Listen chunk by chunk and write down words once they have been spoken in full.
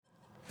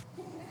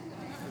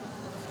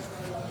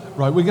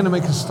Right, we're going to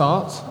make a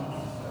start,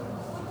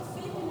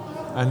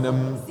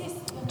 and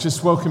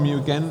just welcome you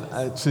again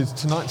to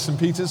tonight, St.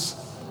 Peter's.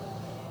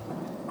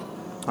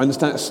 I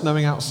understand it's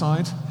snowing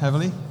outside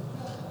heavily.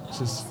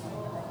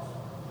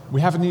 We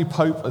have a new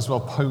Pope as well,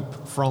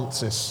 Pope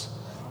Francis,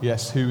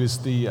 yes, who is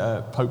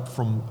the Pope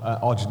from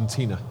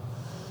Argentina.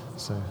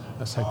 So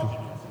let's hope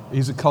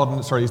he's the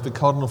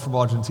Cardinal from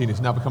Argentina.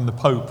 He's now become the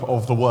Pope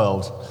of the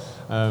world,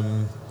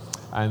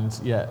 and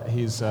yeah,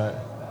 he's.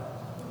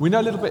 We know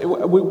a little bit.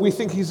 We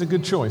think he's a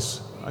good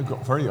choice. I've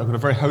got a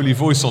very holy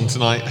voice on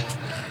tonight.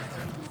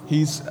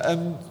 He's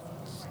a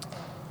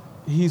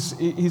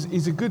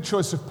good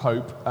choice of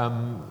pope.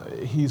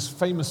 He's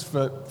famous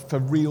for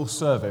real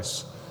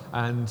service,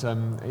 and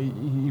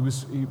he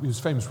was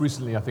famous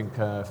recently, I think,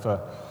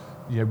 for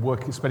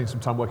spending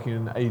some time working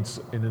in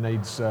an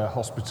AIDS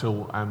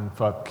hospital and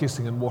for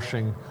kissing and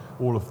washing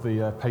all of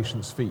the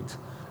patients' feet,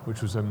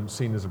 which was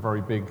seen as a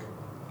very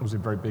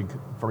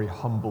very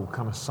humble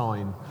kind of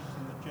sign.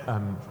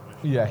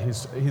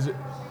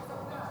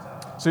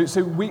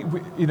 So we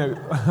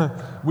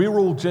we're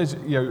all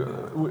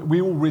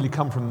we all really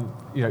come from,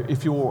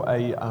 if you're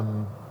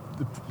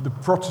the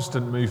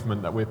Protestant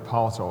movement that we're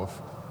part of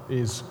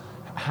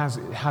has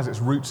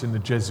its roots in the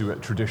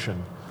Jesuit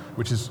tradition,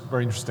 which is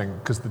very interesting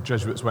because the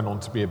Jesuits went on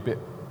to be a bit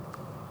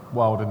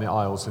wild in the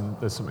Isles, and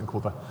there's something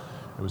called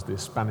the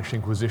Spanish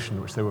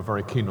Inquisition, which they were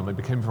very keen on. They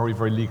became very,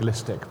 very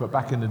legalistic, but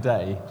back in the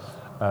day,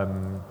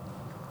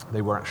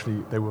 they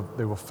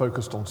were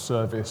focused on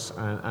service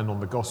and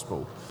on the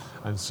gospel,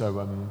 and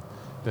so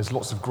there's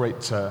lots of great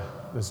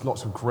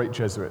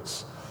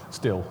Jesuits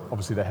still.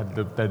 Obviously, they had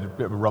a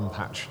bit of a rum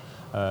patch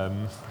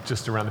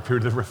just around the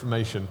period of the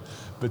Reformation,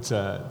 but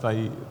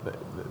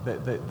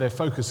their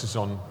focus is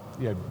on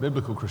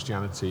biblical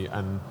Christianity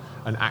and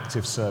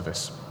active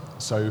service.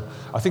 So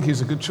I think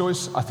he's a good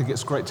choice. I think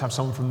it's great to have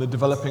someone from the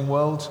developing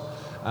world.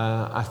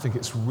 I think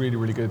it's really,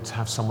 really good to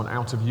have someone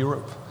out of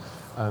Europe.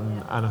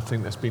 And I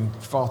think there's been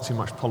far too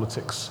much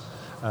politics,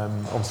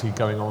 obviously,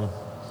 going on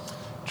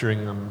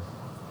during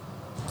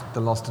the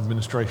last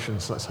administration.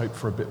 So let's hope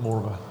for a bit more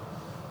of a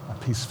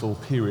peaceful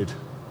period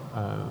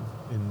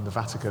in the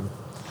Vatican.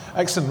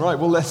 Excellent. Right.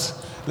 Well, let's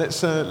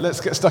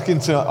get stuck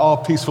into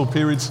our peaceful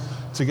periods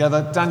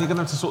together. Dan, you're going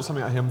to have to sort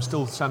something out here. I'm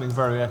still sounding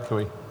very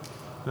echoey.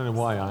 I don't know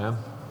why I am.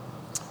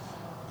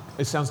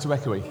 It sounds too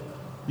echoey.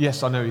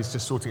 Yes, I know. He's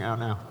just sorting it out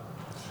now.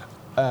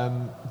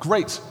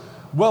 Great.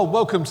 Well,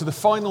 welcome to the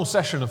final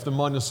session of the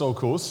Minor Soul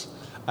course,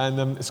 and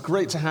it's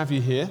great to have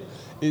you here.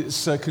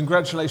 It's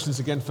congratulations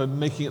again for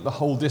making it the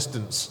whole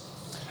distance,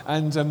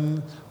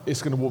 and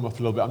it's going to warm up a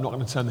little bit. I'm not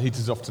going to turn the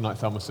heaters off tonight,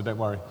 Thelma, so don't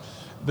worry.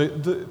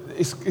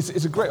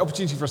 It's a great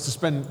opportunity for us to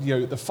spend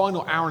the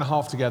final hour and a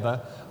half together,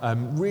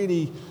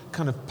 really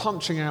kind of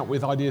punching out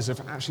with ideas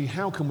of actually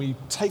how can we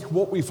take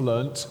what we've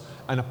learnt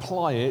and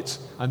apply it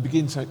and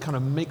begin to kind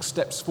of make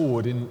steps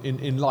forward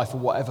in life at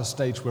whatever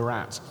stage we're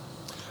at.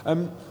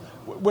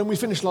 When we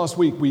finished last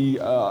week,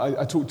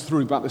 I talked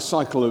through about this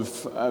cycle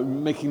of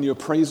making new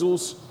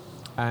appraisals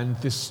and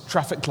this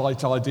traffic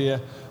light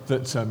idea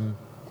that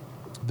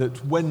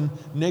when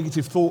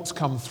negative thoughts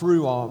come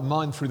through our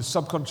mind, through the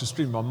subconscious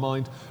stream of our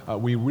mind,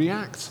 we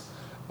react,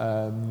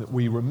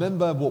 we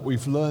remember what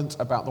we've learnt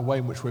about the way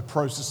in which we're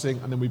processing,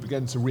 and then we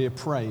begin to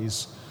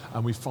reappraise,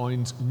 and we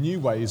find new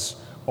ways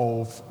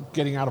of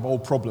getting out of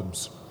old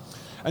problems.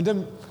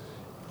 And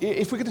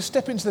if we're going to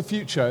step into the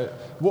future,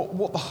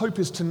 what the hope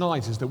is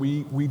tonight is that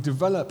we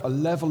develop a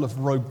level of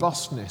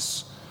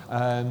robustness,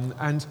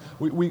 and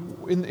we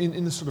in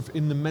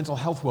the mental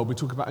health world we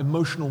talk about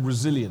emotional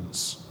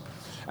resilience.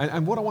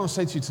 And what I want to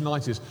say to you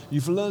tonight is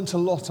you've learned a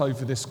lot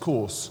over this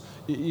course.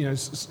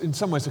 In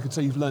some ways I could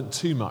say you've learned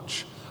too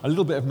much. A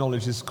little bit of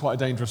knowledge is quite a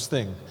dangerous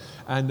thing.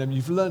 And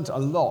you've learned a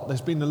lot.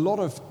 There's been a lot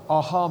of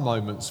aha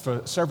moments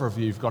for several of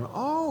you. You've gone,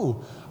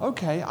 oh,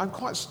 okay, I'm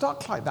quite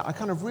stuck like that. I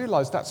kind of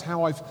realised that's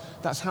how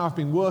I've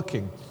been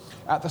working.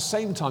 At the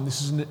same time,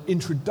 this is an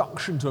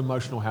introduction to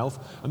emotional health,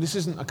 and this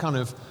isn't a kind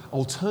of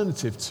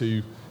alternative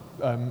to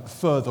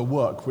further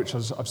work, which,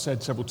 as I've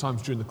said several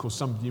times during the course,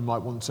 some of you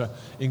might want to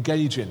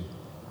engage in.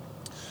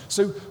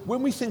 So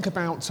when we think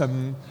about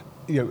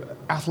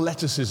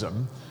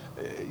athleticism,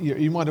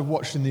 you might have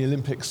watched in the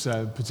Olympics,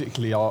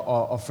 particularly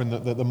our friend,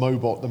 the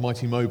Mobot, the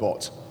mighty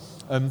Mobot,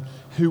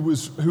 who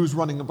was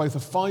running both a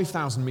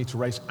 5,000 metre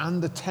race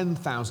and a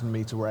 10,000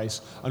 metre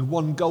race and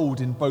won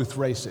gold in both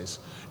races.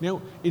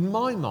 Now, in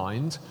my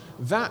mind,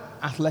 that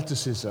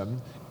athleticism,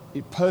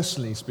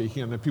 personally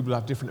speaking, I know people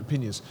have different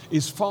opinions,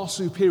 is far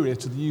superior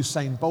to the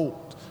Usain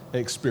Bolt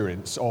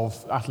experience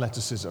of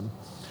athleticism,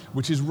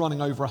 which is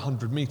running over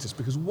 100 metres,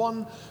 because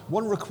one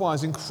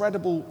requires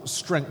incredible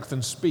strength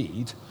and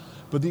speed,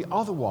 but the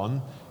other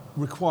one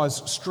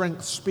requires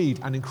strength, speed,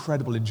 and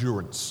incredible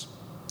endurance.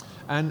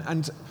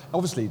 And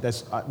obviously,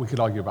 we could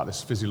argue about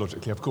this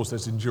physiologically. Of course,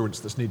 there's endurance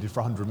that's needed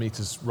for 100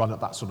 metres run at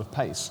that sort of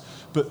pace.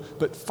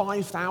 But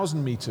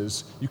 5,000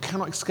 metres, you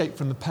cannot escape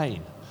from the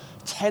pain.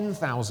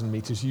 10,000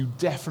 metres, you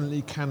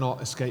definitely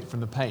cannot escape from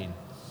the pain.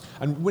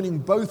 And winning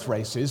both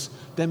races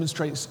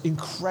demonstrates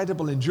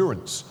incredible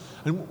endurance.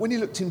 And when you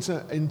looked into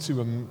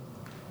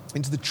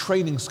the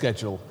training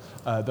schedule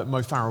that Mo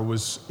Farah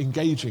was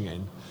engaging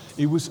in,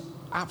 it was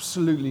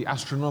absolutely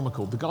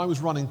astronomical. The guy was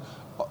running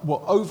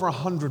over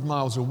 100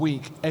 miles a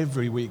week,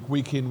 every week,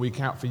 week in, week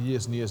out for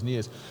years and years and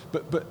years.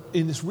 But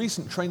in this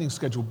recent training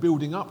schedule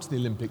building up to the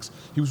Olympics,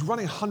 he was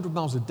running 100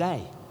 miles a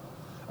day,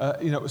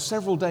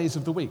 several days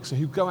of the week. So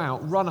he'd go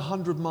out, run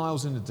 100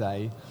 miles in a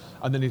day,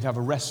 and then he'd have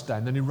a rest day,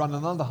 and then he'd run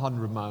another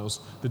 100 miles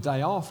the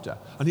day after.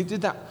 And he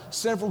did that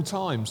several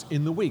times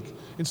in the week.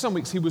 In some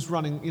weeks he was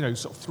running,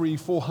 sort of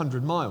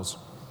 300-400 miles.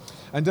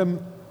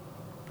 And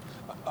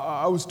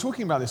I was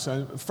talking about this.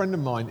 A friend of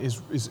mine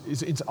is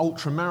into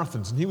ultra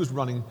marathons, and he was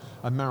running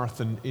a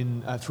marathon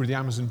through the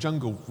Amazon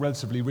jungle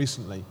relatively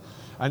recently,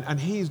 and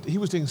he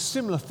was doing a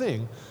similar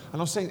thing.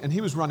 And I was saying, and he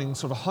was running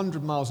sort of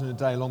 100 miles in a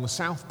day along the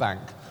South Bank,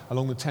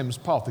 along the Thames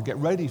Path to get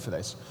ready for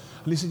this.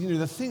 And he said,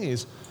 the thing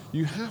is,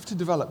 you have to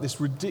develop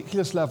this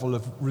ridiculous level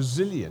of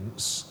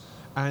resilience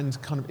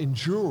and kind of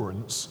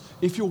endurance.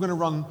 If you're going to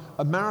run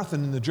a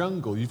marathon in the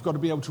jungle, you've got to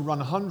be able to run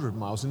 100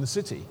 miles in the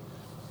city.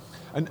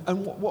 And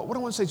what I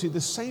want to say to you, the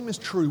same is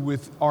true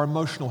with our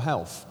emotional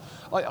health.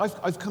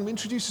 I've kind of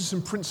introduced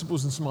some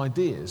principles and some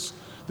ideas.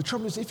 The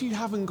trouble is, if you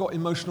haven't got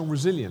emotional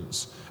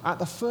resilience, at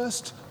the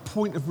first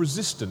point of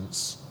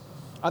resistance,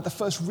 at the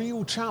first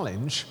real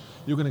challenge,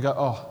 you're going to go,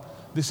 oh,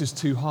 this is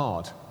too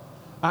hard.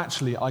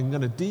 Actually, I'm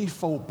going to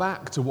default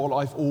back to what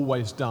I've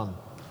always done.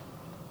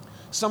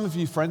 Some of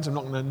you friends, I'm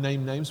not going to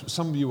name names, but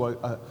some of you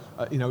are,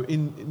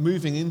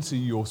 moving into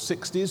your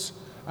 60s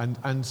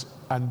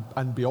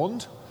and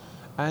beyond.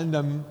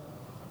 And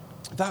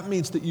that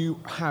means that you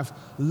have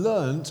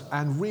learnt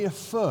and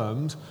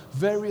reaffirmed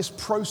various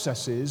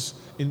processes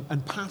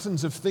and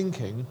patterns of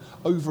thinking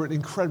over an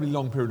incredibly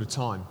long period of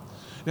time.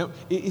 Now,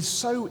 it is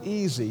so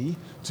easy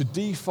to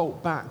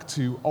default back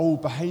to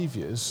old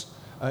behaviours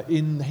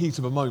in the heat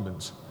of a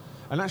moment.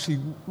 And actually,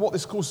 what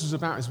this course is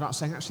about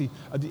saying, actually,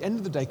 at the end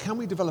of the day, can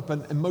we develop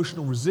an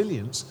emotional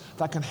resilience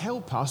that can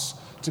help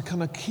us to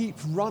kind of keep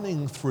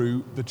running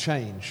through the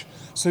change?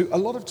 So a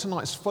lot of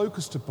tonight's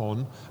focused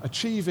upon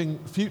achieving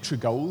future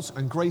goals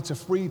and greater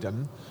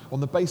freedom on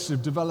the basis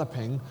of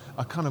developing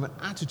a kind of an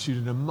attitude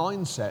and a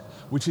mindset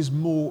which is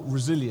more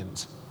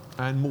resilient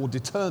and more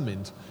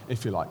determined,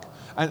 if you like.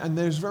 And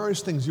there's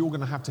various things you're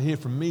going to have to hear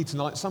from me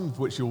tonight, some of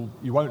which you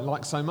won't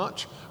like so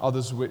much,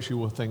 others of which you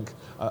will think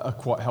are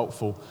quite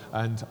helpful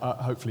and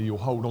hopefully you'll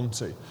hold on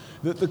to.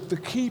 The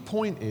key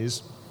point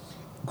is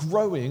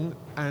growing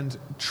and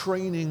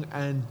training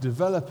and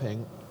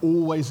developing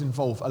always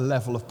involve a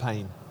level of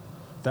pain.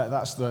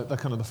 That's the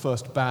kind of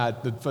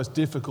the first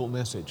difficult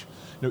message.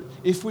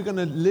 If we're going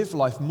to live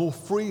life more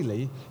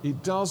freely,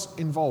 it does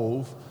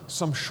involve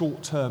some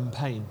short-term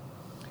pain.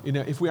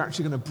 If we're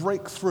actually going to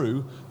break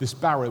through this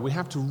barrier, we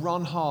have to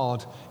run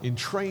hard in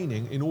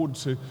training in order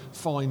to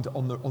find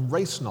on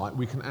race night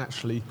we can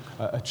actually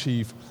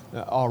achieve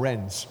our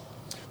ends.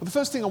 Well, the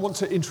first thing I want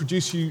to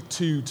introduce you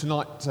to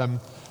tonight,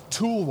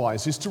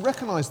 tool-wise, is to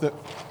recognise that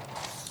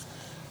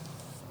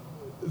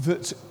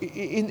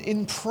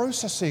in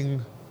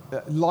processing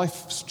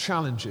life's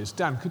challenges.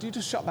 Dan, could you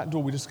just shut that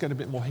door? We just get a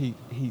bit more heat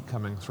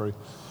coming through.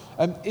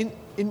 In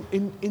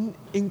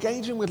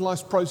engaging with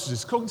life's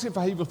processes, cognitive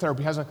behavioural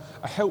therapy has a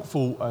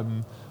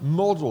helpful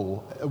model,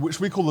 which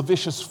we call the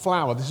vicious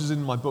flower. This is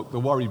in my book, The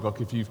Worry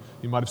Book, if you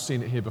might have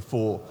seen it here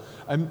before.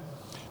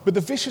 But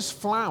the vicious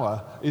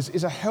flower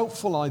is a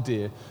helpful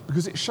idea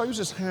because it shows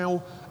us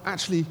how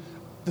actually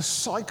the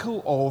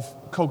cycle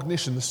of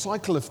cognition, the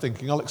cycle of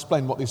thinking, I'll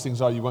explain what these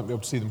things are, you won't be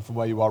able to see them from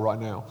where you are right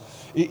now,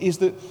 is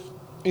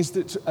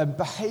that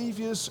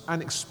behaviours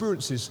and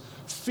experiences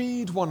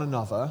feed one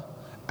another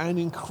and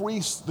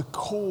increase the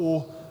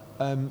core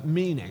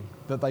meaning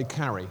that they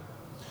carry.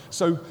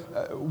 So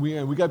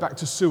we go back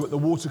to Sue at the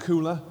water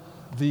cooler.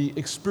 The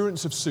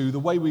experience of Sue, the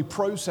way we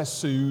process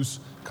Sue's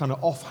kind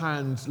of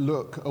offhand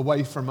look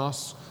away from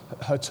us,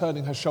 her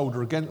turning her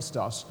shoulder against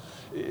us,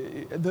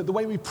 the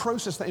way we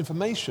process that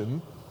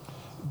information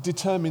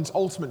determines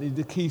ultimately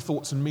the key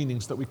thoughts and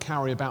meanings that we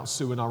carry about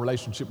Sue and our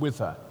relationship with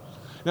her.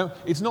 Now,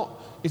 it's not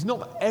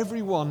that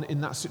everyone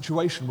in that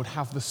situation would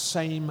have the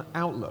same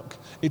outlook.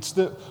 It's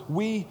that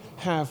we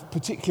have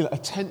particular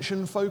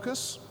attention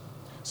focus,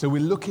 so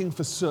we're looking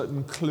for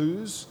certain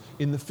clues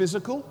in the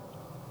physical.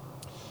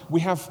 We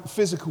have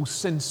physical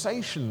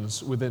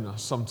sensations within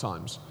us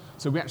sometimes.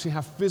 So we actually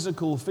have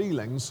physical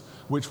feelings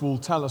which will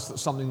tell us that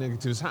something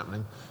negative is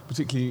happening,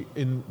 particularly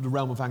in the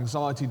realm of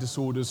anxiety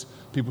disorders.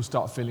 People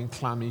start feeling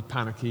clammy,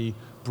 panicky,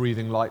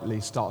 breathing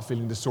lightly, start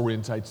feeling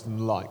disorientated and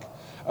the like.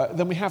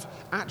 Then we have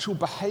actual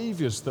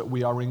behaviours that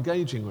we are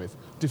engaging with,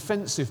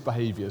 defensive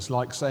behaviours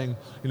like saying,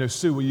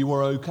 Sue, are you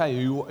okay?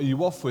 Are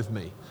you off with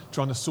me?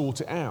 Trying to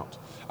sort it out.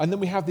 And then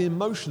we have the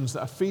emotions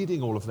that are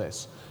feeding all of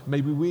this.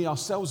 Maybe we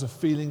ourselves are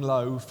feeling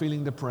low,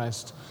 feeling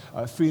depressed,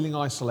 feeling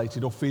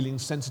isolated, or feeling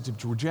sensitive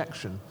to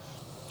rejection.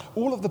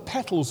 All of the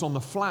petals on the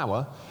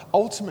flower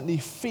ultimately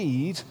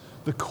feed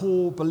the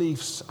core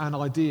beliefs and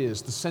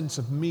ideas, the sense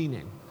of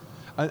meaning.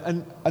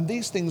 And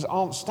these things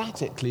aren't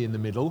statically in the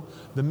middle.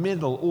 The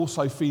middle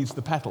also feeds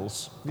the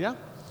petals, yeah?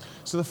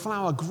 So the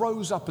flower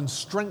grows up and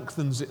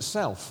strengthens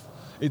itself.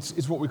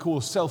 It's what we call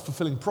a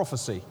self-fulfilling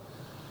prophecy.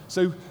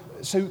 So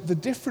the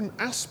different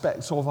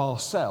aspects of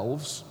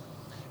ourselves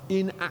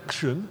in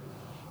action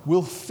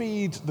will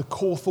feed the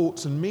core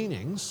thoughts and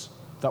meanings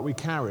that we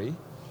carry,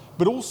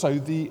 but also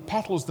the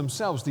petals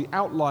themselves, the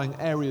outlying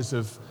areas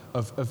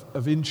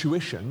of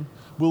intuition,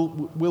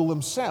 will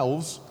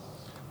themselves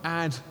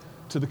add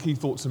to the key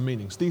thoughts and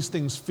meanings. These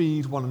things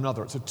feed one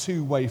another. It's a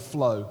two-way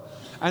flow.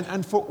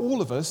 And for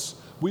all of us,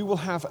 we will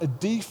have a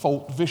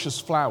default vicious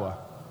flower.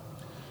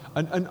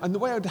 And the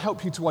way I'd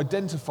help you to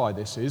identify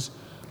this is,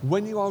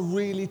 when you are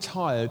really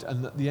tired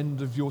and at the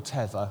end of your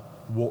tether,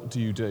 what do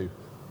you do?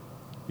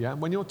 Yeah?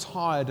 When you're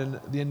tired and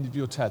at the end of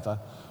your tether,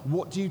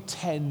 what do you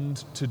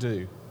tend to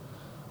do?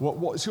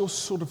 What's your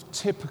sort of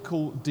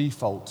typical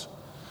default?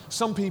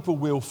 Some people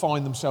will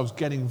find themselves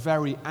getting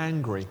very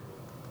angry,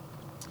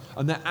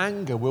 and their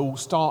anger will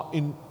start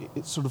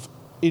sort of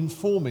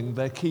informing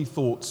their key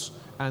thoughts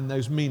and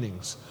those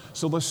meanings.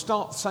 So they'll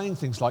start saying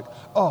things like,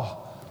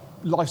 oh,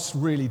 life's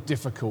really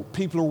difficult.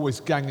 People are always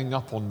ganging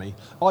up on me.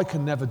 I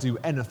can never do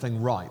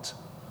anything right.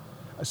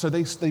 So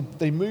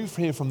they move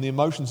here from the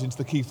emotions into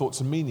the key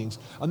thoughts and meanings,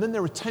 and then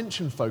their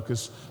attention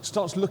focus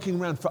starts looking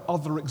around for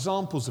other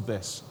examples of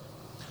this.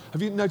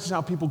 Have you noticed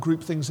how people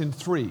group things in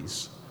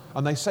threes?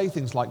 And they say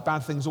things like, bad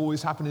things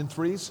always happen in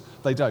threes?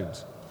 They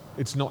don't.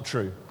 It's not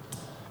true.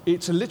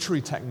 It's a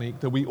literary technique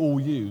that we all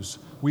use.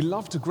 We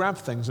love to grab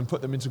things and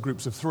put them into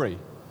groups of three.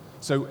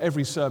 So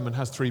every sermon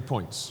has 3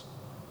 points.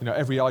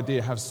 Every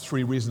idea has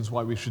 3 reasons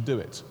why we should do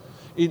it.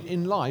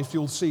 In life,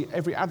 you'll see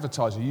every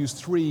advertiser use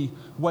 3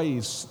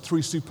 ways,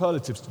 3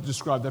 superlatives to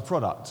describe their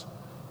product.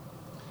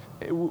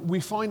 We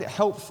find it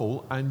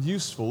helpful and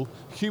useful,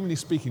 humanly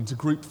speaking, to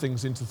group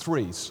things into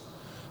threes.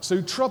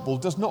 So trouble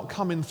does not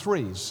come in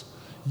threes.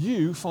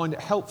 You find it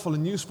helpful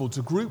and useful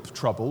to group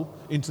trouble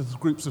into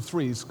groups of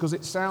threes because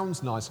it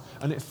sounds nice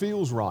and it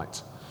feels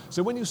right.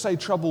 So when you say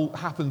trouble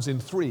happens in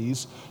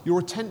threes, your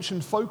attention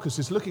focus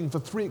is looking for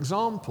 3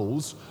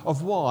 examples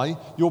of why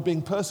you're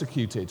being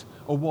persecuted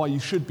or why you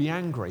should be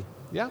angry.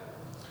 Yeah?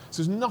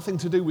 So there's nothing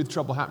to do with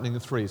trouble happening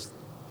in threes.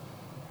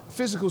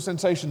 Physical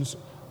sensations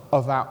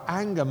of our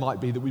anger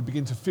might be that we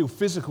begin to feel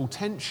physical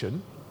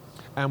tension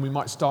and we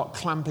might start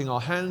clamping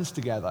our hands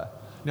together.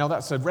 Now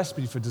that's a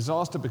recipe for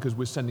disaster because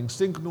we're sending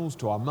signals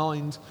to our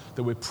mind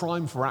that we're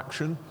primed for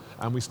action,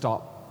 and we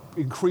start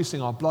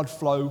increasing our blood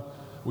flow,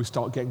 we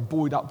start getting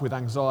buoyed up with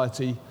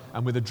anxiety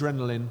and with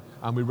adrenaline,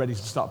 and we're ready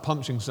to start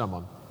punching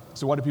someone.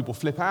 So why do people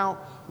flip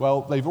out?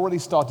 Well, they've already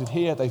started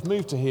here, they've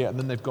moved to here, and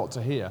then they've got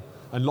to here.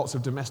 And lots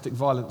of domestic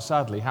violence,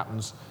 sadly,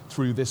 happens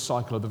through this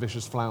cycle of the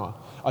vicious flower.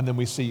 And then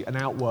we see an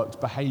outworked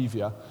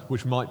behavior,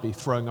 which might be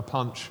throwing a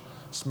punch,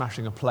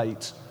 smashing a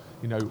plate,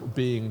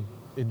 being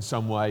in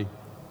some way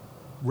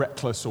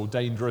reckless or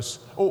dangerous,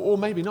 or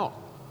maybe not.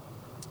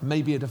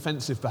 Maybe a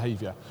defensive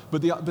behavior.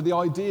 But the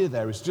idea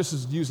there is, just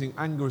as using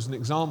anger as an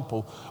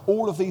example,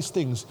 all of these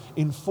things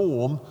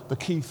inform the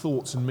key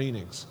thoughts and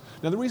meanings.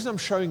 Now, the reason I'm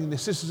showing you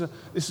this is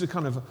a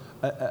kind of,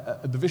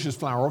 the vicious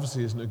flower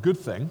obviously isn't a good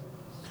thing.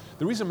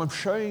 The reason I'm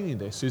showing you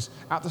this is,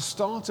 at the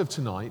start of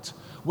tonight,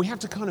 we have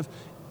to kind of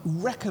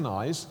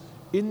recognize,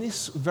 in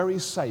this very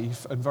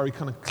safe and very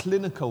kind of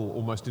clinical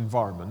almost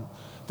environment,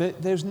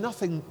 there's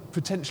nothing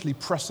potentially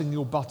pressing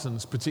your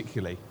buttons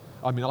particularly.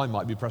 I mean, I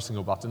might be pressing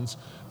your buttons,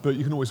 but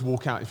you can always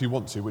walk out if you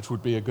want to, which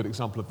would be a good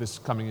example of this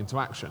coming into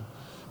action.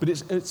 But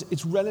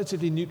it's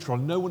relatively neutral.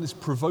 No one is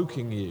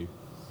provoking you.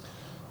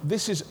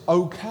 This is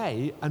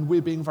okay, and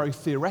we're being very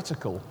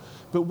theoretical.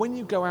 But when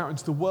you go out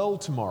into the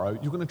world tomorrow,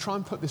 you're going to try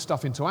and put this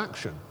stuff into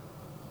action.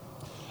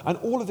 And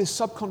all of this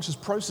subconscious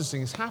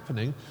processing is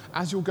happening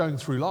as you're going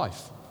through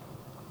life.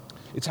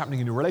 It's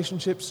happening in your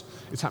relationships,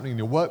 it's happening in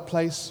your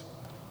workplace,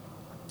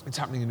 it's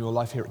happening in your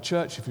life here at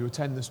church if you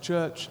attend this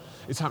church,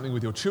 it's happening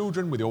with your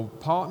children, with your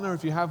partner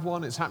if you have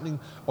one, it's happening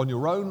on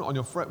your own,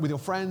 with your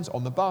friends,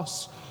 on the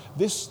bus.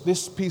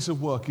 This piece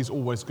of work is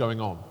always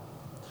going on.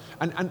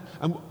 And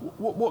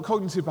what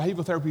cognitive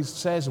behavioral therapy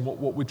says, and what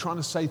we're trying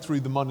to say through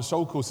the Mind and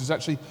Soul course, is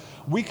actually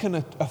we can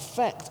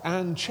affect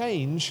and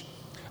change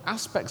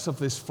aspects of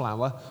this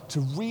flower to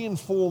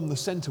re-inform the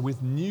center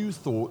with new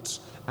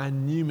thoughts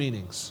and new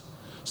meanings.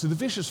 So the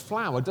vicious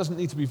flower doesn't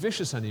need to be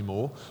vicious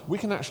anymore. We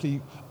can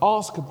actually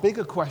ask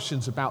bigger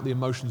questions about the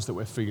emotions that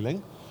we're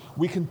feeling.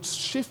 We can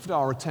shift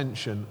our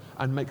attention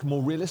and make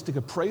more realistic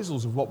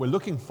appraisals of what we're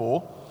looking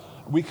for.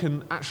 We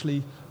can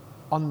actually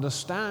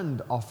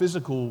understand our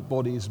physical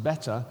bodies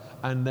better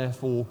and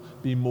therefore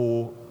be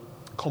more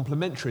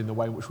complementary in the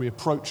way in which we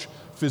approach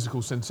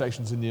physical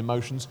sensations and the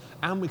emotions,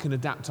 and we can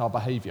adapt our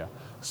behavior.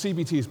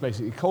 CBT is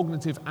basically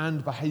cognitive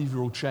and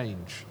behavioral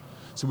change.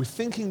 So we're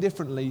thinking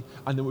differently,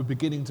 and then we're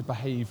beginning to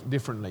behave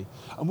differently.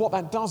 And what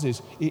that does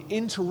is it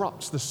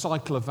interrupts the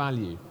cycle of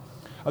value.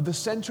 At the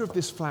center of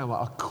this flower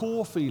are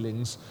core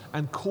feelings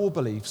and core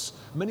beliefs,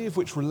 many of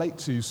which relate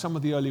to some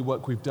of the early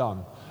work we've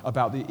done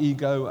about the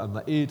ego and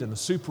the id and the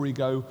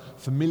superego,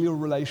 familial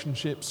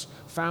relationships,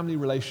 family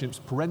relationships,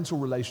 parental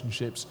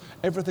relationships,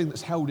 everything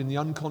that's held in the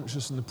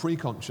unconscious and the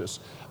preconscious.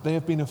 They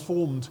have been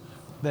informing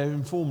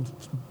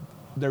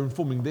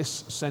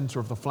this center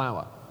of the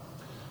flower.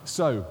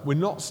 So we're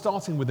not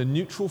starting with a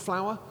neutral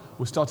flower,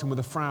 we're starting with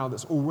a flower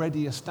that's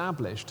already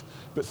established,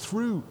 but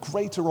through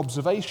greater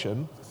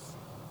observation,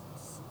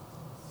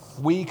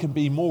 we can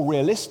be more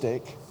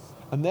realistic,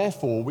 and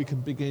therefore we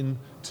can begin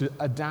to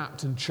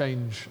adapt and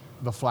change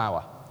the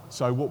flower.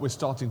 So what we're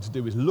starting to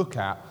do is look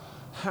at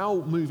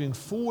how, moving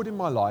forward in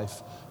my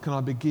life, can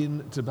I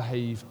begin to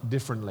behave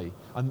differently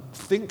and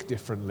think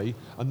differently,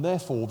 and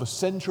therefore the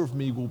center of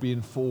me will be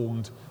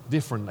informed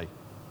differently.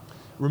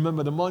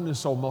 Remember, the Mind and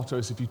Soul motto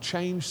is, if you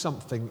change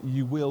something,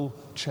 you will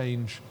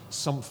change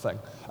something.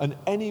 And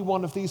any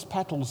one of these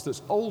petals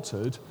that's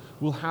altered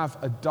will have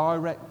a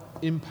direct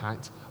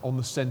impact on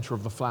the center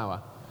of the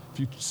flower. If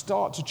you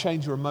start to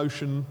change your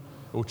emotion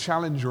or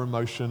challenge your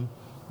emotion,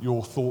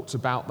 your thoughts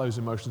about those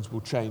emotions will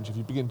change. If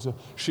you begin to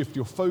shift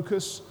your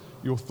focus,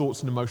 your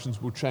thoughts and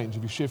emotions will change.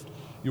 If you shift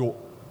your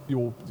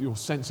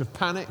sense of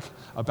panic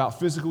about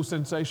physical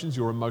sensations,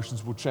 your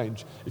emotions will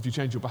change. If you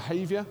change your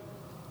behavior,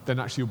 then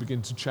actually you'll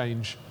begin to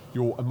change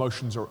your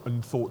emotions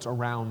and thoughts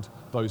around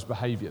those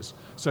behaviors.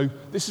 So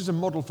this is a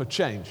model for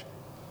change.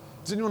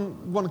 Does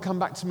anyone want to come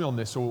back to me on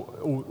this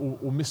or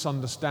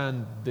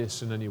misunderstand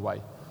this in any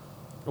way?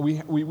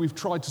 We've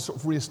tried to sort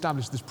of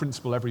re-establish this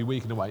principle every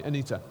week in a way.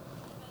 Anita?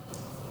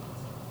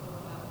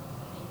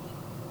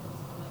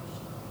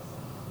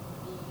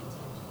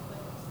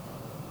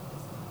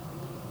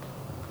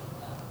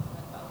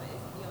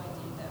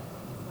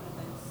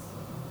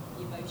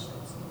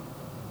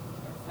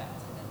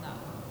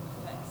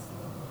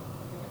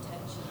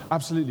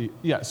 Absolutely,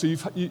 yeah. So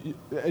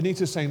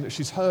Anita's saying that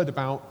she's heard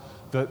about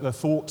the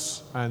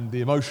thoughts and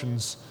the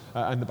emotions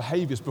and the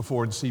behaviours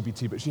before in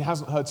CBT, but she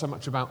hasn't heard so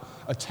much about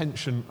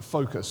attention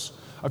focus.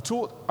 I've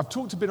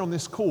talked a bit on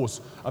this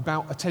course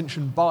about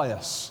attention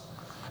bias,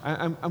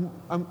 and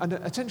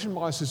attention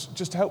bias is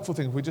just a helpful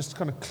thing if we just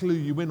kind of clue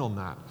you in on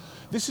that.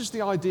 This is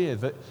the idea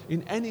that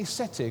in any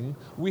setting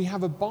we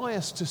have a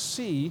bias to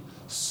see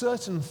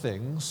certain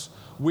things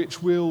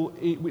which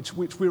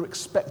we're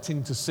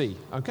expecting to see.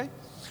 Okay.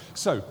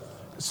 So,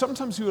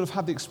 sometimes you will have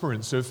had the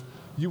experience of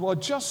you're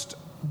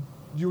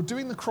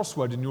doing the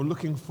crossword and you're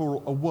looking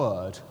for a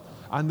word,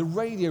 and the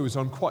radio is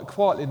on quite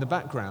quietly in the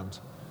background.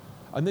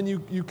 And then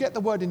you get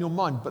the word in your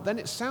mind, but then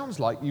it sounds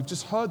like you've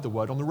just heard the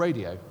word on the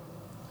radio.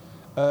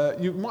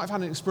 You might have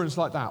had an experience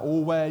like that,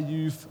 or where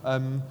you're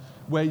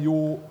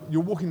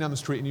walking down the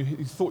street and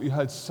you thought you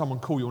heard someone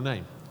call your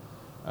name.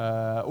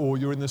 Or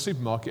you're in the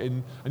supermarket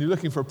and you're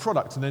looking for a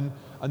product, and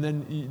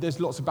then there's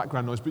lots of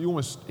background noise, but you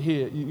almost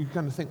hear, you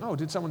kind of think, oh,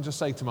 did someone just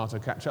say tomato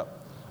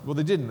ketchup? Well,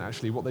 they didn't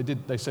actually. What they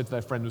did, they said to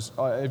their friend was,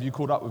 have you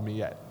caught up with me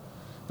yet?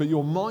 But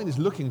your mind is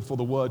looking for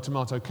the word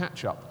tomato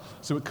ketchup,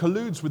 so it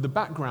colludes with the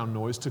background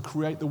noise to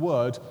create the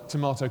word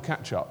tomato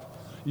ketchup.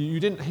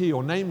 You didn't hear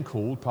your name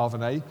called,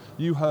 Parvenet.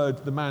 You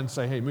heard the man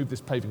say, hey, move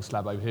this paving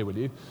slab over here, will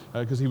you?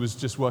 Because he was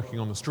just working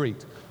on the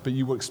street. But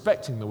you were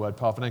expecting the word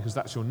Parvenet because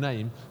that's your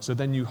name. So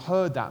then you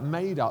heard that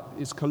made up.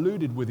 It's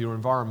colluded with your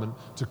environment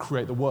to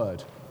create the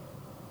word.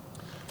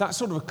 That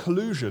sort of a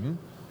collusion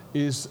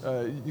is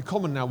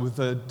common now with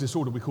the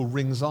disorder we call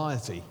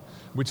ringxiety,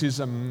 which is,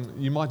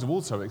 you might have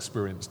also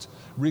experienced.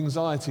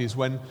 Ringxiety is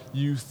when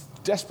you're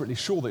desperately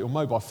sure that your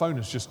mobile phone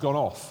has just gone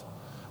off,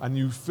 and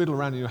you fiddle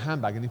around in your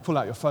handbag and you pull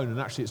out your phone and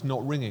actually it's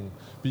not ringing,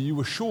 but you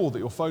were sure that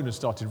your phone has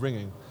started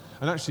ringing.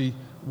 And actually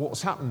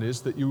what's happened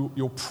is that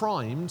you're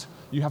primed,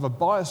 you have a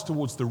bias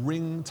towards the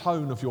ring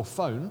tone of your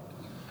phone,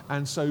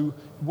 and so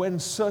when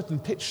certain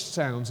pitched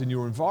sounds in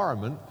your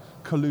environment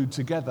collude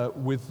together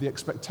with the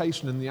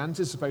expectation and the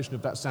anticipation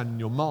of that sound in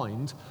your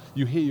mind,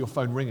 you hear your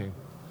phone ringing.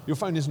 Your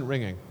phone isn't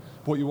ringing.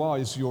 What you are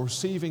is you're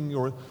receiving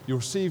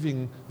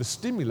the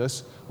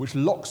stimulus which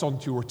locks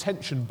onto your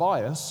attention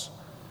bias,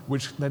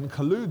 which then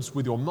colludes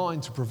with your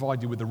mind to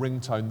provide you with a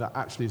ringtone that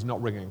actually is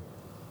not ringing.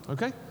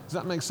 Okay? Does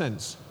that make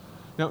sense?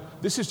 Now,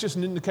 this is just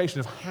an indication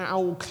of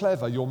how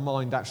clever your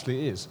mind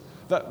actually is.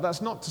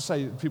 That's not to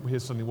say that people here are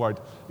suddenly worried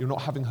you're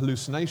not having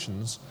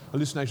hallucinations.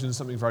 Hallucinations is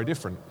something very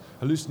different.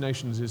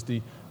 Hallucinations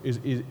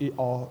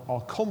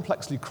are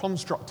complexly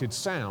constructed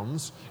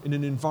sounds in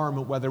an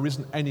environment where there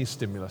isn't any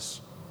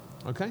stimulus.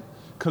 Okay?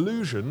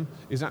 Collusion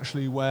is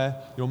actually where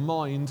your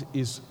mind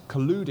is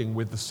colluding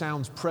with the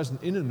sounds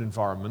present in an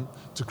environment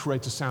to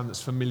create a sound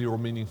that's familiar or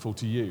meaningful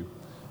to you.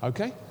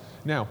 Okay?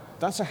 Now,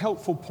 that's a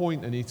helpful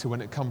point, Anita,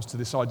 when it comes to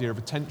this idea of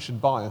attention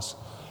bias,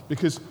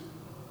 because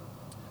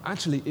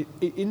actually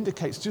it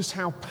indicates just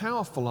how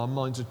powerful our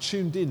minds are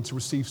tuned in to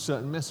receive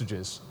certain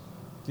messages.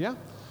 Yeah?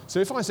 So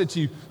if I said to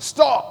you,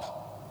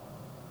 stop,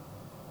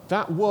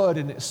 that word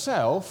in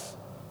itself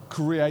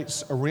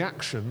creates a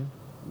reaction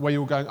where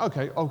you're going,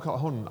 okay, hold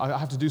on, I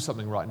have to do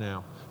something right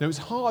now. Now, it's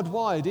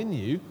hardwired in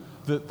you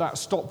that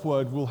stop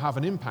word will have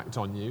an impact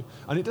on you.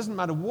 And it doesn't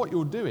matter what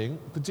you're doing,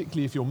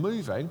 particularly if you're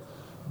moving,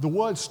 the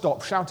word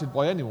stop shouted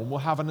by anyone will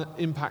have an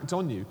impact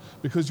on you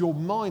because your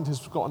mind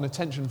has got an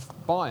attention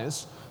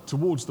bias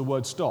towards the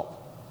word stop.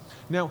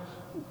 Now,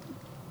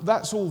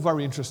 that's all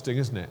very interesting,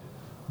 isn't it?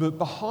 But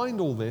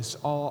behind all this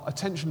are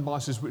attention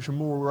biases which are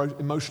more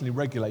emotionally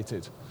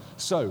regulated.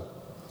 So,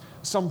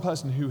 some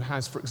person who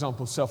has, for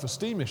example,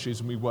 self-esteem issues,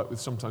 and we work with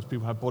sometimes people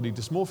who have body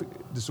dysmorphic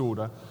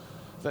disorder,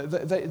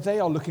 they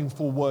are looking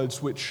for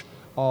words which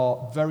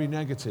are very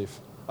negative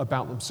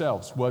about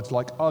themselves. Words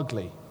like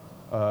ugly,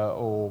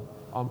 or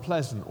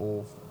unpleasant,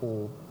 or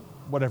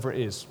whatever it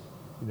is.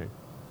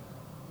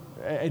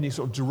 Any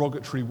sort of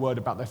derogatory word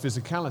about their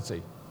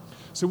physicality.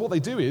 So what they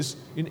do is,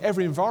 in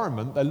every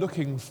environment, they're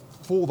looking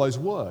for those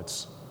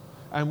words.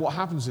 And what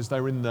happens is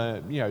they're in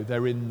the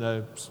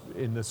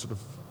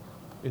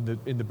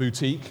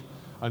boutique,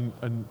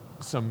 and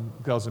some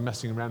girls are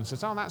messing around and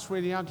says, "Oh, that's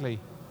really ugly,"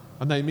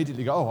 and they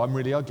immediately go, "Oh, I'm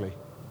really ugly."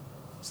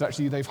 So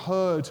actually, they've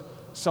heard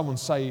someone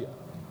say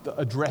that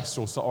a dress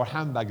or a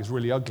handbag is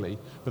really ugly,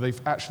 but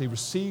they've actually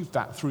received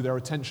that through their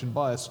attention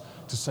bias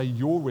to say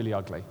you're really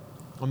ugly.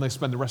 And they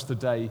spend the rest of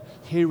the day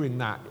hearing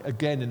that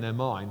again in their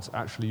minds,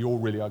 actually, you're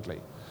really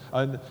ugly.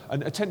 And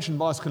attention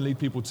bias can lead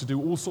people to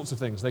do all sorts of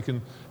things. They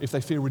can, if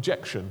they fear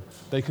rejection,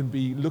 they can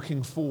be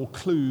looking for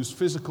clues,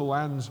 physical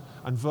and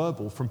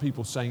verbal, from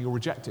people saying you're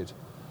rejected.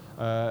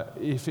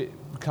 If it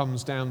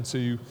comes down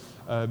to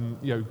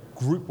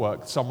group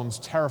work, someone's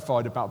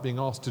terrified about being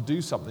asked to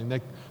do something,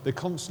 they're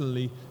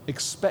constantly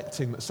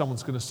expecting that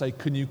someone's going to say,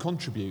 "Can you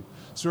contribute?"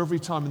 So every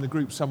time in the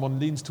group someone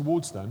leans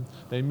towards them,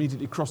 they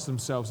immediately cross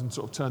themselves and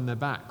sort of turn their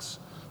backs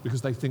because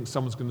they think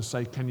someone's going to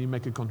say, "Can you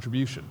make a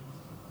contribution?"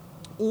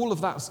 All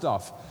of that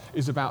stuff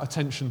is about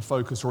attention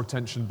focus or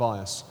attention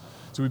bias.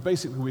 So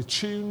we're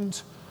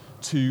tuned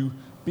to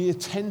be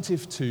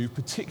attentive to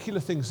particular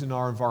things in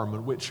our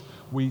environment which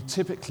we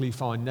typically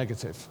find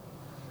negative,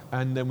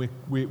 and then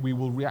we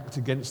will react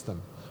against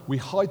them. We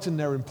heighten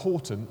their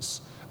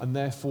importance, and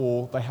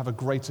therefore they have a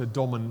greater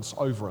dominance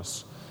over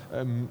us.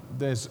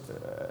 There's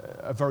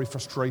a very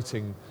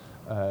frustrating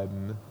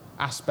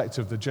aspect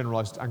of the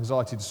generalized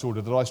anxiety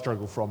disorder that I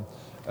struggle from,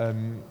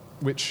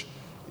 which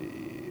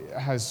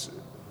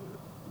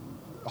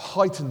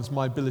heightens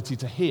my ability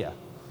to hear.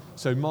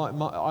 So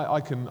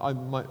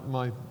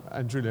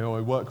and Julia, who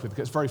I work with,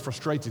 gets very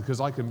frustrated because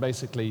I can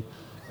basically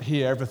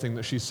hear everything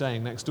that she's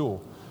saying next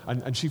door.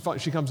 And she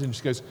comes in and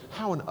she goes,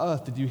 "How on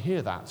earth did you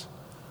hear that?"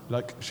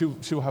 Like,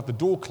 she'll have the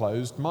door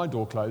closed, my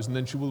door closed, and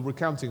then she will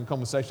recounting a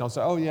conversation. I'll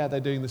say, "Oh yeah, they're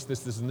doing this,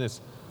 and this."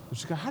 And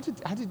she'll go, how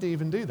did they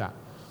even do that?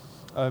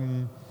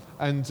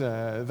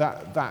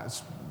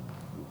 That's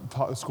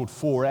part, it's called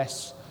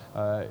 4S.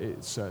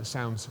 It's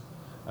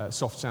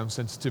soft sound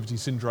sensitivity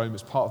syndrome.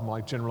 It's part of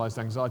my generalized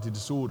anxiety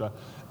disorder,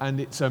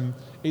 and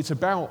it's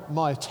about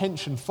my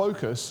attention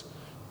focus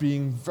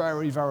being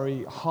very,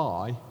 very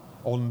high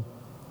on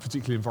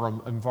particularly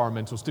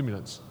environmental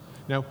stimulants.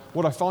 Now,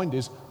 what I find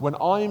is when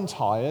I'm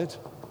tired,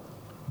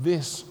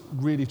 this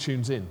really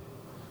tunes in.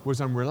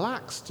 Whereas I'm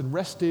relaxed and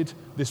rested,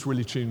 this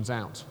really tunes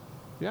out.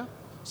 Yeah?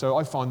 So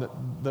I find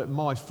that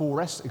my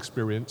 4S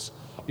experience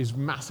is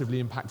massively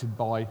impacted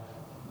by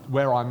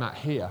where I'm at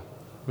here,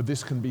 but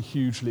this can be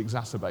hugely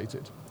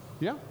exacerbated.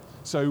 Yeah?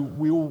 So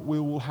we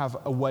all have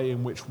a way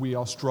in which we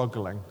are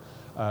struggling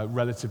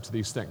relative to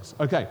these things.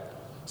 Okay,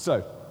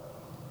 so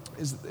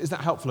is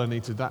that helpful,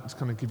 Anita? That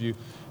kind of give you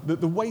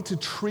the way to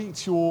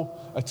treat your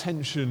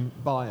attention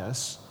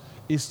bias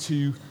is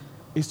to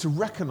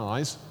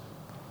recognize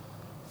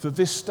that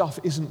this stuff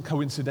isn't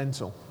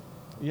coincidental.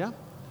 Yeah?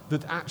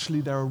 That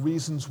actually there are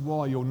reasons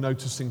why you're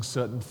noticing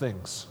certain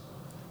things.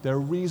 There are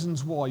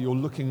reasons why you're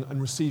looking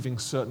and receiving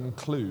certain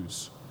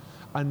clues.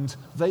 And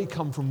they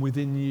come from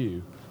within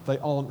you. They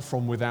aren't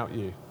from without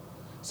you.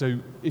 So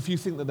if you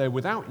think that they're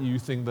without you, you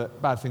think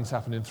that bad things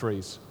happen in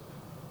threes.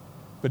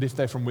 But if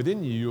they're from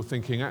within you, you're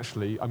thinking,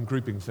 actually, I'm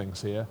grouping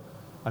things here,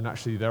 and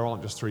actually there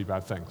aren't just three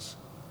bad things.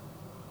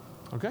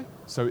 Okay?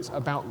 So it's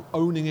about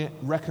owning it,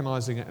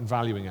 recognizing it, and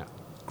valuing it.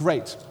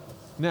 Great.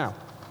 Now,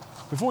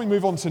 before we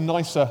move on to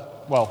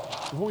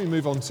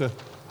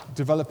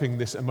developing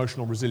this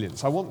emotional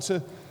resilience, I want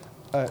to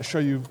show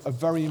you a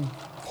very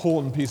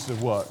important piece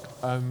of work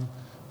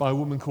by a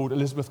woman called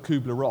Elizabeth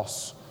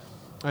Kubler-Ross.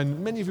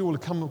 And many of you will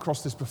have come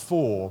across this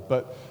before,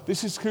 but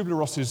this is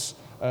Kubler-Ross's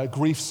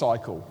grief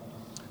cycle.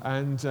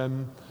 And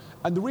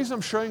the reason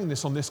I'm showing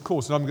this on this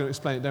course, and I'm going to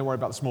explain it, don't worry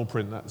about the small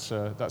print,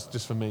 that's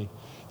just for me.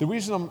 The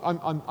reason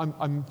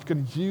I'm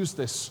going to use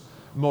this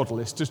model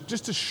is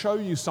just to show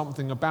you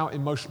something about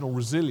emotional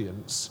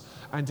resilience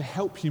and to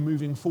help you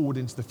moving forward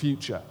into the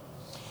future.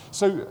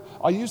 So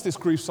I use this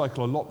grief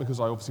cycle a lot because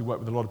I obviously work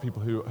with a lot of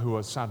people who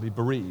are sadly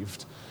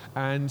bereaved,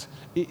 and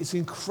it's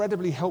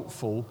incredibly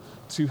helpful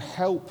to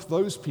help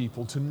those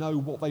people to know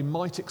what they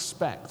might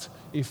expect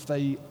if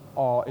they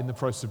are in the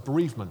process of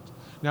bereavement.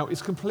 Now,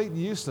 it's completely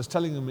useless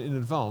telling them in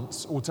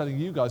advance or telling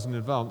you guys in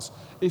advance,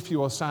 if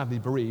you are sadly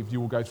bereaved,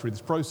 you will go through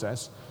this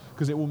process,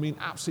 because it will mean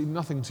absolutely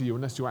nothing to you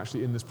unless you're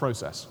actually in this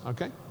process,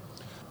 okay?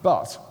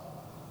 But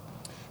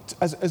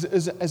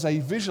as a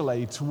visual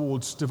aid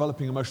towards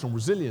developing emotional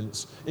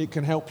resilience, it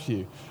can help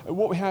you.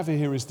 What we have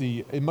here is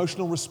the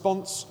emotional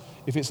response,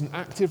 if it's an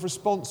active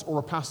response or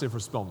a passive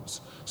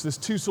response. So there's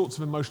two sorts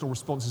of emotional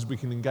responses we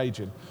can engage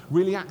in.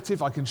 Really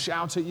active, I can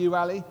shout at you,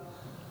 Ali.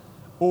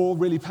 Or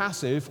really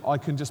passive, I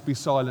can just be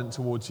silent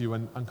towards you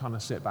and kind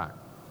of sit back.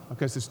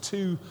 Okay, so there's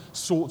two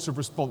sorts of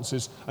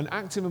responses, an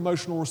active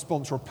emotional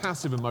response or a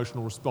passive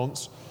emotional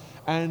response.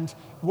 And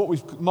what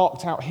we've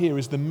marked out here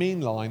is the mean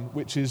line,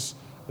 which is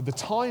the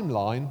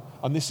timeline,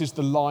 and this is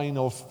the line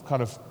of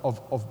kind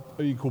of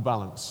equal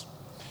balance.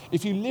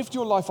 If you lived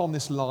your life on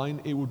this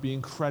line, it would be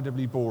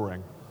incredibly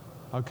boring.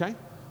 Okay?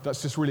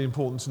 That's just really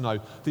important to know.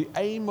 The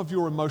aim of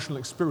your emotional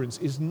experience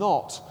is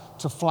not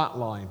to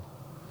flatline.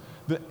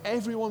 That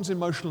everyone's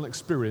emotional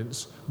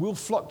experience will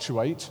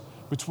fluctuate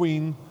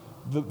between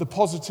the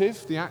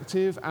positive, the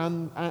active,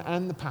 and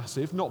the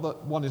passive. Not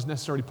that one is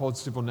necessarily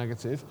positive or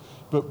negative,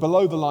 but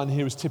below the line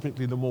here is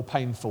typically the more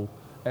painful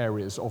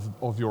areas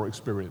of your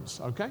experience,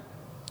 okay?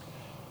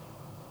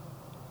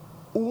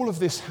 All of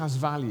this has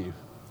value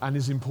and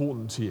is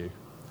important to you.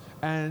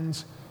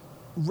 And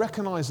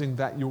recognizing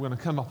that you're going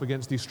to come up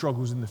against these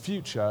struggles in the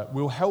future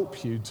will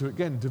help you to,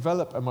 again,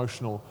 develop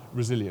emotional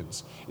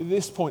resilience.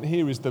 This point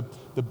here is the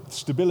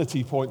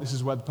stability point. This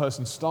is where the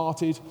person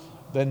started,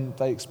 then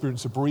they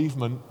experience a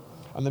bereavement,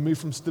 and they move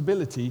from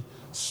stability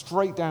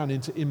straight down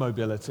into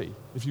immobility.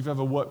 If you've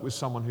ever worked with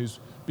someone who's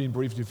been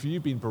bereaved, if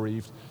you've been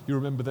bereaved, you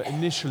remember that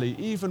initially,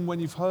 even when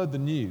you've heard the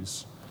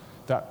news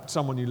that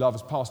someone you love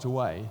has passed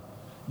away,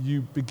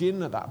 you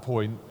begin at that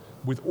point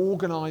with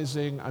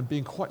organizing and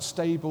being quite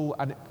stable,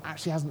 and it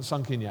actually hasn't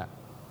sunk in yet.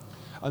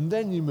 And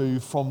then you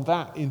move from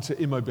that into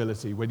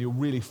immobility, when you're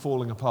really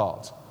falling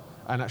apart,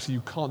 and actually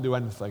you can't do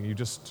anything. You're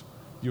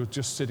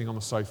just sitting on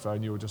the sofa,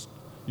 and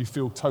you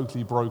feel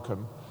totally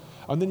broken.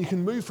 And then you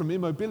can move from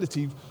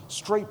immobility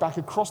straight back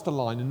across the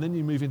line, and then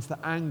you move into the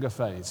anger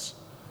phase.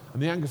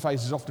 And the anger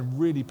phase is often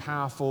really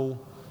powerful,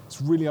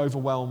 it's really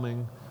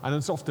overwhelming, and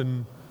it's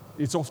often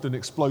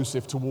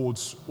explosive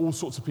towards all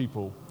sorts of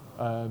people.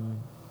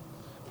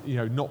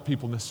 Not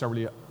people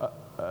necessarily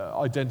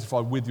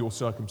identify with your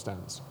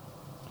circumstance.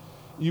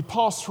 You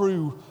pass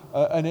through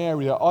an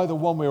area, either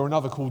one way or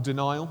another, called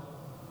denial.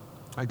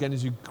 Again,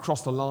 as you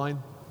cross the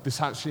line,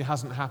 this actually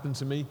hasn't happened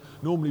to me.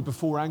 Normally,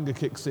 before anger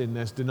kicks in,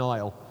 there's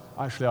denial.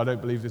 Actually, I don't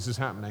believe this is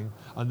happening.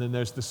 And then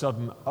there's the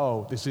sudden,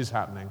 oh, this is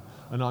happening,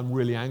 and I'm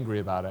really angry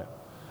about it.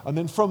 And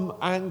then from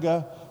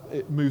anger,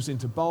 it moves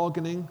into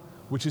bargaining,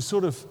 which is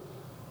sort of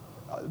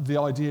the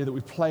idea that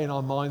we play in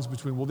our minds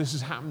between, well, this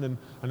has happened,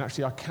 and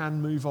actually I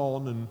can move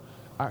on, and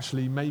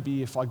actually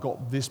maybe if I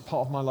got this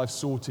part of my life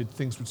sorted,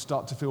 things would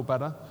start to feel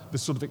better.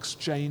 This sort of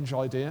exchange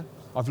idea.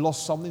 I've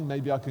lost something,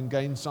 maybe I can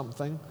gain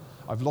something.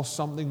 I've lost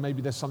something,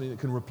 maybe there's something that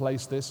can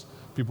replace this.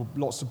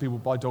 Lots of people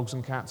buy dogs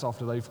and cats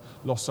after they've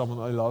lost someone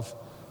that they love.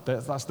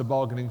 That's the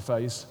bargaining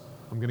phase.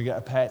 I'm going to get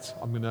a pet,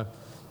 I'm going to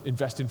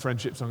invest in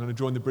friendships, I'm going to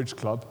join the bridge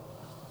club.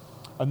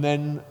 And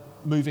then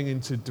moving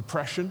into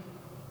depression,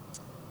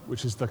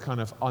 which is the kind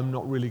of, I'm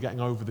not really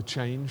getting over the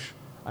change,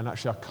 and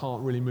actually I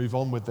can't really move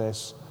on with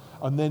this.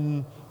 And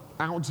then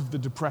out of the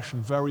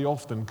depression very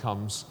often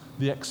comes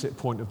the exit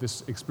point of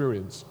this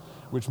experience,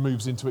 which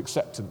moves into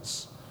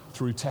acceptance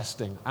through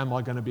testing. Am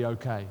I going to be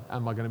okay?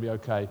 Am I going to be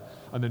okay?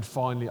 And then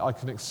finally, I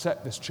can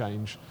accept this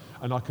change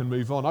and I can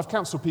move on. I've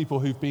counseled people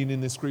who've been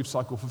in this grief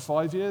cycle for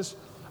 5 years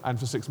and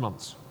for 6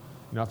 months.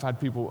 I've had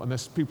people, and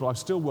there's people I'm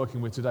still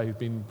working with today who've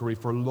been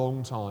bereaved for a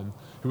long time,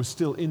 who are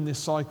still in this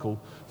cycle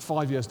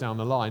 5 years down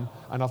the line,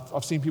 and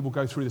I've seen people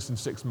go through this in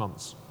 6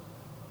 months.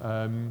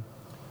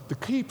 The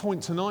key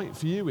point tonight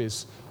for you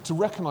is to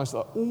recognize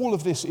that all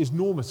of this is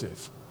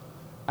normative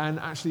and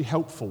actually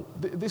helpful.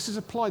 This is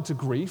applied to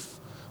grief,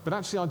 but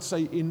actually I'd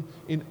say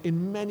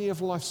in many of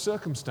life's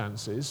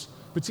circumstances,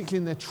 particularly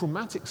in their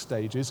traumatic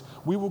stages,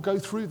 we will go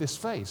through this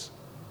phase.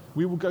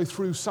 We will go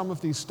through some of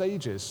these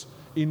stages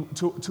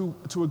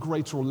to a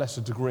greater or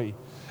lesser degree.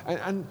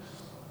 And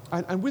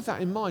with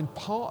that in mind,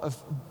 part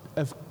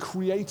of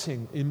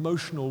creating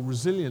emotional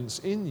resilience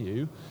in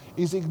you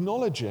is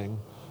acknowledging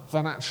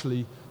that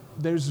actually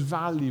there's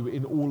value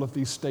in all of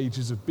these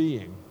stages of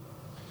being.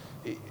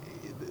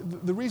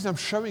 The reason I'm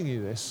showing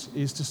you this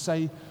is to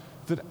say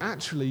that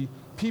actually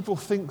people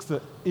think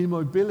that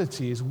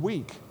immobility is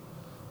weak,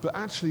 but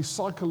actually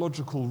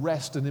psychological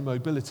rest and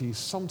immobility is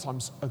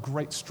sometimes a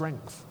great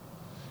strength.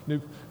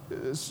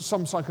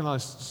 Some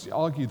psychoanalysts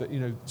argue that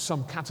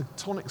some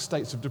catatonic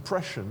states of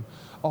depression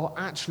are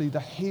actually the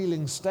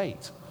healing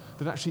state.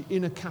 That actually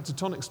in a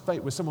catatonic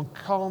state where someone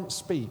can't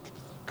speak,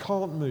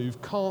 can't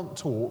move, can't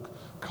talk,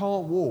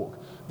 can't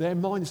walk, their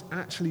mind is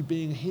actually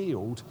being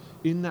healed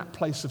in that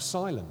place of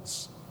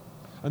silence.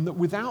 And that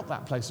without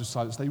that place of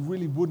silence, they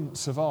really wouldn't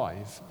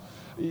survive.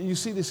 You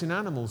see this in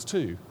animals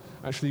too.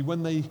 Actually,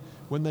 when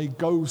they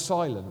go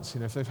silent,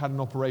 if they've had an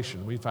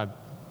operation, we've had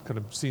kind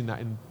of seen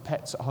that in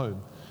pets at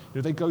home.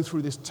 They go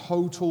through this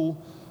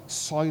total,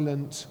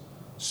 silent,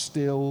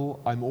 still,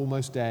 I'm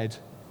almost dead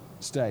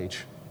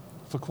stage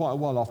for quite a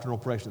while after an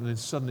operation, and then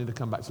suddenly they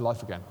come back to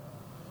life again.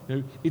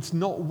 It's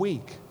not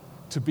weak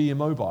to be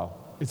immobile.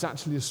 It's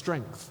actually a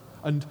strength.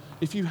 And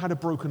if you had a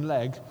broken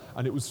leg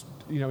and it was,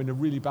 in a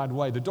really bad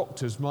way, the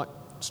doctors might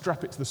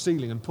strap it to the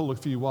ceiling and pull a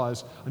few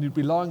wires and you'd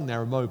be lying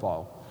there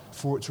immobile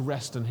for it to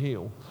rest and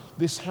heal.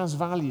 This has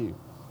value.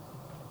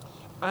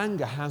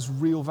 Anger has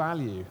real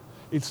value.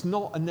 It's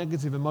not a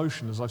negative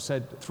emotion, as I've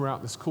said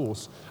throughout this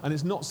course, and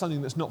it's not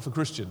something that's not for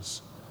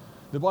Christians.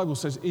 The Bible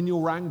says, in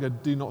your anger,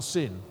 do not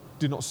sin.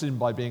 Do not sin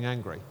by being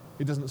angry.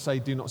 It doesn't say,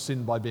 do not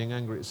sin by being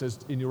angry. It says,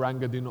 in your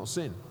anger, do not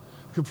sin.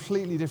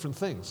 Completely different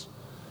things.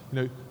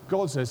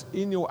 God says,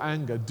 in your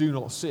anger, do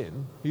not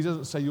sin. He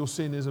doesn't say your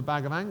sin is a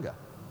bag of anger.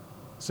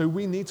 So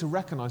we need to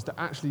recognize that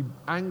actually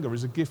anger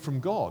is a gift from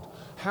God.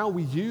 How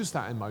we use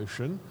that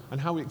emotion and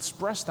how we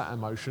express that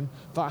emotion,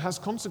 that has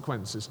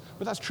consequences.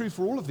 But that's true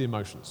for all of the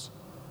emotions.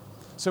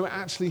 So it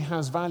actually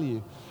has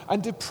value.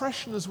 And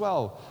depression as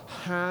well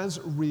has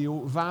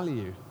real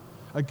value.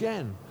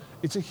 Again,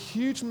 it's a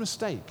huge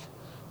mistake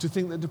to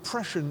think that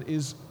depression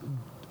is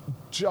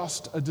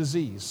just a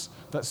disease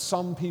that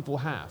some people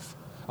have.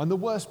 And the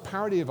worst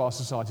parody of our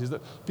society is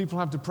that people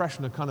have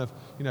depression are kind of,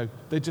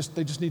 they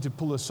just need to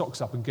pull their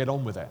socks up and get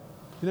on with it.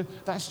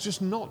 That's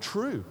just not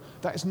true.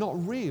 That is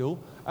not real,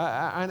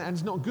 and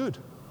it's not good.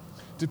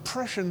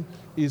 Depression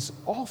is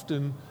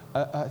often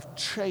a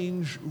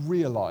change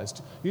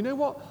realized. You know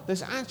what?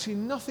 There's actually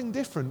nothing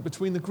different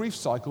between the grief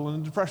cycle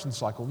and the depression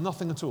cycle.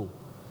 Nothing at all.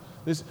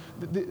 There's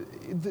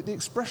the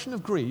expression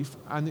of grief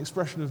and the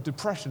expression of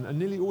depression are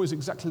nearly always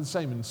exactly the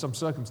same in some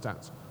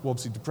circumstance. Well,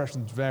 obviously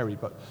depressions vary,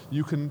 but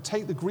you can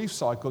take the grief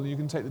cycle and you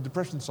can take the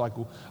depression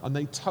cycle and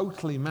they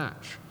totally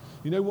match.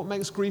 You know what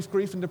makes grief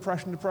and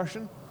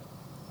depression?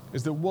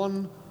 Is that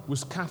one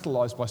was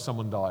catalyzed by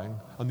someone dying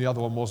and the other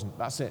one wasn't.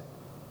 That's it.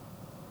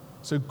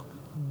 So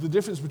the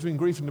difference between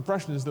grief and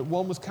depression is that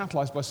one was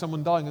catalyzed by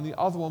someone dying and the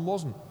other one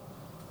wasn't.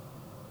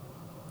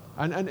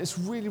 And it's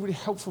really, really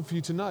helpful for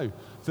you to know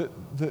that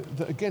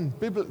again,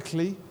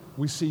 biblically,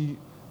 we see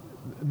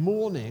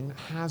mourning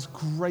has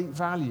great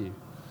value.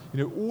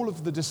 All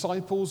of the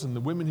disciples and the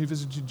women who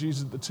visited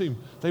Jesus at the tomb,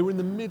 they were in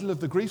the middle of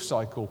the grief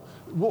cycle.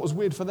 What was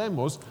weird for them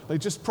was they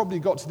just probably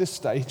got to this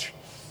stage,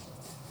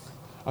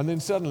 and then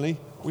suddenly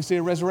we see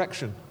a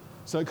resurrection.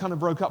 So it kind of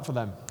broke up for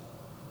them.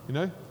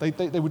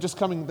 They were just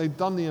coming, they'd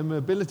done the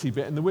immobility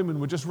bit, and the women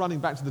were just running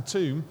back to the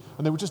tomb,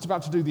 and they were just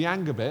about to do the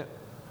anger bit,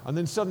 and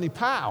then suddenly,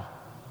 pow!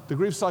 The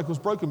grief cycle's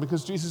broken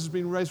because Jesus has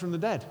been raised from the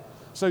dead.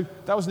 So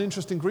that was an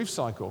interesting grief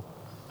cycle.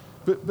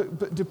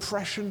 But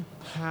depression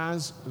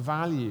has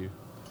value.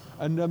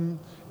 And,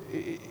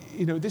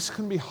 this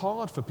can be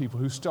hard for people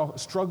who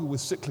struggle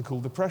with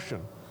cyclical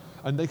depression.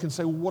 And they can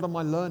say, well, what am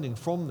I learning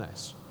from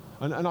this?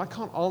 And I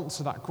can't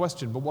answer that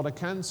question, but what I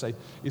can say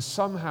is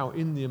somehow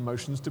in the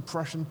emotions,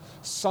 depression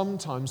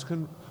sometimes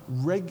can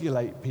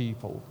regulate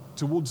people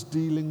towards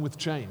dealing with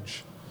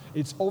change.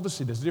 It's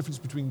obviously, there's a difference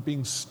between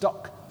being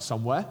stuck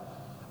somewhere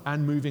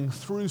and moving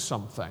through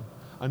something.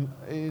 And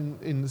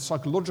in the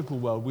psychological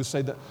world, we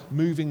say that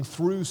moving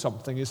through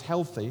something is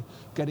healthy.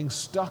 Getting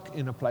stuck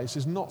in a place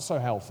is not so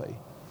healthy.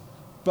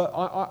 But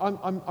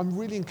I'm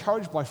really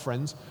encouraged by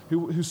friends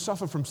who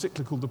suffer from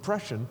cyclical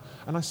depression,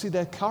 and I see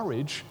their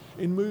courage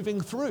in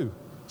moving through.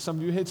 Some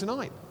of you here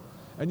tonight.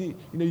 And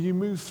you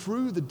move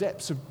through the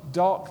depths of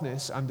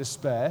darkness and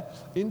despair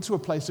into a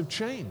place of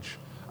change.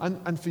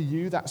 And for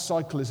you, that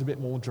cycle is a bit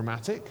more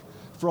dramatic.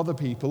 For other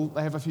people,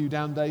 they have a few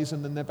down days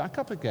and then they're back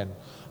up again.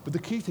 But the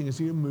key thing is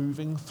you're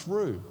moving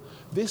through.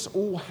 This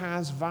all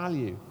has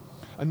value.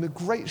 And the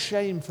great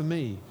shame for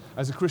me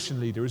as a Christian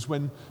leader is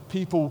when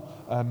people,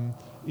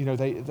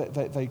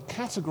 they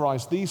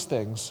categorize these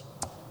things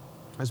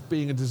as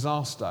being a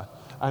disaster,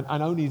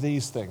 and only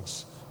these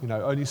things,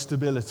 only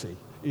stability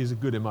is a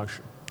good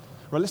emotion.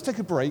 Right, let's take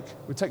a break.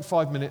 We'll take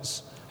 5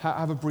 minutes,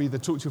 have a breather,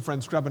 talk to your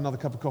friends, grab another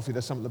cup of coffee.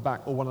 There's some at the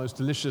back, or one of those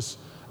delicious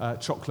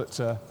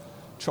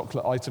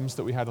chocolate items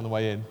that we had on the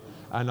way in.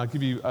 And I'll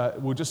give you,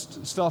 we'll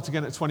just start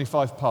again at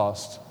 25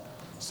 past.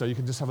 So you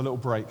can just have a little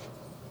break.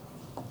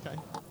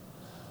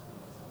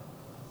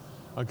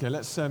 Okay,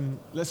 let's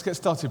get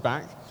started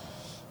back.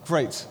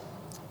 Great.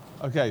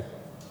 Okay,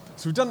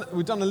 so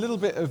we've done a little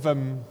bit of,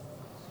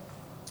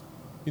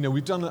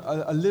 we've done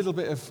a little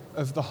bit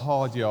of the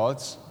hard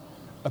yards.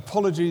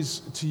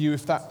 Apologies to you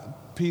if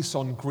that piece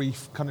on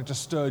grief kind of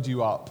just stirred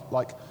you up.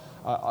 Like,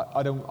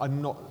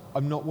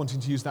 I'm not wanting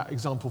to use that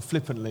example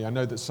flippantly. I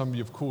know that some of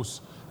you, of course,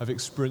 have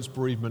experienced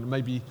bereavement.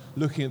 Maybe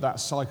looking at that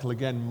cycle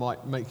again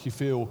might make you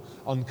feel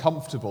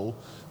uncomfortable.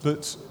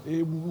 But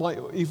it might,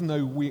 even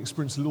though we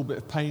experience a little bit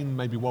of pain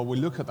maybe while we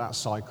look at that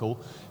cycle,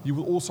 you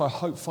will also, I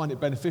hope, find it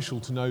beneficial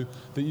to know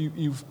that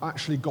you've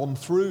actually gone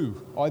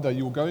through, either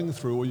you're going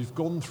through or you've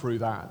gone through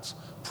that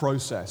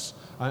process.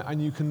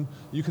 And you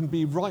can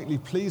be rightly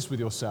pleased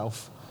with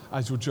yourself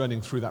as you're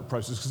journeying through that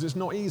process, because it's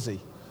not easy.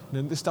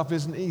 This stuff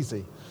isn't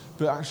easy,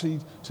 but actually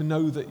to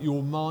know that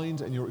your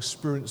mind and your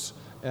experience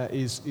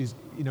is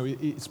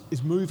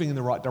moving in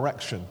the right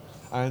direction,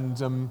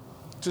 and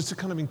just to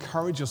kind of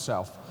encourage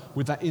yourself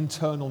with that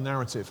internal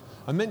narrative.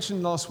 I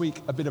mentioned last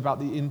week a bit about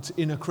the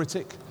inner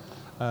critic.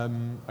 I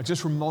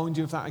just remind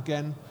you of that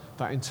again.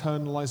 that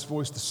internalized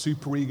voice, the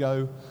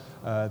superego,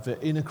 the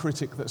inner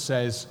critic that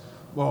says,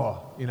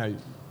 well,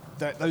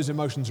 those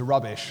emotions are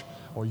rubbish,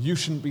 or you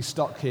shouldn't be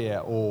stuck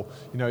here, or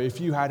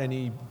if you had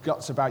any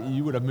guts about you,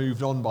 you would have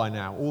moved on by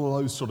now. All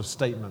those sort of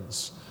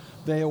statements.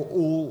 They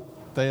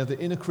are the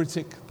inner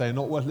critic. They are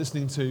not worth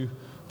listening to.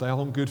 They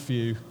aren't good for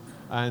you.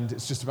 And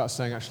it's just about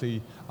saying,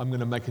 actually, I'm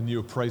going to make a new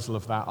appraisal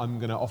of that. I'm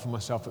going to offer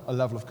myself a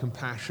level of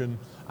compassion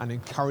and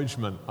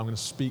encouragement. I'm going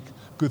to speak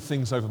good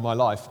things over my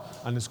life.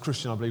 And as a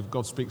Christian, I believe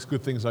God speaks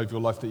good things over your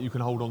life that you can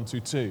hold on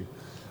to too.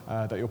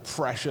 That you're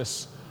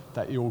precious,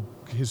 that you're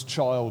his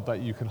child,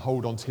 that you can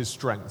hold on to his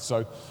strength.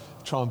 So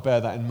try and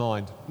bear that in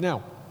mind.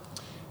 Now,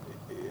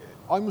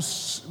 we're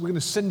going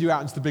to send you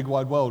out into the big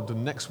wide world,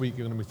 and next week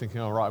you're going to be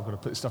thinking, all right, I've got to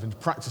put this stuff into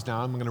practice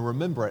now. I'm going to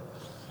remember it.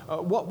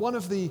 One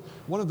of the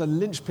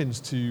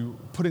linchpins to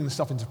putting the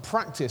stuff into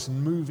practice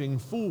and moving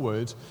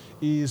forward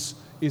is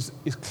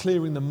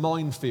clearing the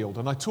minefield.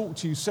 And I talked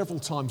to you several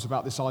times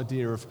about this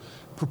idea of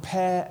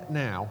prepare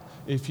now.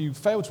 If you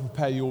fail to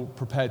prepare, you're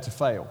prepared to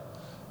fail.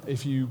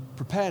 If you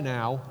prepare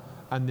now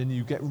and then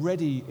you get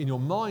ready in your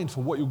mind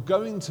for what you're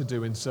going to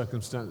do in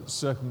certain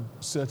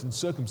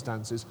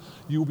circumstances,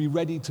 you'll be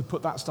ready to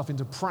put that stuff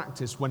into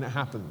practice when it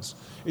happens.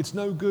 It's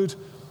no good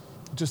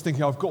just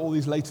thinking, I've got all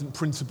these latent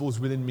principles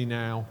within me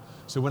now,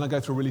 so when I go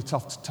through a really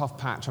tough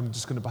patch, I'm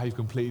just going to behave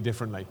completely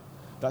differently.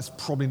 That's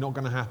probably not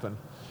going to happen.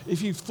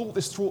 If you've thought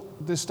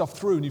this stuff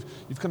through and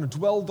you've kind of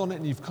dwelled on it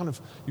and you've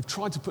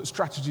tried to put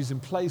strategies in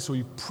place, or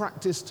you've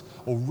practiced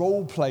or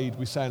role played,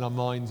 we say in our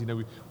minds,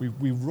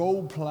 we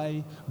role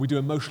play, we do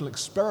emotional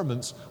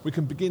experiments, we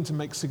can begin to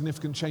make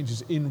significant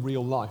changes in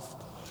real life.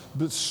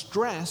 But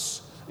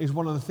stress is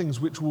one of the things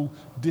which will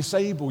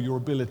disable your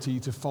ability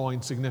to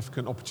find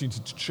significant opportunity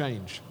to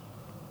change.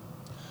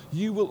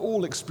 You will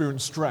all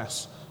experience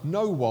stress.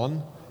 No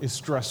one is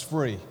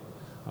stress-free,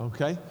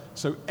 okay?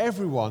 So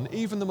everyone,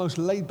 even the most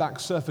laid-back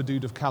surfer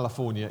dude of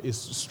California, is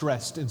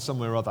stressed in some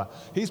way or other.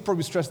 He's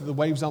probably stressed that the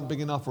waves aren't big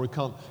enough, or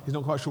he's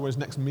not quite sure where his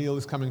next meal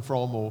is coming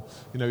from, or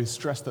he's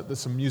stressed that there's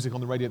some music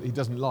on the radio that he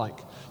doesn't like.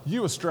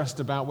 You are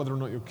stressed about whether or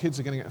not your kids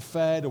are going to get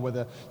fed, or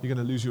whether you're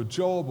going to lose your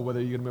job, or whether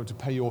you're going to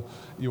be able to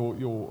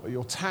pay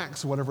your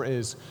tax, or whatever it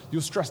is.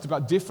 You're stressed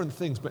about different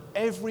things, but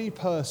every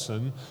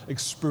person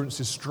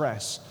experiences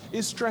stress.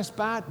 Is stress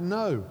bad?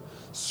 No.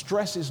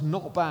 Stress is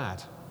not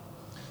bad.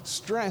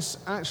 Stress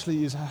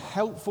actually is a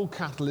helpful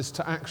catalyst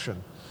to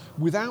action.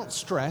 Without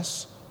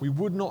stress, we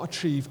would not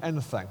achieve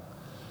anything.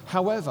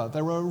 However,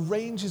 there are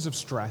ranges of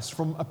stress,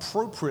 from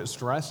appropriate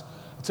stress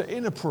to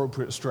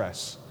inappropriate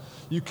stress.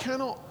 You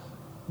cannot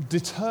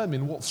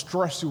determine what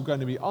stress you're going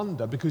to be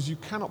under because you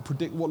cannot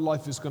predict what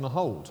life is going to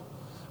hold.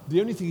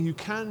 The only thing you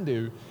can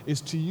do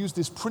is to use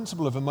this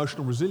principle of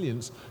emotional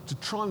resilience to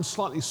try and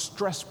slightly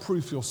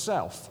stress-proof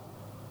yourself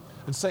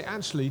and say,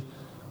 actually,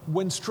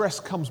 when stress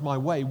comes my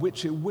way,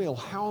 which it will,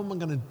 how am I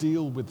going to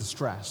deal with the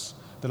stress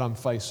that I'm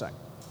facing?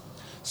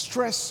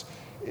 Stress,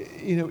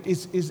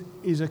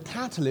 is a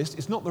catalyst.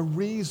 It's not the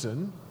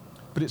reason,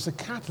 but it's a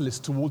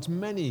catalyst towards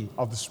many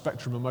of the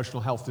spectrum of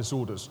emotional health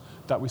disorders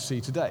that we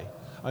see today.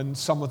 And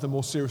some of the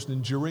more serious and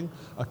enduring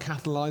are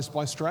catalyzed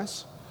by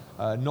stress.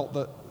 Not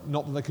that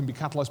they can be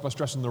catalyzed by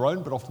stress on their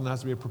own, but often there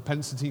has to be a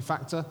propensity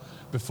factor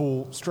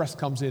before stress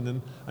comes in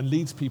and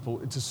leads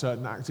people into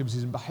certain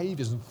activities and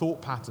behaviors and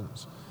thought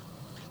patterns.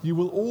 You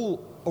will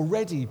all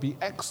already be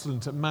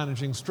excellent at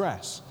managing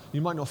stress. You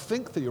might not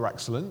think that you're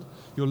excellent,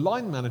 your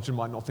line manager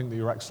might not think that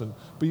you're excellent,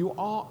 but you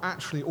are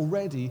actually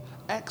already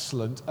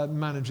excellent at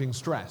managing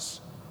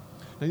stress.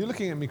 Now you're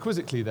looking at me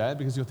quizzically there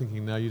because you're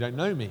thinking, no, you don't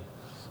know me.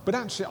 But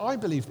actually I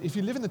believe if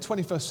you live in the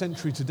 21st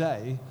century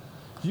today,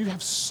 you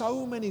have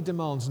so many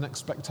demands and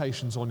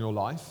expectations on your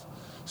life,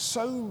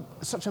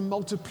 such a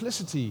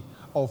multiplicity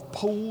of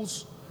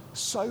pulls,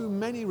 so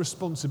many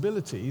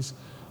responsibilities,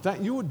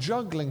 that you're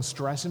juggling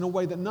stress in a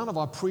way that none of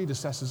our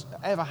predecessors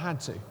ever had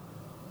to.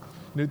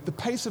 The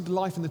pace of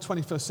life in the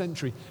 21st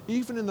century,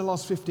 even in the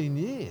last 15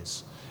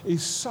 years,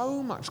 is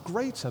so much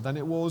greater than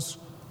it was,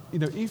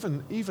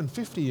 even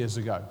 50 years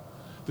ago.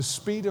 The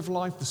speed of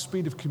life, the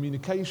speed of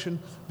communication,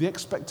 the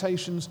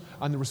expectations,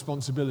 and the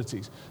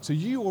responsibilities. So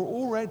you are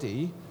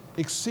already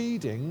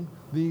exceeding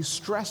the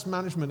stress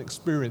management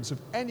experience of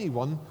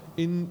anyone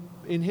in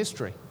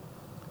history.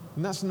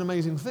 And that's an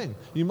amazing thing.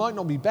 You might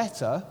not be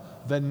better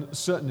than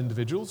certain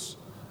individuals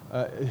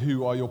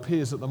who are your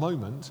peers at the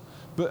moment,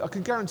 but I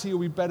can guarantee you'll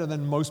be better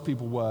than most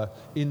people were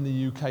in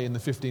the UK in the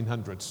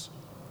 1500s.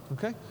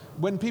 Okay?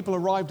 When people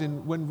arrived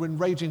when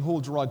raging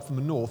hordes arrived from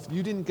the north,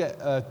 you didn't get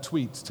a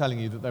tweet telling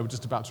you that they were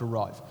just about to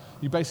arrive.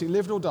 You basically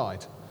lived or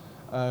died.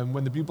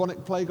 When the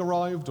bubonic plague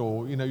arrived,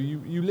 or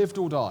you lived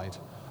or died.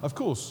 Of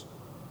course,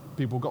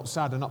 people got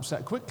sad and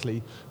upset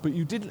quickly, but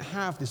you didn't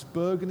have this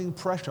burgeoning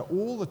pressure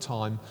all the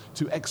time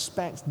to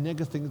expect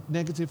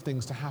negative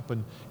things to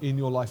happen in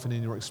your life and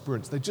in your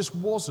experience. There just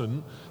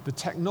wasn't the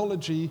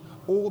technology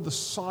or the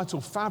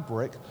societal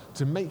fabric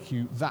to make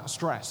you that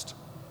stressed.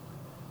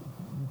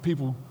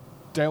 People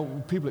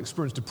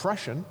experienced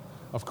depression,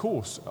 of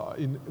course,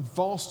 in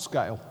vast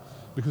scale,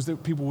 because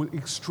people were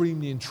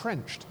extremely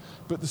entrenched.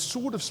 But the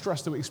sort of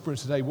stress that we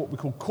experience today, what we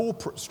call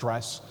corporate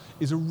stress,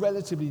 is a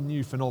relatively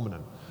new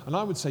phenomenon. And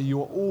I would say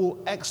you are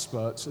all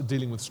experts at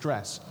dealing with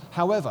stress.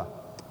 However,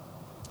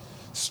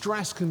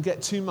 stress can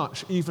get too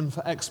much even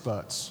for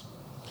experts.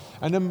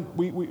 And then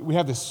we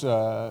have this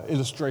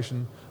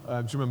illustration.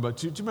 Do you remember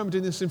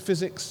doing this in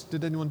physics?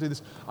 Did anyone do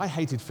this? I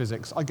hated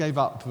physics. I gave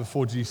up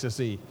before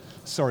GCSE.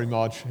 Sorry,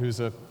 Marge, who's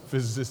a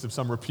physicist of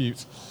some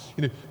repute.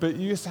 But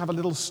you used to have a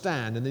little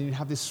stand, and then you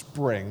have this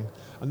spring,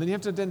 and then you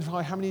have to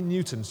identify how many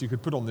newtons you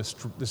could put on this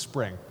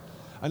spring.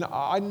 And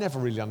I never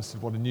really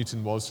understood what a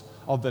newton was,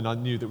 other than I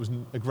knew that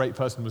a great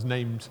person was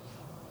named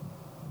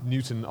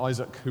Newton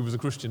Isaac, who was a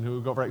Christian, who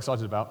we got very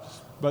excited about.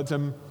 But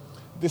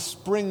this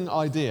spring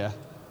idea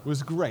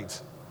was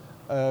great.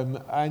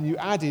 And you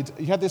had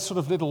this sort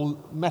of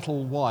little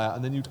metal wire,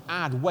 and then you'd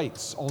add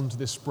weights onto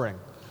this spring.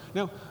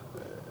 Now,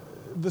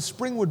 the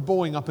spring would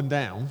boing up and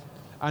down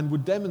and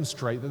would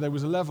demonstrate that there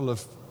was a level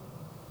of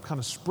kind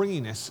of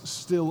springiness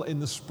still in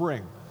the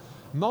spring.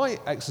 My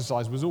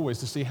exercise was always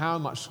to see how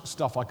much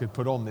stuff I could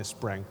put on this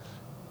spring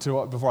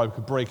before I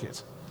could break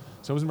it.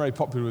 So I wasn't very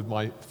popular with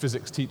my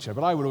physics teacher,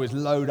 but I would always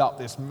load up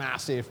this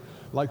massive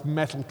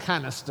metal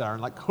canister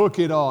and hook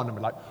it on and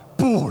be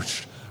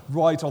boosh,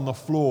 right on the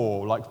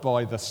floor,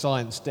 by the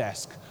science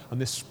desk,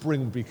 and this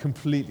spring would be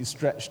completely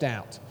stretched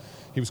out.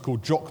 He was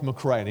called Jock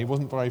McRae, and he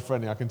wasn't very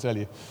friendly, I can tell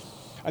you.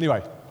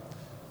 Anyway,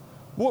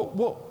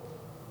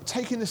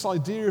 taking this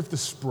idea of the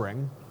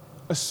spring,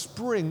 a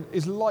spring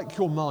is like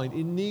your mind.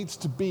 It needs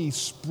to be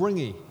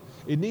springy.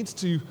 It needs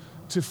to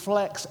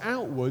flex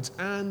outwards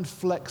and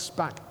flex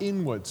back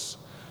inwards.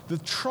 The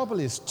trouble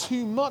is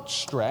too much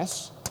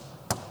stress,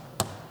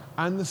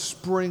 and the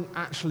spring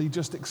actually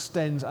just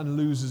extends and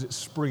loses its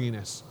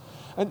springiness.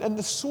 And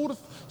the sort of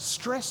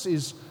stress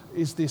is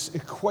this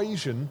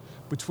equation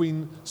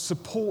between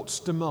supports,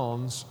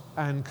 demands,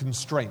 and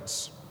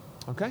constraints.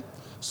 Okay?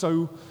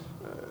 So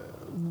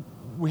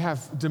we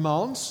have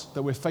demands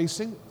that we're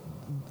facing.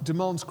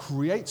 Demands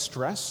create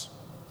stress,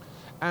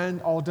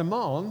 and our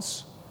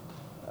demands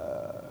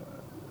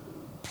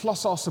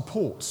plus our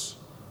supports,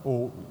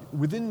 or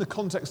within the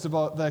context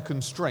of their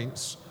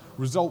constraints,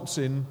 results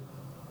in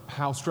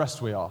how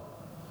stressed we are.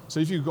 So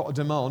if you've got a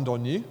demand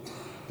on you,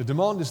 the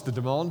demand is the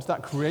demand,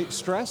 that creates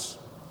stress.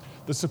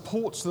 The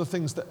supports are the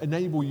things that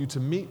enable you to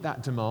meet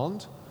that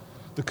demand.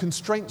 The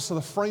constraints are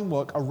the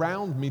framework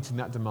around meeting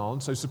that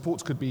demand. So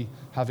supports could be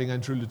having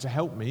Andrula to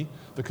help me.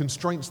 The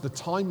constraints are the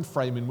time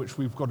frame in which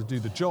we've got to do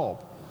the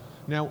job.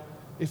 Now,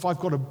 if I've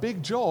got a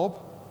big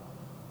job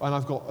and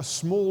I've got a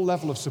small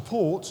level of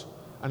support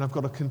and I've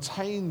got a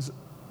contained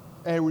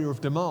area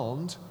of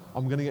demand,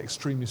 I'm going to get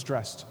extremely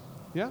stressed.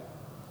 Yeah?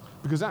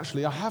 Because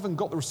actually, I haven't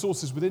got the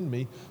resources within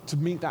me to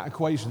meet that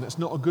equation. That's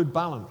not a good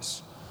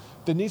balance.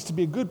 There needs to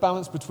be a good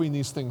balance between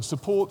these things.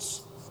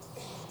 Supports,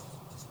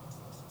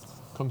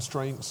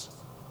 constraints,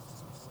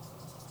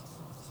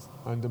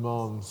 and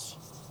demands.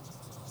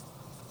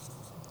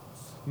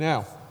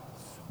 Now,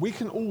 we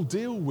can all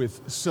deal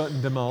with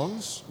certain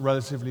demands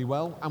relatively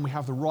well, and we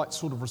have the right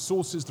sort of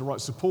resources, the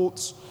right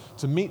supports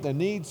to meet their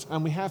needs,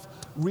 and we have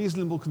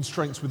reasonable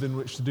constraints within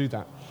which to do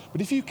that.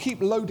 But if you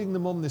keep loading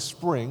them on this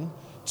spring,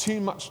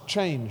 too much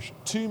change,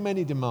 too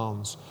many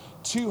demands,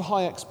 too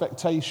high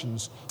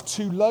expectations,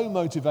 too low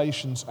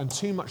motivations, and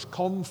too much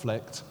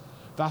conflict,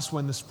 that's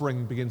when the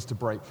spring begins to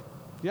break.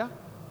 Yeah?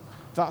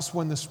 That's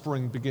when the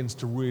spring begins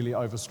to really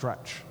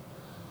overstretch.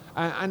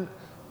 And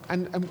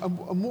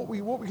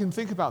what we can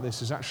think about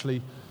this is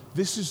actually,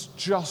 this is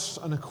just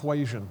an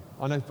equation.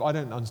 I know I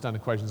don't understand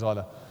equations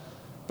either,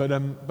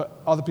 but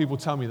other people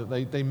tell me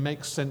that they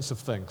make sense of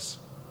things.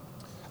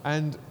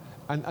 And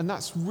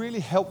that's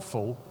really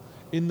helpful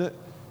in that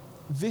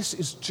this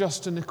is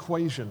just an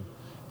equation.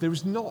 There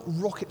is not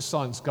rocket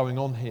science going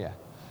on here.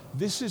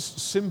 This is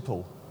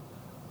simple.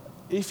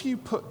 If you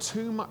put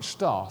too much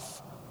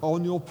stuff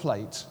on your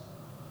plate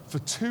for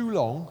too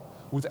long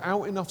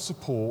without enough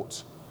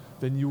support,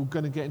 then you're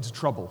going to get into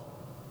trouble.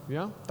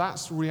 Yeah?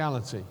 That's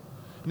reality.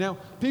 Now,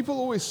 people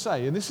always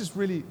say, and this is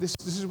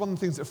one of the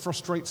things that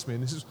frustrates me,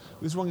 and this is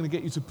what I'm going to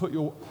get you to put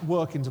your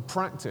work into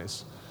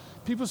practice.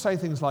 People say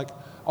things like,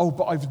 oh,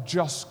 but I've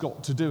just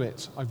got to do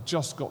it. I've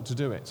just got to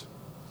do it.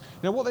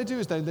 Now, what they do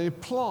is they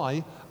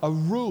apply a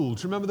rule.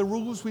 Do you remember the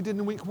rules we did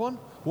in week 1?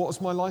 What was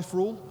my life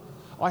rule?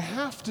 I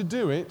have to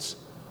do it.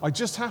 I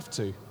just have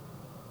to.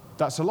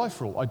 That's a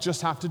life rule. I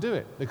just have to do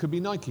it. There could be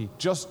Nike.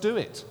 Just do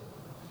it.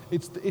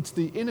 It's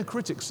the inner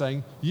critic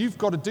saying, you've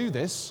got to do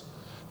this.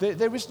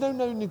 There's no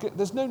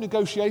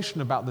negotiation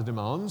about the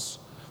demands.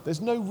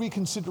 There's no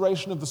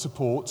reconsideration of the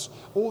supports,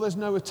 or there's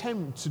no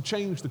attempt to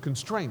change the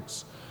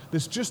constraints.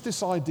 There's just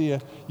this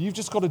idea, you've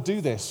just got to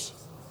do this.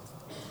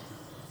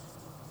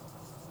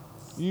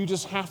 You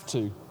just have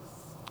to.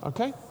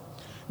 Okay?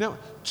 Now,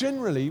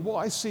 generally, what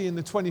I see in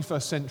the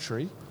 21st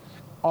century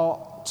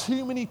are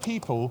too many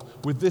people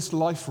with this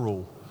life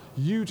rule.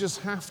 You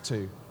just have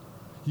to.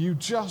 You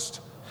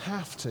just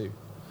have to.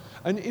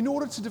 And in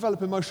order to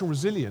develop emotional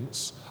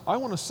resilience, I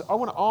want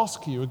to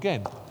ask you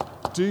again,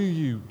 do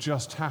you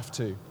just have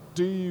to?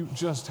 Do you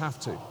just have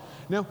to?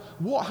 Now,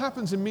 what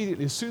happens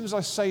immediately as soon as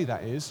I say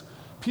that is,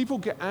 people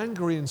get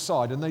angry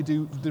inside and they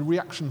do the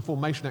reaction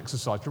formation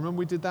exercise. Remember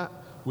we did that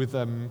with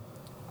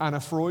Anna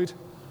Freud?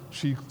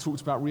 She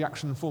talked about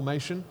reaction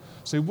formation.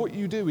 So what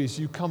you do is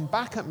you come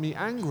back at me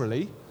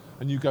angrily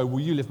and you go, well,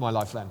 you live my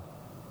life then.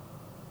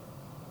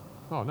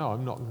 Oh, no,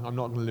 I'm not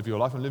going to live your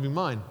life, I'm living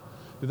mine.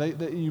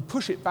 You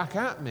push it back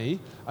at me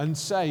and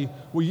say,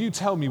 well, you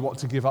tell me what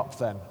to give up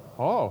then.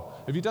 Oh,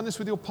 have you done this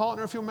with your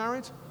partner if you're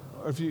married?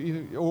 Or,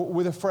 or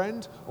with a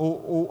friend,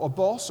 or a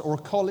boss, or a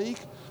colleague?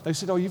 They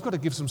said, oh, you've got to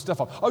give some stuff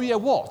up. Oh, yeah,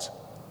 what?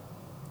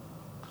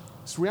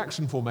 It's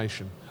reaction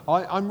formation.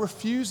 I'm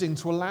refusing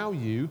to allow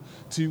you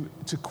to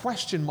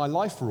question my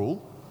life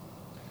rule,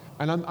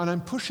 and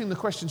I'm pushing the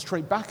question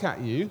straight back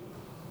at you,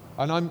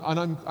 and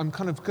I'm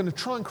kind of going to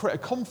try and create a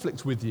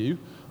conflict with you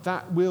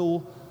that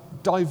will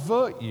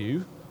divert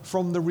you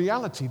from the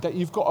reality that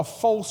you've got a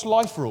false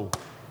life rule,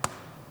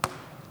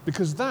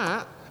 because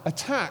that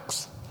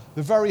attacks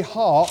the very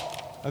heart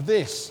of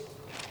this.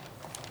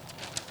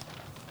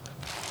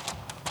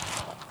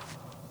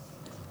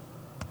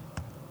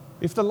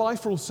 If the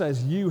life rule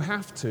says you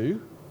have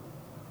to,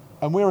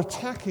 and we're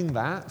attacking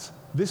that,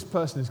 this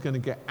person is going to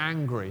get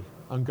angry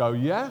and go,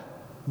 yeah,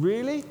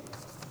 really?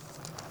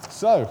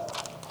 So,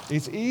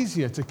 it's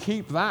easier to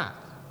keep that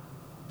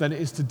than it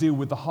is to deal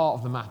with the heart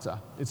of the matter.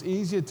 It's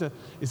easier to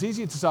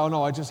say, oh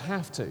no, I just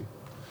have to.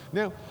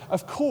 Now,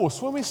 of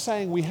course, when we're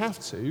saying we have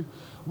to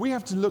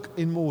look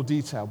in more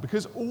detail,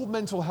 because all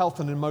mental health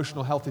and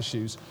emotional health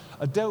issues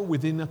are dealt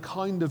with in a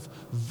kind of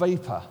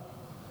vapor,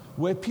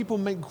 where people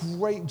make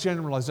great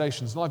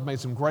generalizations, and I've made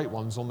some great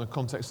ones on the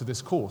context of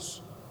this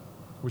course,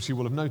 which you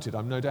will have noted,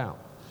 I'm no doubt.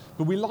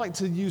 But we like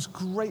to use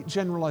great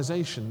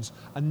generalizations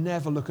and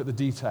never look at the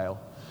detail.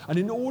 And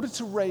in order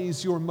to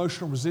raise your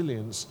emotional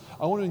resilience,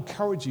 I want to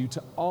encourage you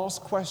to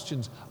ask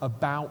questions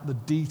about the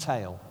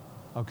detail,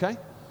 okay?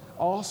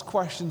 Ask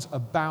questions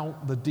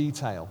about the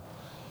detail.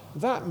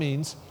 That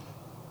means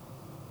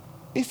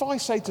if I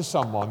say to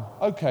someone,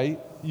 okay,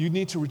 you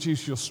need to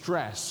reduce your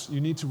stress,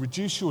 you need to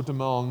reduce your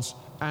demands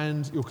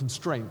and your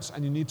constraints,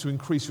 and you need to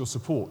increase your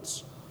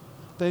supports,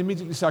 they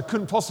immediately say, I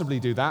couldn't possibly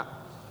do that,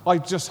 I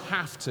just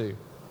have to.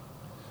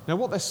 Now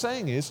what they're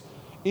saying is,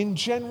 in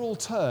general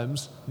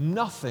terms,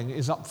 nothing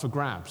is up for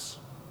grabs.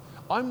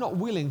 I'm not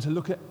willing to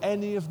look at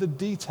any of the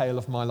detail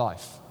of my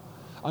life.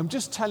 I'm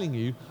just telling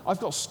you, I've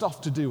got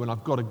stuff to do and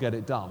I've got to get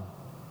it done.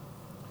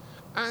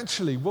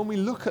 Actually, when we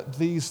look at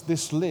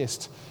this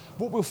list,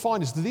 what we'll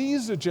find is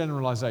these are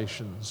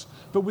generalizations,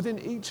 but within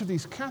each of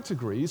these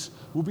categories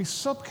will be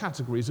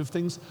subcategories of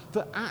things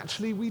that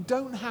actually we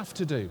don't have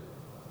to do.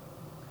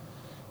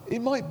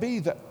 It might be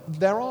that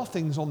there are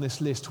things on this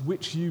list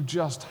which you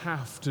just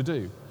have to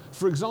do.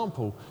 For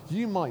example,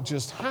 you might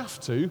just have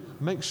to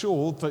make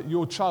sure that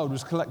your child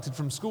was collected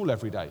from school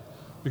every day,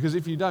 because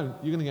if you don't,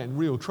 you're going to get in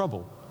real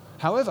trouble.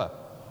 However,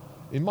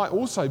 it might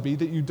also be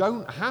that you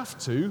don't have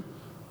to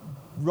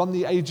run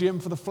the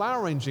AGM for the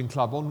flower arranging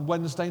club on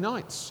Wednesday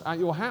nights at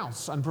your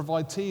house and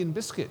provide tea and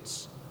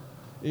biscuits.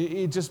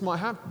 It just might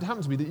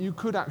happen to be that you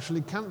could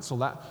actually cancel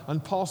that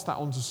and pass that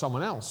on to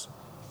someone else.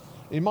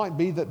 It might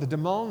be that the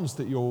demands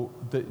that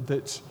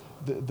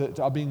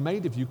are being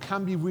made of you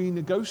can be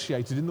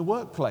renegotiated in the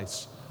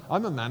workplace.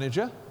 I'm a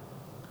manager,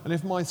 and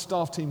if my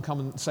staff team come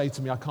and say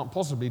to me, I can't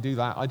possibly do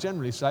that, I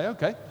generally say,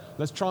 okay,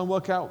 let's try and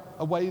work out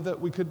a way that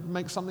we could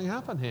make something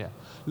happen here.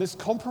 Let's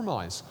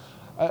compromise.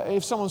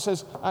 If someone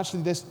says,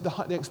 actually,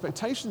 the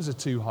expectations are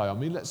too high on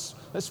me,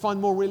 let's find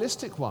more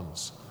realistic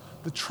ones.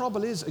 The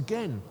trouble is,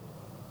 again,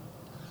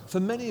 for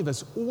many of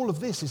us, all of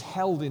this is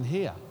held in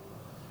here.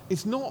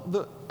 It's not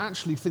that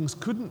actually things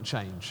couldn't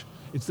change,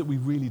 it's that we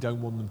really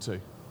don't want them to.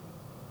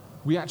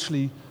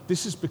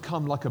 This has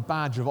become like a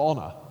badge of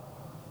honor.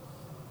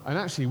 And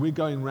actually, we're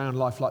going around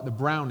life like the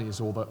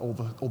Brownies or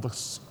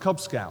the Cub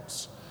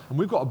Scouts. And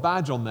we've got a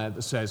badge on there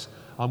that says,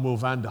 I'm Will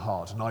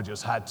Vanderhart, and I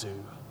just had to.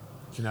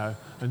 You know,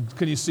 and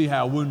can you see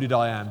how wounded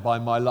I am by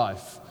my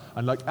life?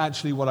 And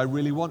actually what I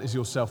really want is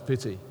your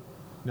self-pity.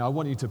 I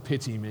want you to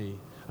pity me,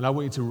 and I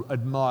want you to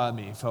admire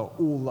me for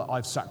all that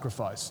I've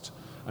sacrificed.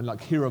 And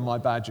here are my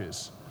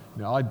badges.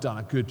 I've done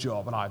a good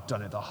job, and I've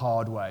done it the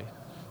hard way.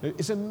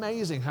 It's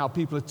amazing how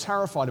people are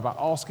terrified about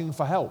asking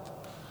for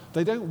help.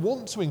 They don't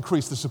want to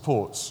increase the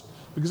supports,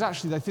 because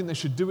actually they think they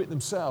should do it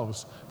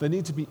themselves. They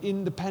need to be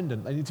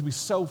independent. They need to be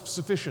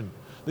self-sufficient.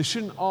 They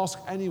shouldn't ask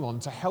anyone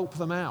to help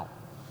them out.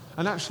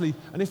 And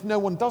if no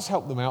one does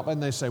help them out, then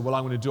they say, well,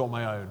 I'm going to do it on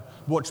my own.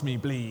 Watch me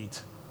bleed.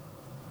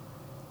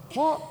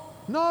 What?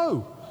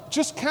 No.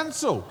 Just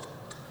cancel.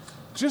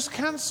 Just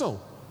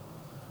cancel.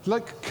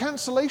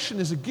 Cancellation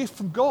is a gift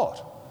from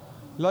God.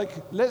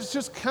 Let's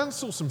just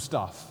cancel some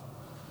stuff.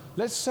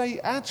 Let's say,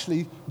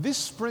 actually, this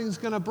spring's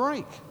going to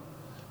break.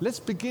 Let's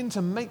begin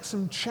to make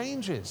some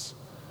changes.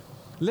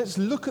 Let's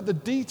look at the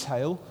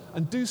detail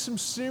and do some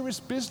serious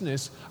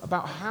business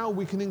about how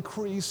we can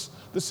increase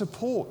the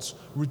supports,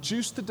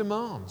 reduce the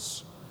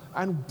demands,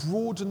 and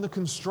broaden the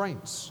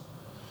constraints.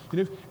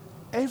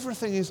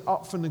 Everything is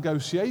up for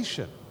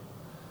negotiation.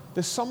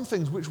 There's some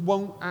things which you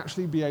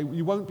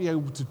won't be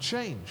able to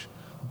change.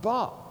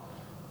 But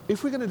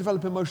if we're going to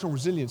develop emotional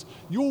resilience,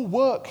 your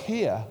work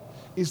here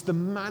is the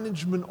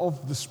management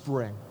of the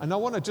spring. And I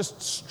want to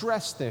just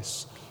stress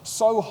this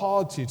so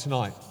hard to you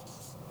tonight.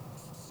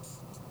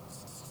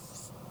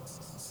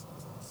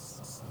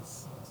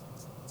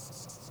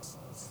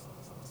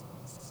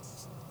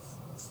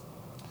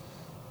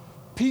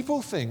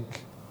 People think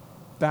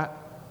that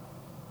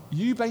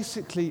you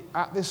basically,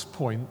 at this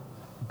point,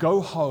 go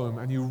home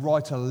and you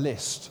write a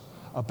list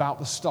about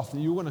the stuff that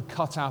you want to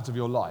cut out of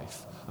your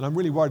life. And I'm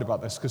really worried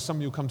about this because some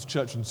of you will come to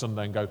church on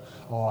Sunday and go,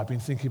 oh, I've been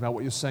thinking about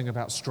what you're saying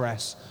about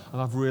stress,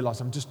 and I've realized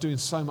I'm just doing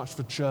so much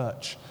for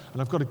church,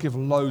 and I've got to give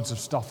loads of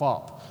stuff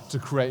up to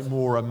create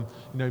more,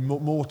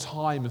 more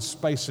time and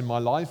space in my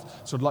life.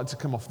 So I'd like to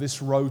come off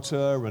this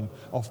rota and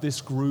off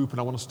this group, and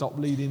I want to stop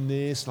leading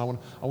this, and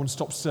I want to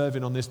stop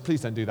serving on this.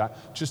 Please don't do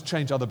that. Just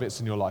change other bits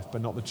in your life,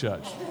 but not the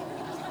church.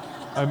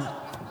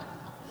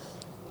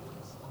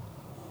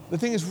 The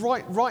thing is,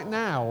 right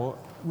now,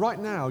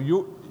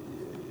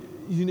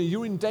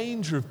 you're in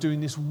danger of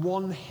doing this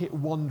one-hit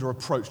wonder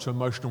approach to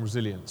emotional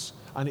resilience,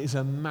 and it is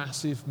a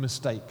massive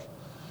mistake.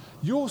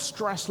 Your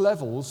stress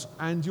levels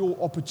and your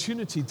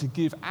opportunity to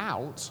give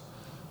out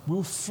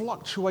will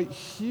fluctuate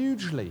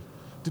hugely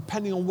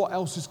depending on what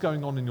else is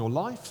going on in your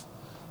life,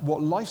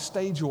 what life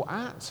stage you're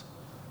at,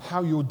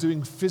 how you're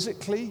doing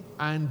physically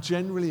and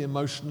generally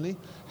emotionally,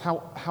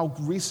 how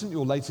recent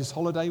your latest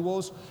holiday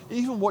was,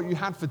 even what you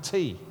had for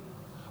tea.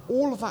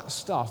 All of that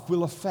stuff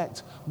will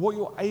affect what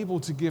you're able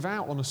to give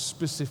out on a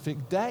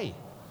specific day.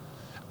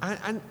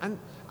 And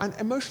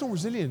emotional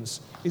resilience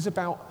is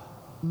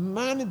about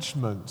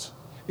management.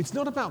 It's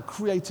not about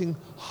creating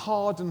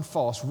hard and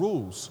fast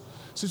rules.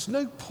 So there's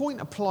no point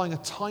applying a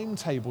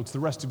timetable to the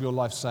rest of your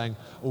life saying,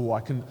 oh, I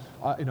can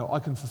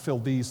fulfill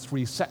these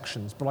 3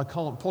 sections, but I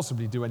can't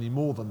possibly do any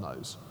more than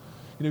those.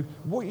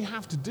 What you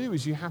have to do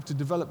is you have to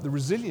develop the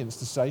resilience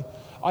to say,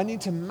 I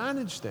need to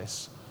manage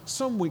this.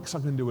 Some weeks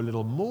I can do a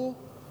little more.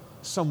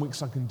 Some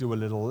weeks I can do a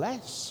little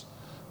less.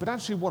 But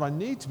actually what I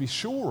need to be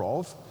sure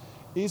of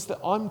is that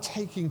I'm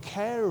taking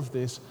care of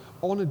this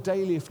on a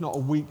daily, if not a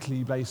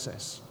weekly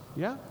basis.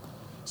 Yeah?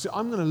 So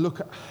I'm going to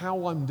look at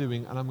how I'm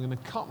doing, and I'm going to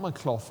cut my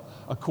cloth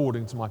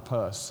according to my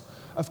purse.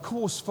 Of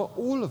course, for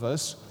all of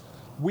us,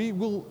 we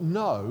will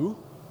know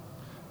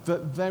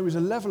that there is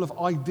a level of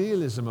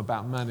idealism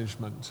about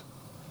management.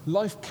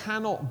 Life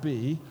cannot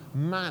be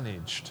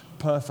managed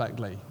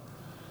perfectly.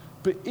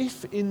 But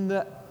if in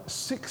the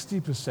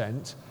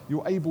 60%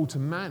 you're able to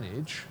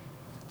manage,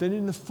 then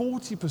in the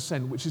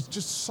 40%, which is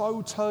just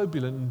so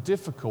turbulent and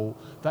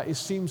difficult that it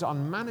seems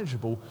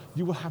unmanageable,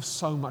 you will have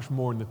so much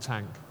more in the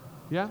tank.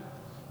 Yeah?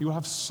 You will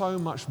have so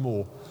much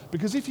more.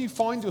 Because if you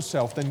find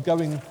yourself then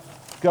going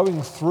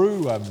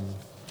through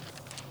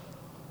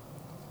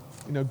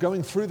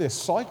this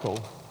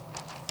cycle,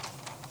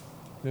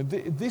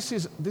 this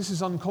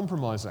is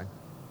uncompromising.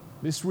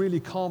 This really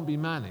can't be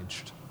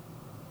managed.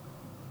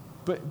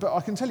 But I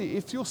can tell you,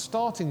 if your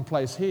starting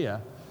place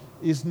here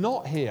is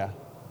not here,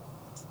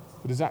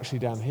 but is actually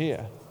down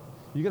here,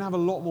 you're going to have a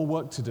lot more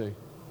work to do.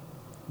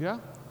 Yeah?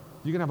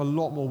 You're going to have a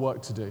lot more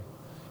work to do.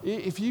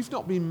 If you've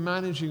not been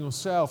managing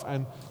yourself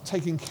and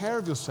taking care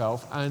of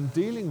yourself and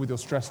dealing with your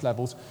stress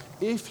levels,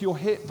 if you're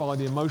hit by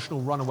the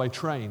emotional runaway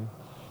train,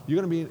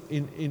 you're going to be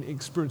in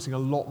experiencing a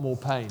lot more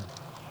pain.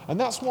 And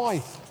that's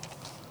why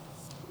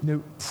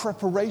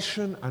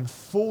preparation and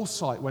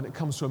foresight when it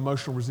comes to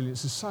emotional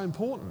resilience is so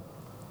important.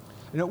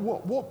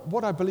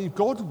 What I believe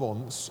God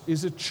wants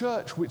is a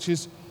church which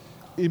is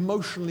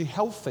emotionally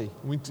healthy.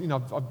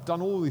 I've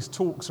done all these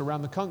talks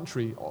around the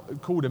country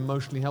called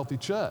Emotionally Healthy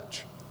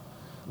Church.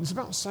 And it's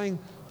about saying,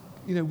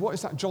 what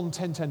is that John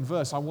 10:10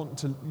 verse? I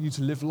want you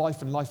to live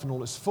life and life in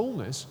all its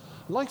fullness.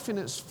 Life in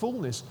its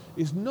fullness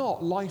is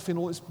not life in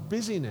all its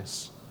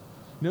busyness.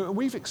 And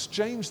we've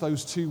exchanged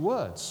those two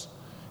words.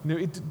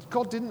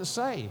 God didn't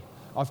say,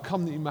 I've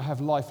come that you may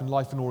have life and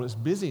life in all its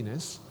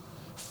busyness.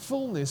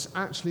 Fullness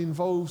actually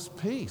involves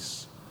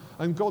peace.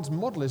 And God's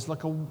model is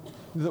like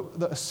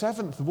that a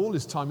seventh of all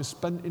his time is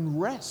spent in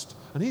rest.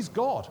 And he's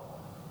God.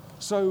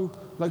 So,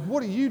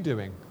 what are you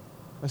doing?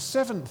 A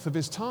seventh of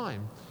his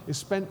time is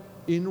spent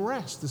in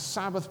rest, the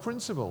Sabbath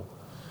principle.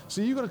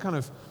 So you've got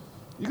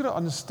to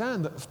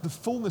understand that the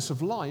fullness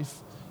of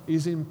life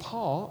is in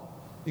part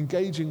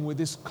engaging with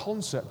this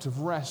concept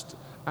of rest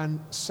and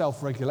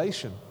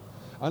self-regulation.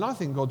 And I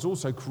think God's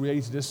also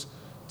created us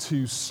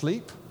to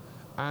sleep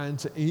and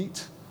to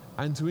eat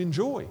and to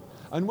enjoy.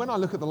 And when I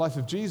look at the life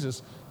of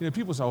Jesus,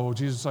 people say, oh,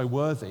 Jesus is so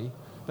worthy.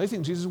 They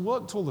think Jesus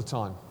worked all the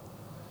time.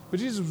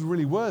 But Jesus was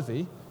really worthy,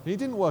 and he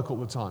didn't work all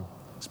the time.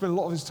 He spent a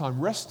lot of his time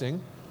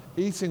resting,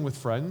 eating with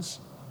friends,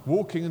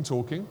 walking and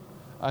talking,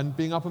 and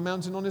being up a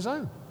mountain on his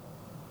own.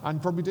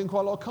 And probably doing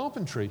quite a lot of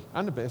carpentry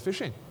and a bit of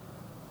fishing.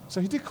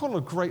 So he did quite a lot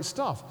of great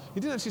stuff. He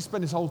didn't actually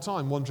spend his whole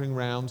time wandering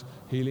around,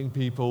 healing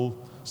people,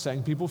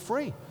 setting people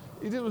free.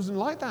 It wasn't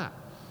like that.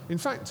 In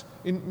fact,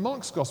 in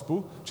Mark's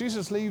gospel,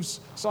 Jesus leaves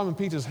Simon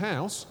Peter's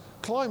house,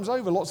 climbs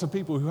over lots of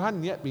people who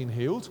hadn't yet been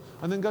healed,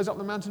 and then goes up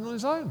the mountain on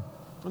his own.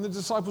 And the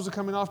disciples are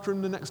coming after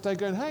him the next day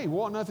going, hey,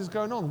 what on earth is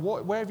going on?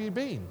 Where have you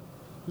been?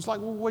 It's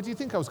like, well, where do you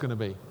think I was going to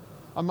be?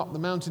 I'm up the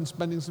mountain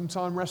spending some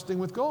time resting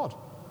with God.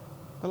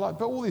 They're like,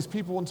 but all these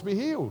people want to be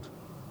healed.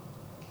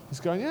 He's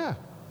going, yeah,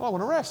 well, I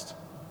want to rest.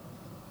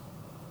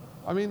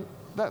 I mean,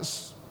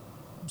 it's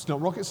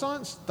not rocket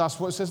science. That's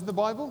what it says in the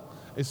Bible.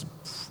 It's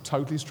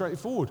totally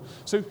straightforward.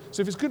 So if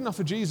it's good enough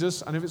for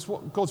Jesus, and if it's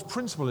what God's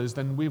principle is,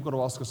 then we've got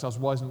to ask ourselves,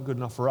 why isn't it good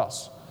enough for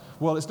us?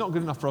 Well, it's not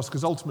good enough for us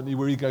because ultimately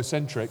we're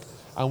egocentric,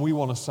 and we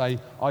want to say,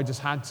 I just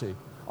had to.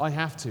 I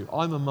have to.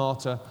 I'm a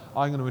martyr.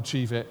 I'm going to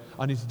achieve it.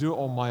 I need to do it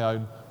on my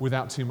own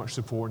without too much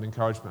support and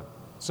encouragement.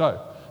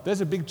 So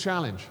there's a big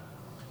challenge.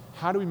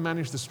 How do we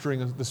manage the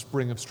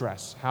spring of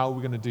stress? How are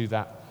we going to do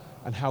that?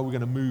 And how are we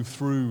going to move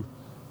through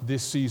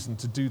this season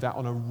to do that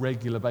on a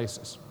regular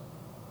basis?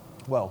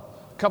 Well,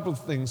 a couple of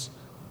things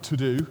to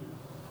do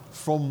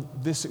from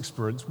this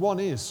experience. One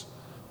is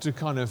to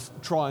kind of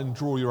try and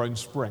draw your own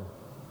spring.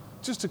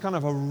 Just to kind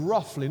of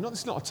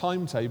it's not a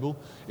timetable,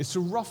 it's to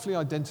roughly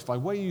identify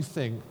where you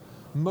think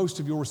most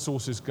of your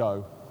resources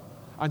go,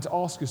 and to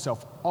ask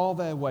yourself, are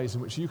there ways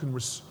in which you can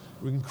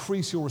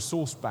increase your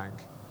resource bank?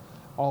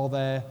 Are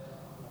there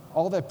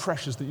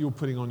pressures that you're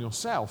putting on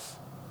yourself?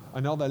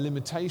 And are there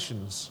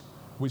limitations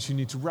which you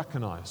need to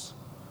recognize?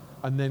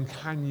 And then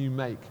can you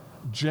make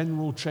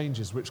general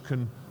changes which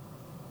can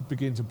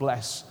begin to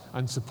bless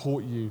and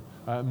support you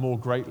more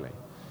greatly?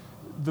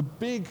 The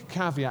big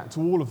caveat to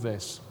all of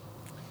this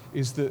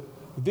is that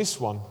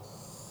this one,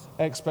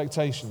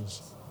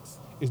 expectations,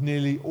 is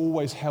nearly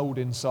always held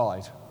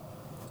inside.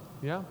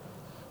 Yeah?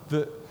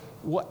 That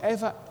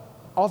whatever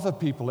other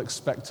people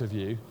expect of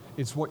you,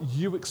 it's what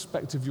you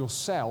expect of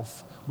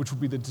yourself which will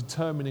be the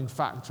determining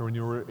factor in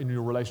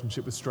your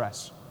relationship with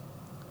stress.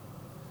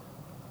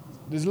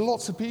 There's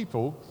lots of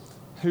people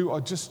who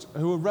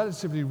are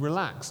relatively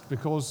relaxed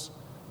because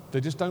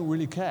they just don't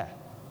really care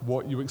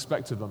what you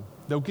expect of them.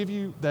 They'll give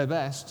you their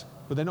best,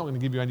 but they're not going to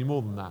give you any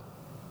more than that.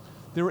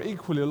 There are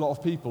equally a lot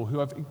of people who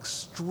have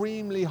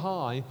extremely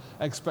high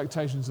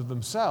expectations of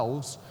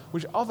themselves,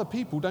 which other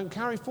people don't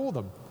carry for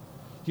them.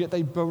 Yet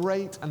they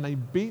berate and they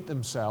beat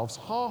themselves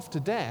half to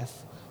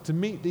death to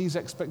meet these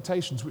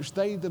expectations which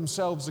they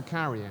themselves are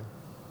carrying.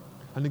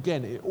 And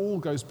again, it all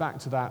goes back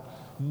to that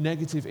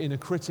negative inner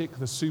critic,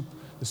 the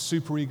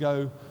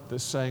superego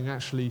that's saying,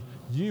 actually,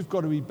 you've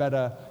got to be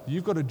better,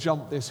 you've got to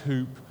jump this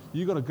hoop,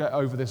 you've got to get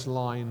over this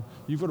line,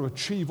 you've got to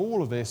achieve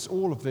all of this,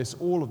 all of this,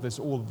 all of this,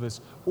 all of this,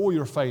 or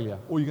you're a failure,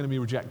 or you're going to be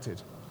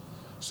rejected.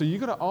 So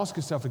you've got to ask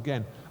yourself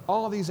again,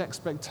 are these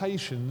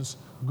expectations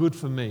good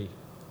for me?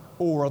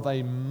 Or are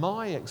they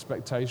my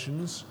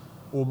expectations,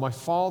 or my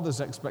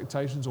father's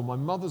expectations, or my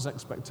mother's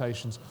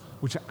expectations,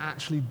 which are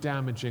actually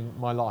damaging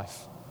my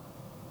life?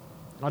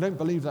 I don't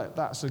believe I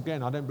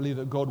don't believe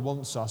that God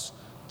wants us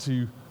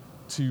to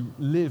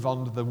live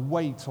under the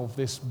weight of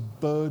this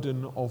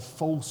burden of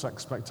false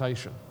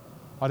expectation.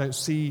 I don't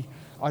see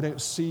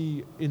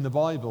in the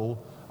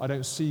Bible, I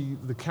don't see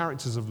the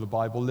characters of the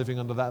Bible living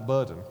under that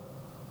burden.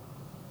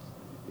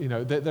 You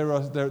know, there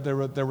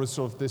are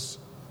sort of this,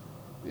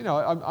 you know,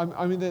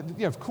 I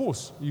mean, of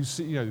course, you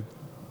see, you know,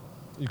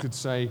 you could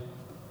say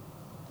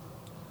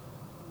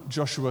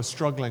Joshua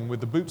struggling with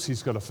the boots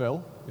he's got to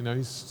fill. You know,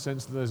 he's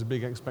sensed that there's a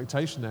big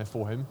expectation there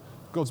for him.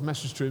 God's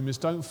message to him is,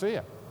 don't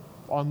fear.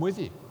 I'm with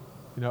you.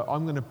 You know,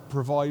 I'm going to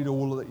provide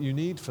all that you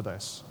need for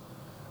this.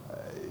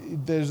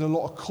 There's a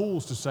lot of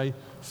calls to say,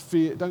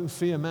 don't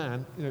fear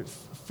man, you know,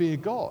 fear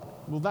God.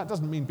 Well, that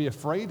doesn't mean be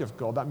afraid of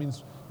God. That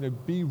means, you know,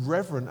 be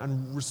reverent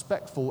and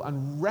respectful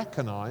and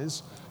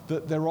recognize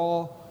that there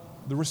are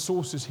the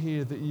resources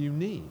here that you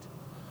need.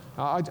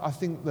 I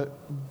think that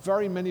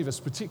very many of us,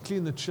 particularly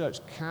in the church,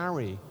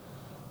 carry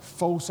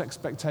false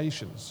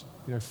expectations,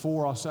 you know,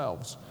 for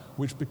ourselves,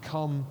 which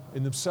become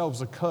in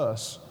themselves a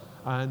curse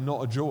and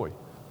not a joy.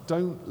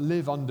 Don't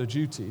live under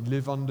duty,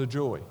 live under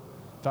joy.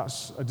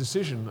 That's a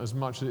decision as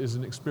much as it is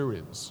an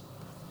experience.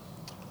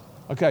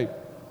 Okay,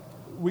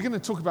 we're going to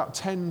talk about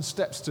 10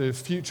 steps to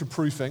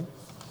future-proofing,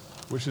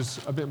 which is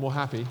a bit more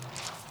happy.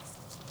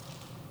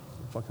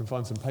 If I can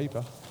find some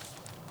paper.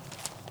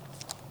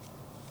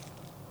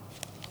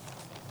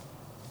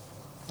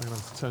 I'm going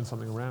to have to turn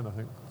something around, I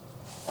think.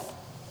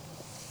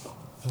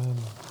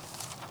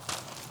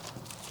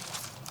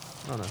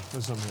 Oh no,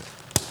 there's some here.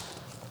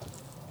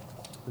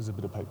 There's a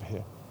bit of paper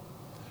here.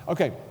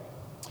 Okay.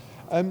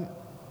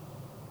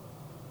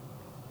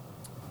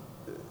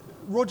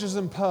 Rogers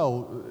and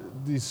Pearl,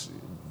 these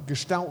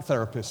Gestalt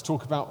therapists,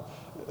 talk about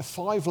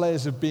 5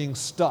 layers of being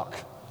stuck.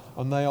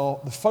 And they are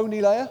the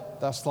phony layer,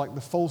 that's like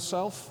the false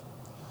self.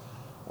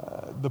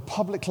 The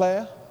public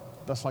layer,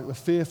 that's like the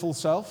fearful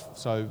self.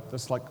 So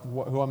that's like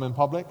who I'm in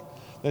public.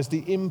 There's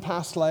the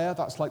impasse layer,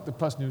 that's like the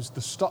person who's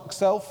the stuck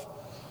self.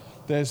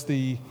 There's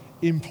the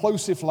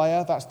implosive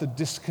layer, that's the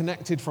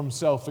disconnected from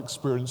self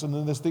experience. And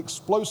then there's the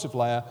explosive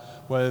layer,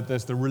 where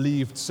there's the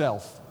relieved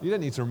self. You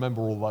don't need to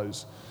remember all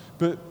those.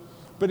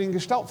 But in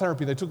Gestalt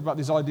therapy, they talk about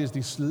these ideas,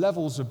 these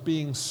levels of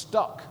being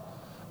stuck.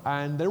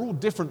 And they're all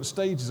different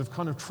stages of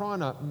kind of trying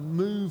to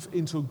move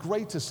into a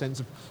greater sense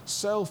of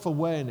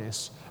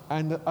self-awareness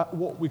and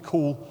what we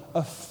call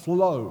a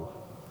flow.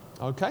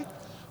 Okay?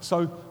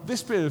 So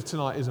this bit of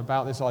tonight is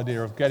about this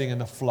idea of getting in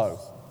the flow.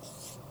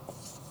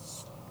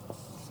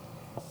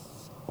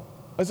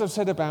 As I've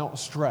said about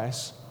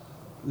stress,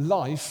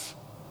 life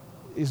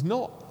is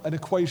not an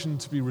equation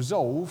to be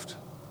resolved,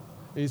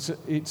 it's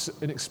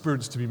an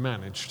experience to be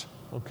managed,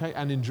 okay,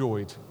 and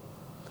enjoyed.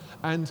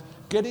 And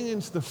getting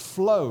into the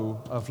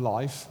flow of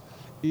life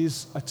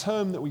is a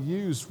term that we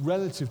use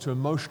relative to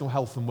emotional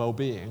health and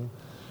well-being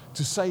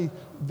to say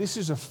this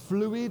is a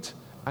fluid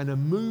and a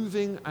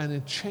moving and a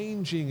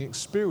changing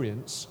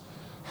experience.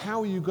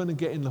 How are you going to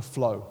get in the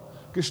flow?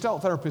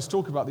 Gestalt therapists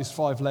talk about these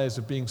 5 layers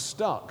of being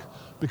stuck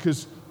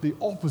because the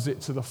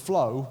opposite to the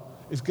flow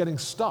is getting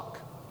stuck.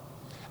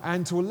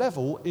 And to a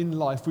level in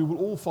life, we will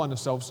all find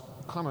ourselves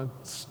kind of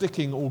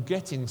sticking or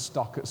getting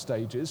stuck at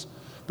stages.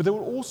 But there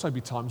will also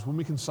be times when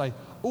we can say,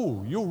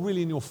 "Oh, you're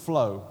really in your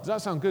flow." Does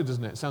that sound good,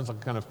 doesn't it? It sounds like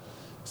a kind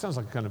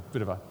of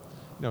bit of a,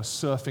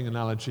 surfing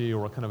analogy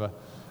or a kind of a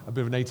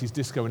bit of an 80s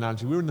disco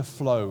analogy. We're in the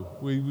flow.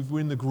 We're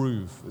in the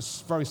groove.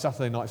 It's very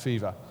Saturday Night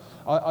Fever.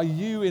 Are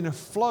you in a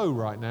flow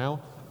right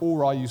now,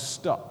 or are you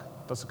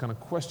stuck? That's the kind of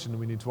question that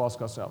we need to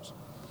ask ourselves.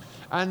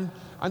 And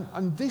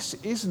this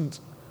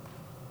isn't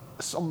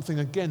something,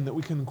 again, that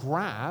we can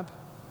grab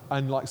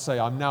and say,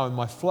 I'm now in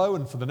my flow,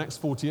 and for the next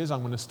 40 years,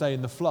 I'm going to stay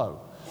in the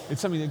flow. It's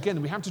something,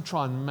 again, we have to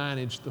try and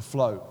manage the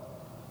flow.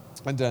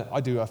 And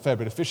I do a fair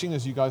bit of fishing,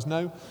 as you guys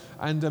know.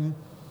 And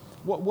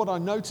what I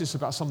notice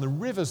about some of the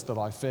rivers that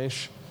I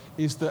fish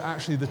is that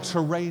actually the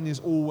terrain is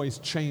always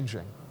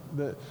changing.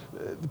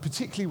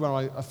 Particularly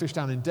when I fish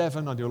down in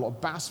Devon, I do a lot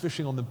of bass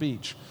fishing on the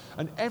beach.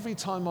 And every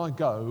time I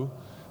go,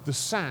 the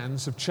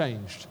sands have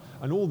changed.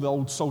 And all the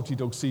old salty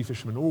dog sea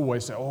fishermen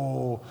always say,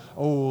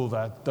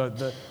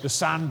 the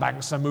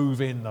sandbanks are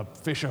moving, the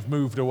fish have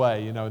moved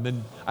away, and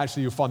then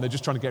actually you'll find they're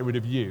just trying to get rid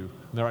of you.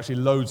 And there are actually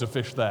loads of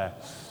fish there.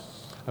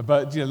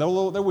 But they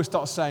always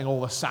start saying,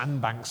 the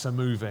sandbanks are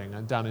moving,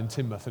 and down in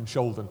Teignmouth and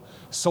Shoulden.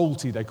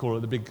 Salty, they call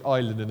it, the big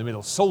island in the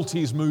middle.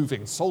 Salty's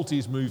moving,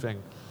 Salty's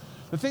moving.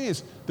 The thing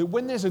is that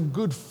when there's a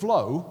good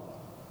flow,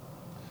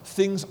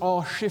 things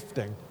are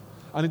shifting.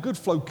 And a good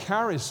flow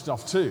carries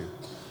stuff too.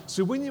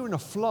 So when you're in a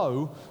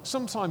flow,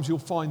 sometimes you'll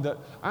find that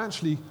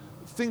actually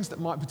things that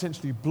might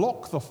potentially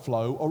block the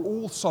flow are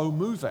also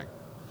moving.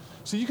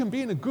 So you can be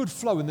in a good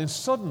flow and then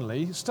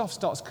suddenly stuff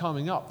starts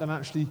coming up that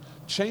actually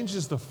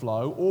changes the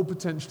flow or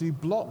potentially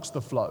blocks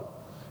the flow.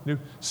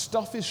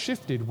 Stuff is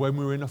shifted when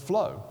we're in a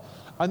flow.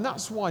 And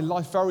that's why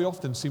life very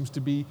often seems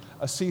to be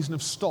a season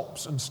of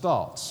stops and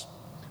starts.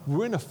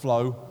 We're in a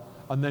flow,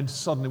 and then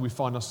suddenly we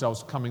find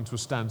ourselves coming to a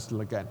standstill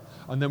again.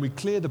 And then we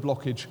clear the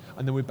blockage,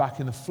 and then we're back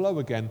in the flow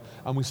again,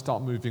 and we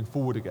start moving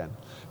forward again.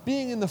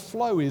 Being in the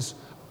flow is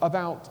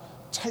about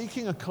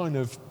taking a kind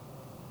of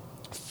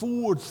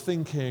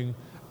forward-thinking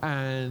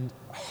and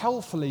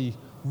healthily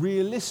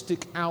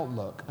realistic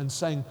outlook and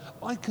saying,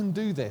 I can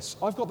do this.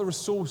 I've got the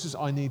resources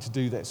I need to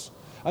do this.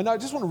 And I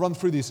just want to run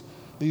through these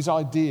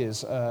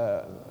ideas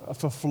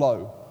for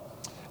flow.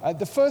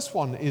 The first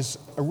one is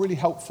a really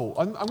helpful.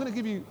 I'm going to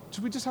give you.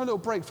 Should we just have a little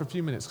break for a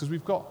few minutes because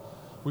we've got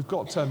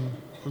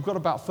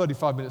about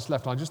 35 minutes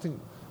left. I just think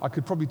I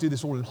could probably do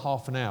this all in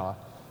half an hour.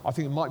 I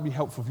think it might be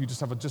helpful if you just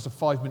have just a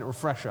 5-minute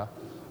refresher,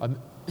 and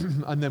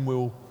and then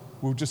we'll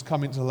just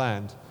come into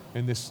land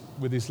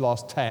with this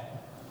last 10.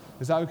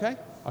 Is that okay?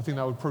 I think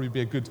that would probably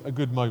be a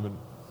good moment.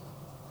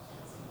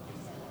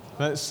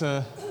 Let's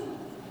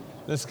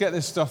get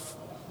this stuff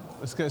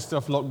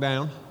locked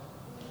down.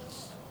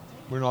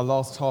 We're in our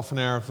last half an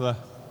hour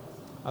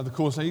of the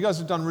course. Now, you guys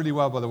have done really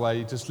well, by the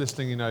way. Just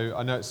listening,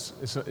 I know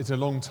it's a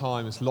long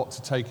time. It's a lot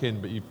to take in,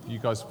 but you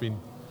guys have been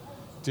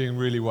doing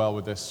really well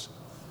with this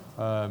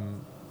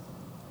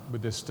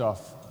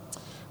stuff.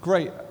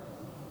 Great.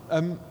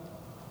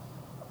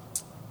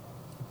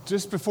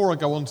 Just before I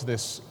go on to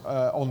this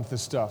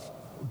stuff,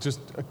 just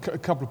a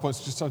couple of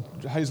points.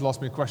 Hazel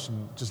asked me a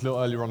question just a little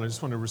earlier on. I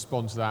just want to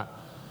respond to that.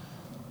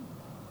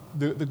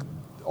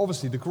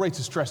 Obviously, the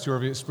greatest stress you're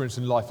ever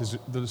experiencing in life is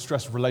the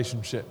stress of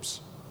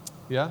relationships,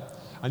 yeah?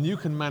 And you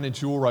can manage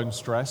your own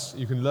stress.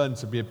 You can learn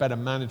to be a better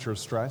manager of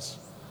stress,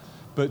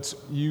 but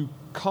you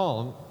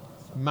can't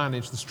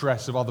manage the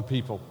stress of other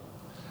people.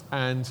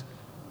 And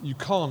you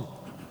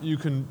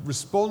can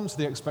respond to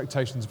the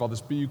expectations of others,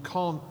 but you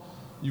can't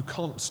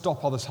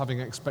stop others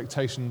having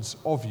expectations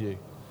of you.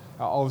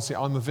 Obviously,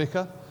 I'm a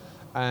vicar,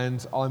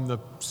 and I'm the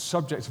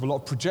subject of a lot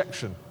of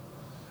projection.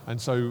 And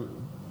so,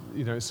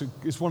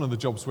 it's one of the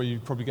jobs where you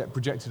probably get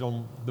projected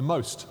on the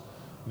most.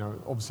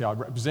 Obviously I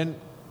represent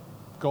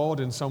God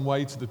in some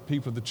way to the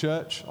people of the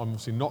church. I'm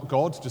obviously not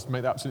God, just to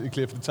make that absolutely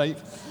clear for the tape.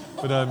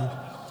 But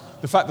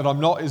the fact that I'm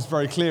not is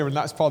very clear, and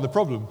that's part of the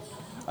problem.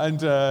 And,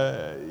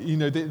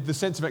 the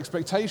sense of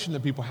expectation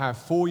that people have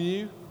for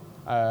you,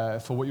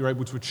 for what you're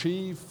able to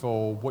achieve,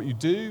 for what you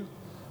do,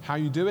 how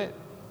you do it,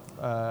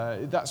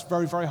 that's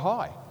very, very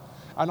high.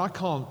 And I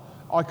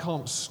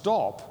can't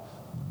stop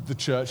the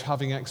church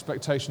having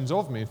expectations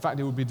of me. In fact,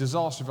 it would be a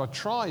disaster if I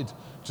tried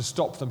to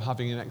stop them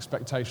having an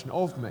expectation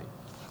of me.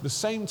 At the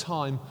same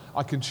time,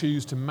 I can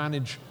choose to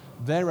manage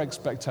their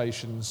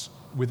expectations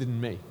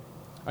within me.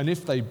 And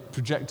if they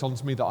project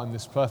onto me that I'm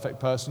this perfect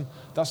person,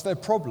 that's their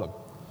problem.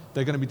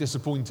 They're going to be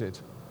disappointed.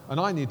 And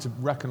I need to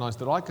recognize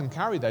that I can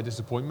carry their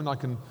disappointment,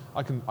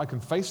 I can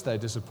face their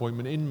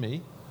disappointment in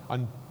me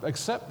and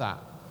accept that.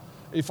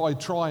 If I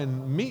try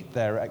and meet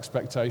their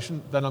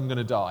expectation, then I'm going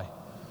to die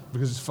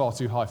because it's far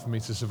too high for me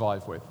to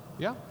survive with.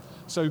 Yeah?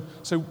 So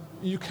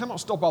you cannot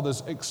stop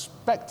others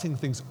expecting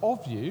things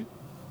of you,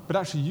 but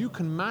actually you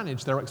can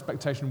manage their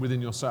expectation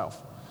within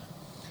yourself.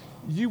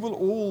 You will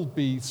all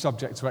be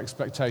subject to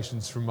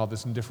expectations from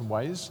others in different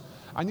ways,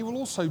 and you will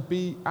also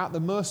be at the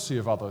mercy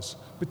of others,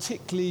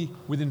 particularly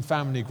within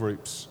family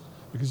groups,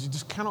 because you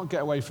just cannot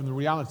get away from the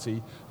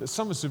reality that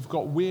some of us have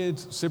got weird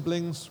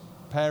siblings,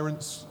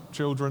 parents,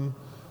 children.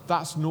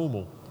 That's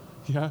normal.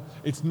 Yeah?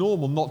 It's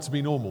normal not to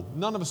be normal.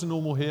 None of us are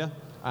normal here,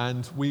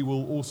 and we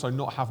will also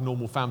not have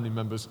normal family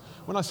members.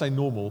 When I say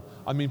normal,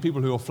 I mean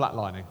people who are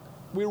flatlining.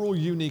 We're all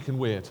unique and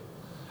weird.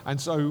 And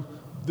so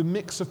the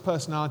mix of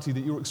personality that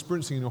you're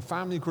experiencing in your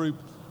family group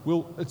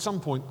will at some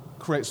point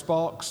create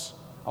sparks,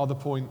 other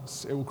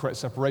points it will create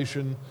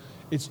separation.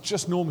 It's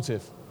just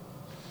normative.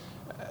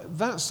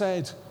 That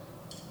said,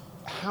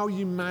 how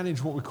you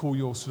manage what we call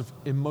your sort of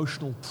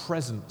emotional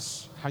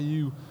presence, how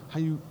you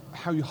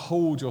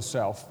hold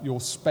yourself,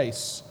 your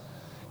space,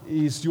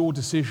 is your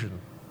decision.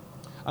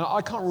 And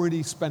I can't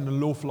really spend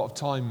an awful lot of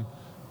time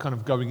kind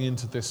of going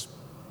into this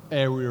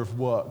area of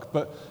work,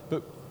 but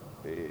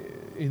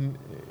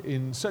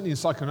certainly in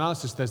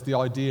psychoanalysis, there's the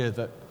idea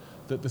that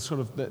the sort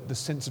of the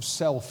sense of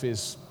self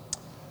is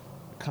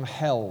kind of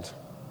held,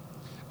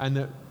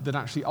 and that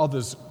actually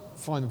others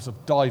find themselves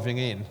diving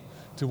in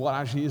to what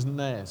actually isn't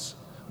theirs.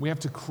 We have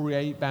to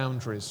create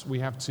boundaries. We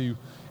have to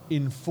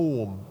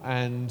inform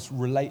and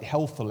relate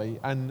healthily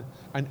and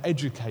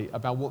educate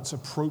about what's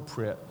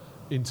appropriate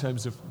in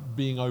terms of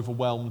being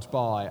overwhelmed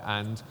by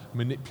and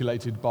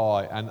manipulated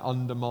by and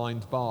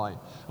undermined by.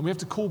 And we have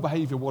to call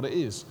behavior what it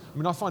is. I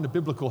mean, I find a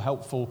biblical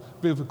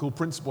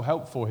principle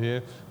helpful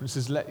here, which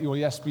says, let your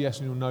yes be yes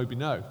and your no be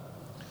no.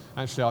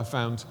 Actually, I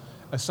found,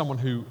 as someone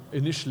who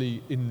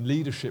initially in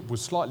leadership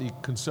was slightly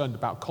concerned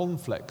about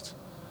conflict,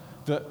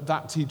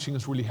 that teaching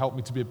has really helped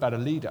me to be a better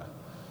leader.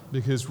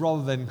 Because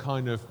rather than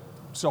kind of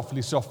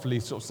softly sort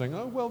of saying,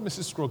 oh, well,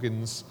 Mrs.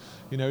 Scroggins,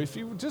 if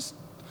you just,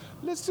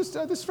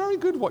 it's very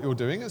good what you're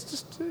doing, it's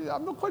just,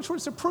 I'm not quite sure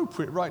it's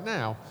appropriate right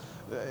now.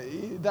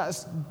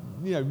 That's,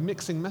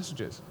 mixing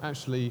messages.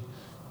 Actually,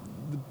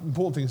 the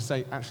important thing is to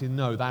say, actually,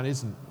 no, that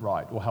isn't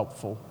right or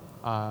helpful.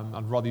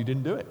 I'd rather you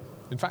didn't do it.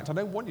 In fact, I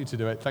don't want you to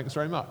do it, thanks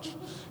very much.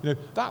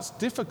 That's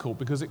difficult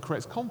because it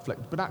creates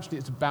conflict, but actually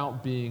it's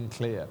about being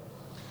clear.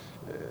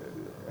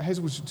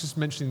 Hazel was just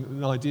mentioning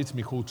an idea to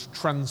me called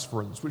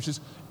transference, which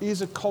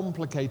is a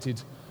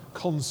complicated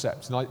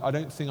concept, and I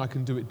don't think I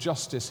can do it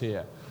justice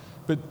here.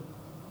 But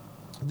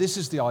this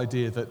is the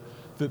idea that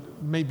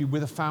maybe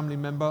with a family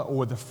member or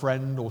with a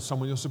friend or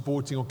someone you're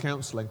supporting or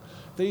counselling,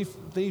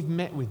 they've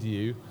met with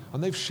you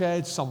and they've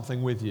shared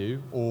something with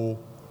you, or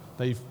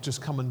they've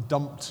just come and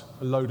dumped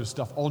a load of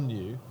stuff on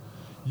you.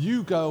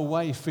 You go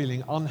away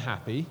feeling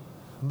unhappy,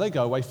 and they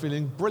go away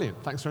feeling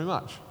brilliant. Thanks very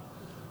much.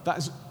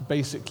 That's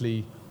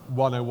basically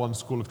 101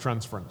 School of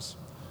Transference.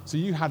 So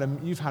you've had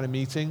a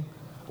meeting,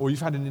 or you've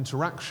had an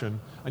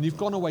interaction, and you've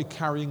gone away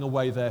carrying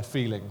away their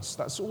feelings.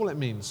 That's all it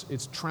means.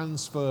 It's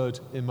transferred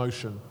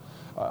emotion.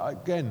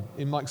 Again,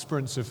 in my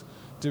experience of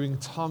doing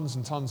tons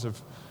and tons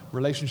of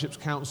relationships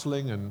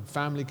counselling and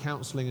family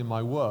counselling in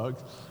my work,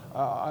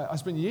 I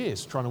spent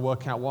years trying to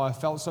work out why I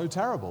felt so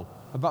terrible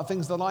about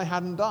things that I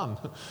hadn't done.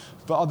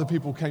 But other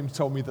people came to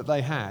tell me that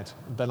they had.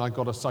 And then I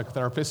got a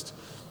psychotherapist,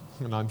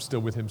 and I'm still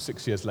with him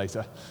 6 years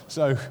later.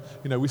 So,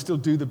 we still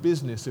do the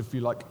business, if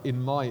you like,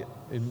 in my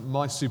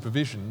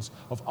supervisions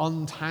of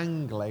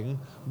untangling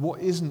what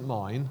isn't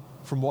mine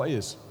from what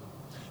is.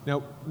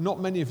 Now,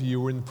 not many of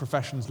you are in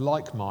professions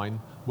like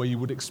mine where you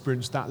would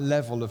experience that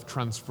level of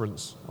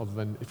transference, other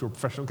than if you're a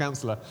professional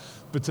counsellor,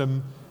 but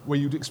where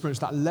you'd experience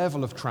that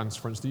level of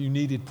transference that you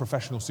needed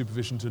professional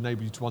supervision to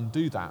enable you to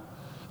undo that.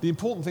 The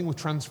important thing with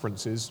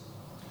transference is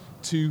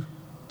to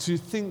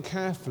think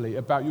carefully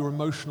about your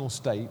emotional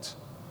state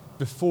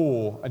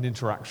before an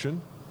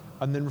interaction,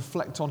 and then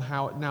reflect on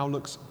how it now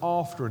looks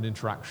after an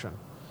interaction.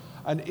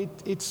 And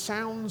it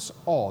sounds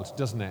odd,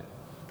 doesn't it,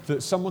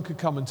 that someone could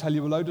come and tell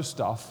you a load of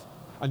stuff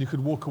and you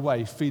could walk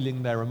away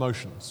feeling their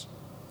emotions.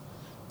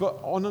 But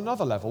on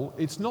another level,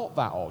 it's not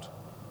that odd.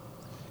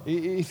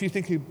 If you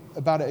think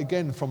about it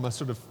again from a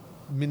sort of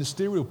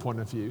ministerial point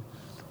of view,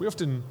 we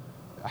often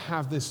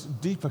have this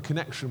deeper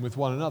connection with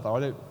one another.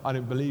 I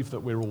don't believe that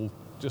we're all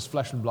just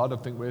flesh and blood. I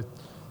think we're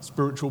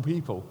spiritual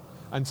people.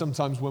 And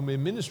sometimes when we're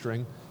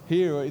ministering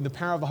here in the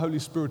power of the Holy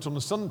Spirit on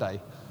a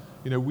Sunday,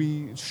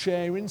 we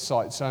share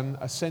insights and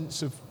a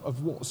sense of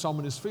what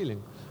someone is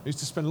feeling. I used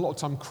to spend a lot of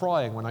time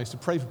crying when I used to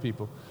pray for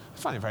people. I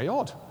find it very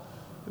odd.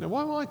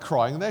 Why am I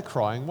crying? They're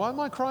crying. Why am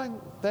I crying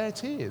their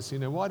tears?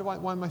 Why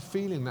am I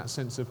feeling that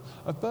sense of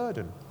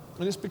burden?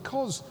 And it's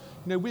because,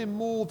 we're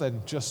more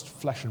than just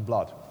flesh and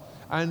blood.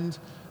 And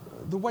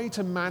the way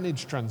to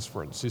manage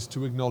transference is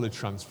to acknowledge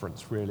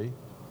transference, really.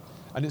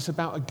 And it's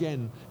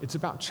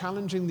about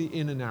challenging the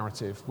inner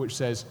narrative, which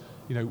says,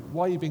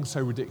 why are you being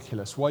so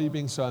ridiculous? Why are you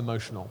being so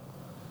emotional?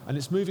 And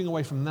it's moving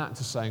away from that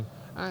to saying,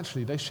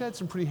 actually, they shared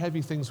some pretty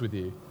heavy things with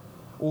you,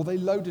 or they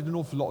loaded an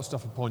awful lot of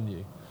stuff upon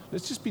you.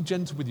 Let's just be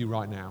gentle with you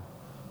right now.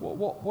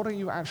 What are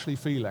you actually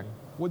feeling?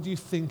 What do you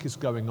think is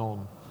going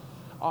on?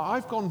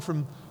 I've gone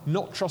from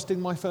not trusting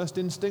my first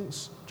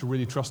instincts to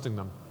really trusting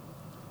them.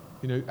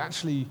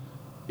 Actually,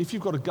 if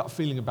you've got a gut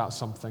feeling about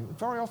something,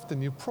 very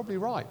often you're probably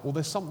right, or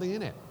there's something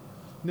in it.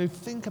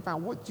 Think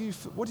about what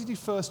did you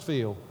first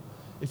feel?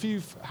 If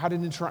you've had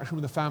an interaction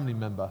with a family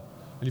member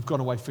and you've gone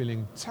away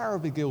feeling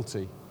terribly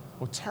guilty,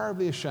 or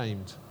terribly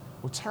ashamed,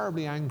 or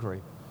terribly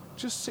angry,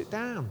 just sit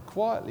down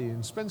quietly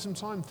and spend some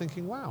time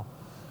thinking, wow,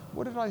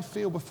 what did I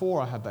feel before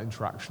I had that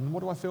interaction? What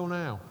do I feel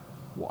now?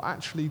 What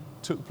actually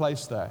took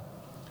place there?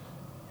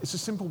 It's a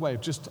simple way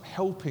of just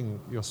helping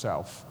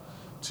yourself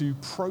to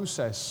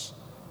process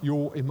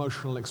your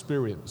emotional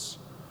experience.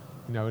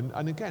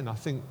 And again, I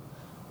think,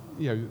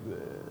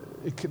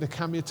 there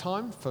can be a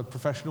time for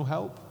professional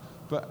help,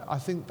 but I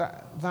think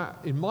that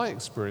in my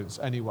experience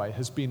anyway,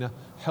 has been a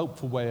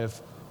helpful way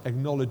of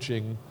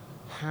acknowledging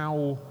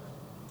how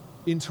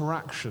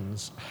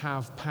interactions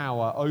have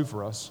power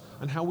over us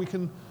and how we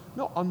can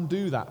not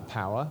undo that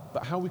power,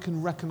 but how we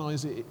can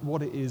recognize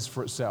what it is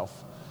for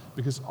itself.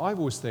 Because I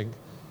always think,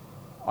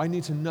 I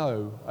need to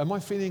know, am I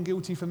feeling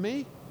guilty for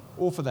me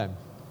or for them?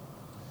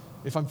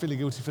 If I'm feeling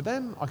guilty for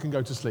them, I can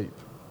go to sleep.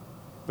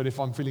 But if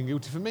I'm feeling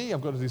guilty for me,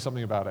 I've got to do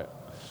something about it.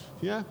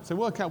 Yeah? So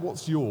work out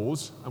what's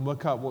yours and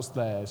work out what's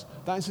theirs.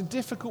 That is a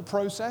difficult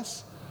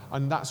process,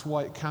 and that's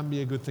why it can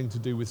be a good thing to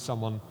do with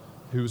someone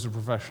who is a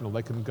professional.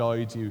 They can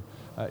guide you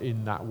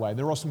in that way. And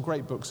there are some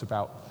great books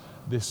about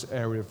this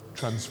area of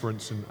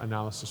transference and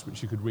analysis,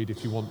 which you could read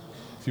if you want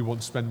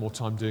to spend more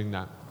time doing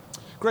that.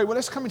 Great, well,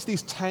 let's come into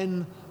these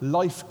 10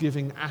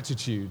 life-giving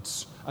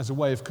attitudes as a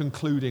way of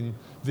concluding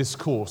this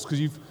course, because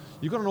you've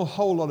got a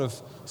whole lot of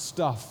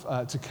stuff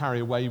to carry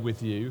away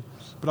with you,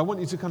 but I want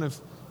you to kind of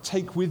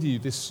take with you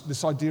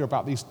this idea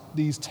about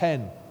these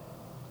 10.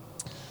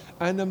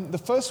 And the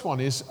first one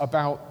is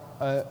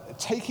about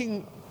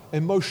taking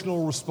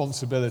emotional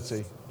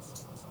responsibility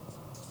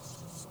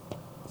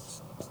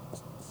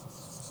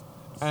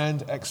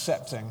and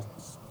accepting.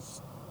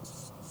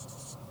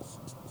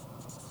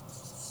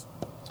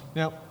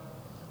 Now,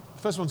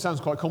 the first one sounds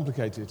quite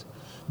complicated,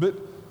 but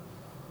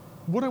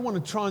what I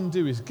want to try and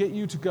do is get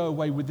you to go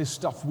away with this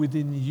stuff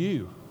within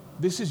you.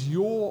 This is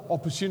your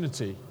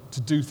opportunity to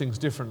do things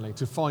differently,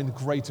 to find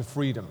greater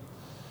freedom.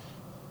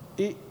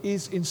 It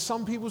is, in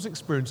some people's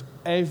experience,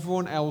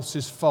 everyone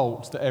else's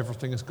fault that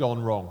everything has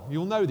gone wrong.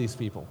 You'll know these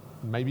people.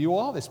 Maybe you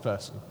are this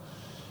person.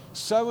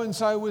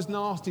 So-and-so was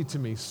nasty to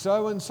me.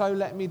 So-and-so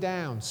let me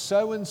down.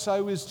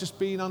 So-and-so is just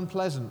being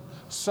unpleasant.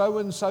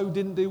 So-and-so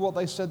didn't do what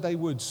they said they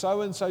would.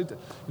 So-and-so,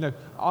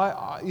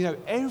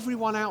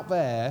 everyone out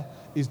there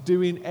is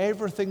doing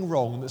everything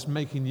wrong that's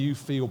making you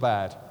feel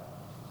bad.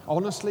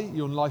 Honestly,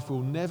 your life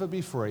will never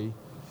be free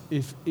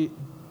if it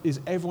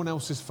is everyone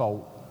else's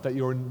fault that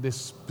you're in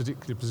this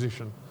particular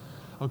position.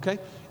 Okay?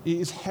 It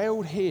is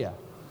held here.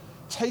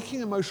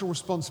 Taking emotional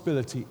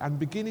responsibility and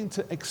beginning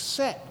to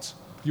accept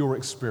your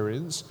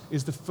experience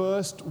is the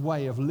first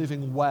way of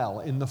living well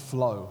in the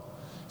flow.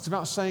 It's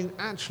about saying,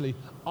 actually,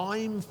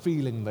 I'm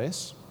feeling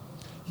this.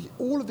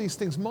 All of these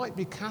things might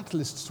be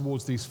catalysts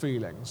towards these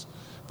feelings,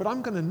 but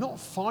I'm going to not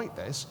fight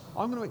this.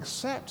 I'm going to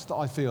accept that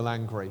I feel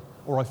angry,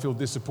 or I feel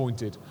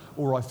disappointed,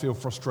 or I feel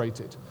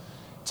frustrated.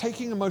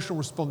 Taking emotional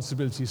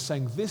responsibility is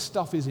saying, this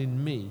stuff is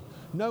in me.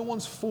 No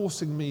one's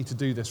forcing me to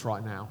do this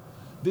right now.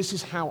 This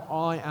is how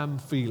I am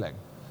feeling.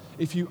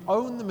 If you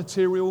own the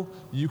material,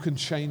 you can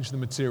change the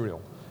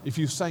material. If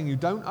you're saying you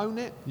don't own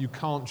it, you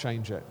can't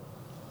change it.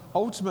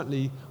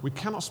 Ultimately, we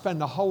cannot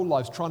spend our whole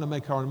lives trying to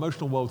make our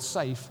emotional world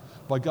safe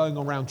by going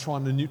around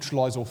trying to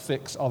neutralize or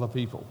fix other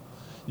people.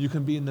 You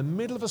can be in the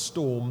middle of a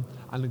storm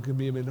and it can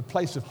be in a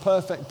place of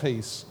perfect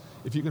peace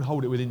if you can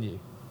hold it within you.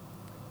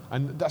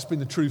 And that's been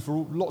the truth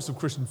for lots of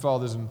Christian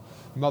fathers and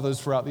mothers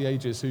throughout the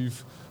ages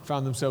who've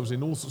found themselves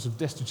in all sorts of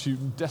destitute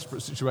and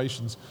desperate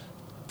situations,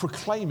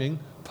 proclaiming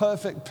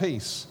perfect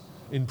peace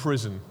in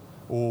prison,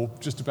 or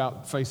just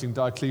about facing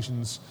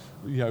Diocletian's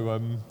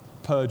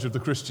purge of the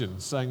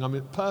Christians, saying, I'm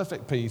in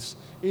perfect peace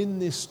in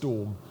this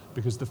storm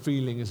because the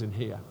feeling is in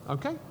here.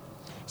 Okay?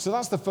 So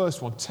that's the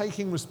first one,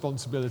 taking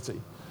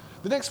responsibility.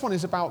 The next one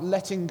is about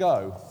letting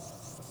go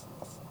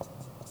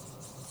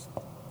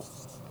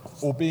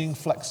or being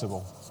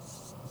flexible.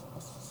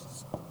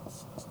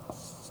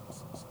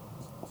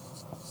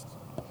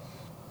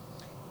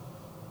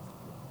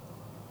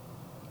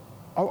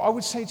 I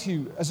would say to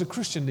you, as a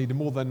Christian leader,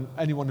 more than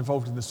anyone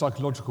involved in the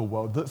psychological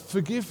world, that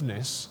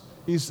forgiveness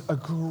is a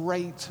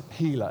great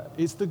healer.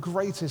 It's the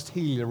greatest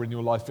healer in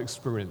your life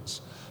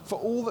experience. For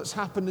all that's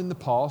happened in the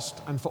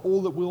past and for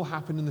all that will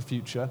happen in the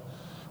future,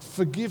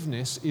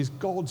 forgiveness is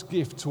God's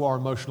gift to our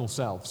emotional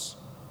selves.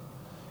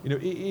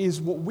 It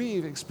is what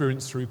we've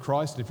experienced through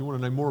Christ. And if you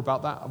want to know more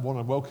about that, I want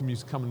to welcome you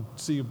to come and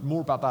see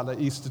more about that at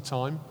Easter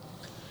time.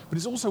 But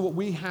it's also what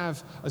we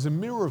have as a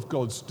mirror of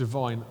God's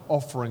divine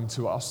offering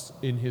to us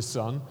in his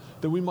Son,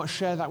 that we might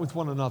share that with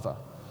one another.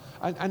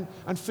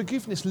 And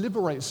forgiveness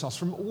liberates us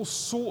from all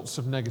sorts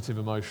of negative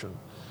emotion.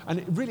 And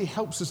it really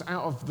helps us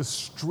out of the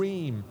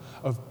stream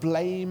of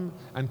blame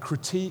and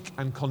critique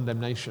and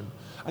condemnation.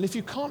 And if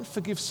you can't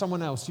forgive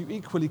someone else, you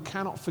equally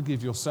cannot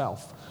forgive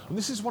yourself. And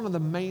this is one of the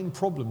main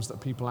problems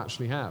that people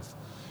actually have.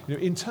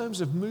 In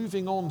terms of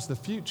moving on to the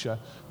future,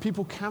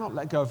 people cannot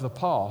let go of the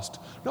past,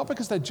 not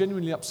because they're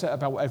genuinely upset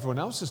about what everyone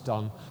else has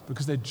done,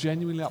 because they're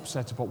genuinely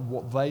upset about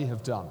what they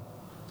have done.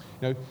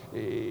 The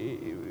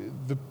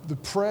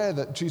prayer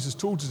that Jesus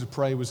taught us to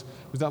pray was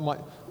that I might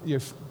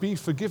be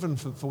forgiven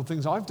for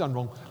things I've done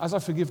wrong, as I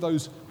forgive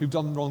those who've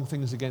done wrong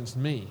things against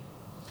me.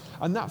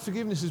 And that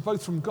forgiveness is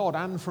both from God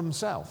and from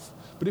self.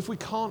 But if we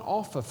can't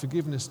offer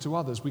forgiveness to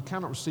others, we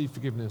cannot receive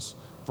forgiveness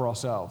for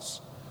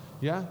ourselves.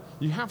 Yeah?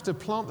 You have to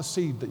plant the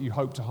seed that you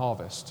hope to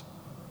harvest.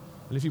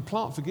 And if you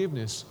plant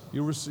forgiveness,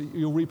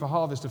 you'll reap a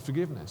harvest of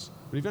forgiveness.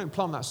 But if you don't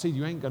plant that seed,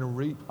 you ain't going to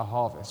reap a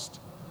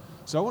harvest.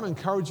 So I want to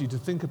encourage you to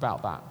think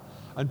about that.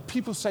 And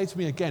people say to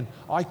me again,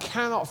 I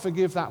cannot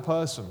forgive that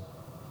person.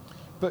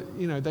 But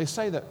they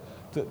say that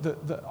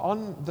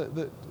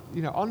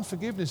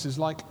unforgiveness is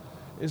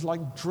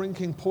like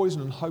drinking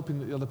poison and hoping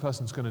that the other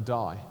person's going to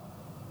die.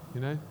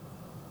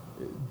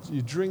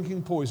 You're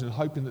drinking poison and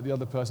hoping that the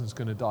other person's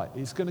going to die.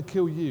 It's going to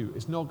kill you.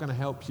 It's not going to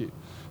help you.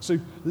 So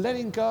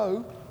letting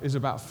go is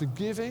about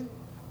forgiving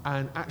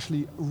and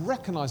actually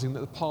recognizing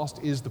that the past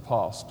is the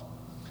past.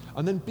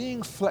 And then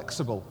being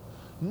flexible.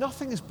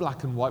 Nothing is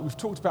black and white. We've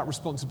talked about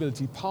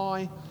responsibility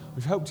pie.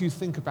 We've helped you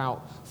think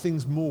about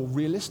things more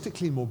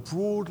realistically, more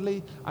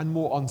broadly, and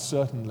more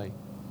uncertainly.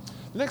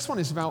 The next one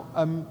is about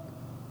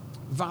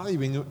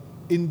valuing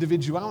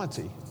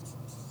individuality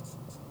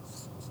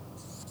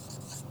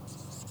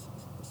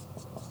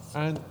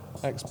and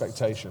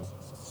expectation.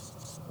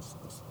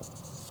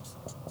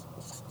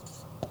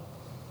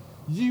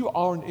 You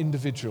are an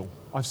individual.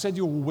 I've said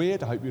you're all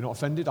weird. I hope you're not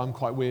offended. I'm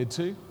quite weird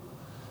too.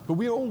 But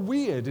we are all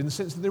weird in the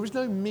sense that there is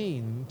no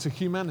mean to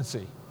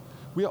humanity.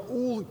 We are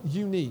all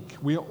unique.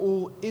 We are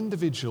all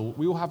individual.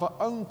 We all have our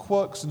own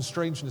quirks and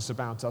strangeness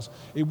about us.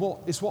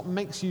 It's what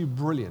makes you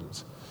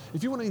brilliant.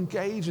 If you want to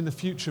engage in the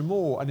future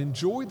more and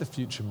enjoy the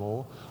future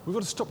more, we've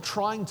got to stop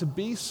trying to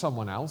be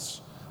someone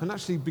else and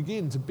actually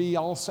begin to be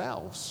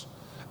ourselves.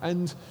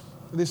 And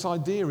this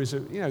idea is,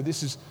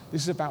 this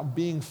is about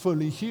being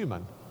fully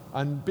human.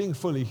 And being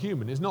fully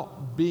human is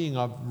not being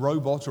a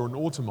robot or an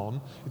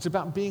automaton. It's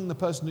about being the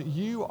person that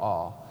you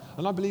are.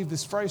 And I believe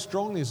this very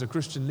strongly as a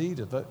Christian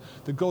leader,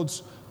 that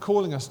God's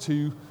calling us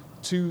to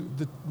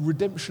the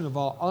redemption of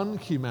our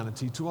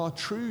unhumanity, to our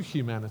true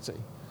humanity.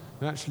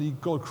 And actually,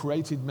 God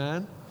created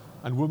man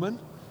and woman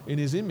in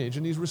his image,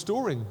 and he's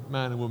restoring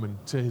man and woman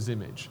to his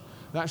image.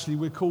 And actually,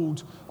 we're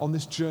called on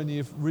this journey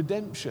of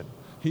redemption.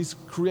 He's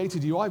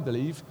created you, I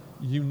believe,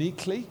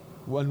 uniquely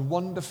and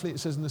wonderfully. It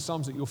says in the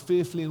Psalms that you're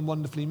fearfully and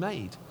wonderfully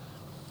made.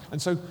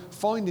 And so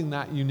finding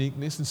that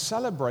uniqueness and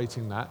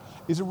celebrating that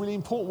is a really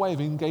important way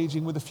of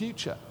engaging with the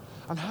future.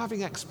 And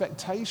having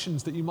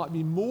expectations that you might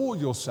be more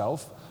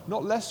yourself,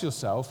 not less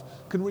yourself,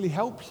 can really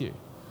help you.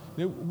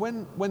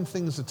 When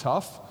things are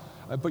tough,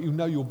 but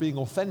you're being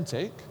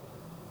authentic,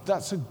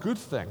 that's a good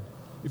thing.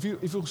 If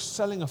you're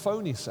selling a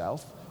phony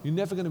self, you're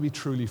never going to be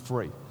truly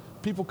free.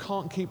 People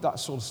can't keep that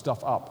sort of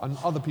stuff up, and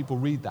other people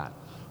read that.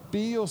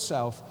 Be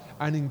yourself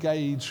and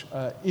engage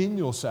in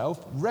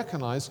yourself.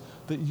 Recognize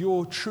that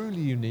you're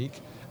truly unique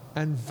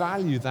and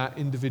value that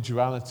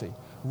individuality.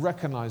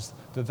 Recognize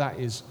that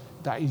is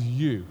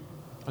you,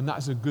 and that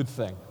is a good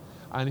thing.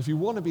 And if you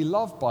want to be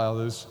loved by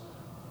others,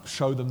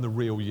 show them the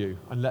real you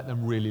and let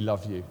them really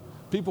love you.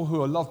 People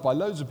who are loved by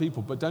loads of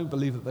people but don't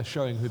believe that they're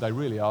showing who they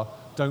really are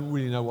don't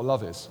really know what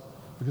love is,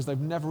 because they've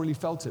never really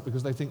felt it,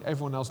 because they think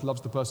everyone else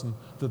loves the person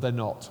that they're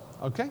not.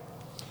 Okay?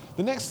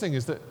 The next thing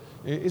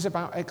is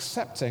about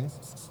accepting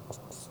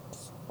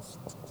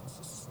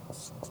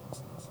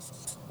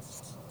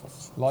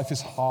life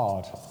is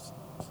hard.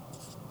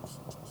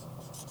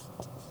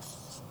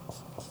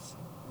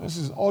 This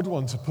is an odd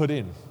one to put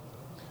in,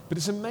 but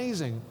it's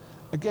amazing.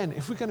 Again,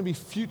 if we're going to be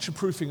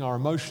future-proofing our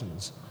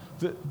emotions,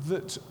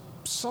 that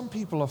some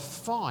people are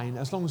fine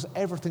as long as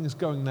everything is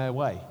going their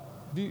way.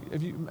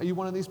 Are you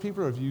one of these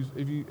people, or do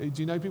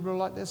you know people who are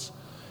like this?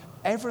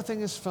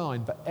 Everything is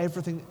fine, but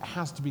everything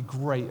has to be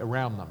great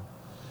around them.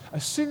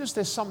 As soon as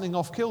there's something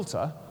off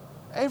kilter,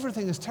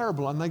 everything is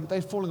terrible and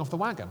they're falling off the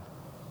wagon.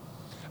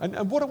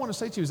 And what I want to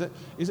say to you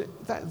is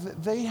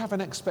that they have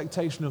an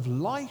expectation of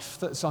life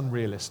that's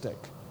unrealistic.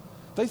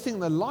 They think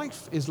that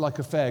life is like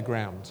a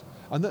fairground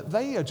and that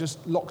they are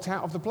just locked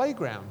out of the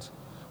playground,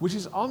 which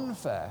is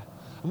unfair.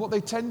 And what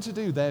they tend to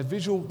do,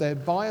 their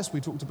bias,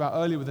 we talked about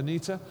earlier with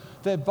Anita,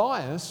 their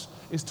bias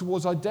is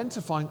towards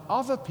identifying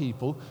other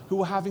people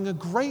who are having a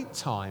great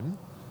time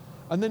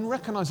and then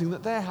recognizing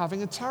that they're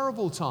having a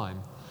terrible time.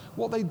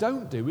 What they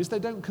don't do is they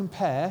don't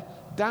compare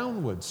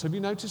downwards. Have you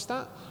noticed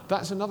that?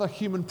 That's another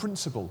human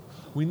principle.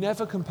 We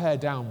never compare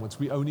downwards,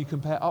 we only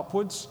compare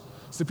upwards.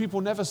 So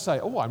people never say,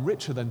 oh, I'm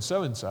richer than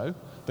so-and-so.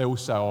 They all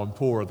say, oh, I'm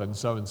poorer than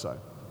so-and-so.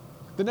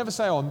 They never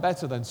say, oh, I'm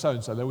better than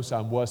so-and-so. They all say,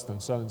 I'm worse than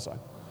so-and-so.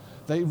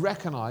 They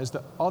recognize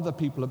that other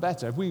people are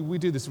better. If we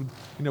do this,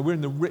 we're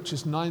in the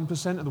richest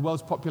 9% of the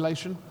world's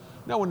population.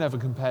 No one ever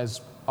compares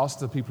us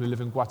to the people who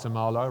live in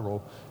Guatemala or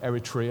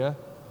Eritrea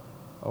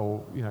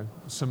or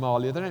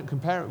Somalia. They don't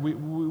compare it.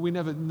 We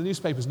never. The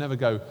newspapers never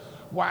go,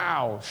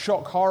 wow,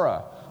 shock,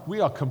 horror. We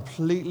are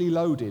completely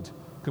loaded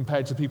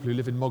compared to people who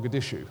live in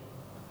Mogadishu.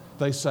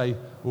 They say,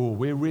 oh,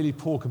 we're really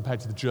poor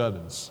compared to the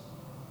Germans.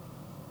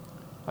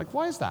 Like,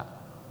 why is that?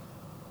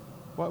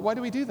 Why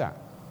do we do that?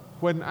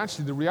 When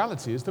actually the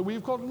reality is that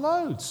we've got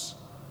loads.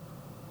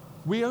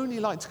 We only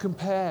like to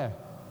compare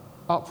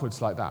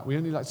upwards like that. We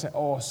only like to say,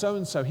 oh,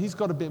 so-and-so, he's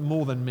got a bit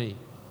more than me.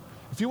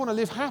 If you want to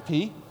live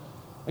happy,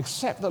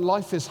 accept that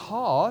life is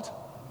hard.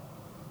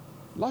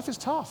 Life is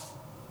tough.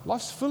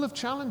 Life's full of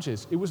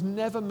challenges. It was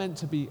never meant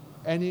to be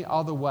any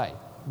other way.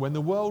 When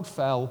the world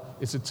fell,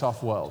 it's a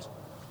tough world.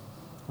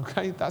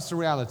 Okay, that's the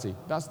reality.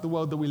 That's the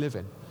world that we live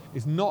in.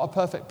 It's not a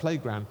perfect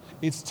playground.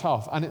 It's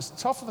tough. And it's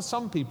tougher for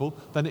some people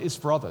than it is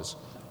for others.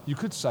 You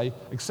could say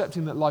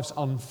accepting that life's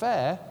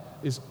unfair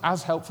is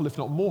as helpful, if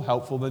not more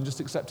helpful, than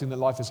just accepting that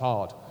life is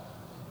hard.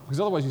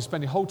 Because otherwise you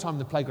spend your whole time in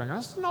the playground going,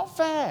 it's not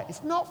fair,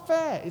 it's not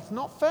fair, it's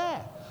not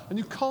fair. And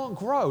you can't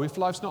grow if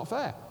life's not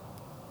fair.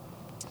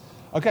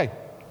 Okay,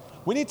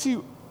 we need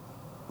to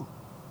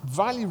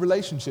value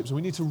relationships and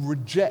we need to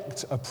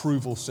reject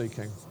approval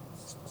seeking.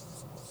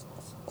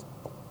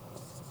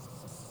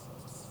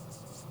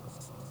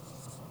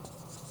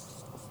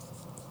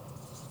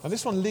 And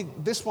this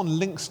one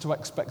links to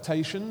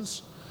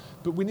expectations,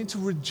 but we need to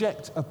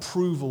reject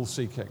approval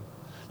seeking.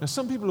 Now,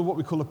 some people are what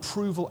we call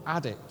approval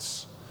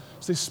addicts.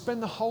 So they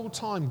spend the whole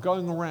time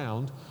going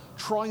around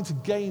trying to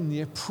gain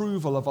the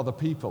approval of other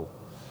people.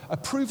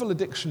 Approval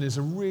addiction is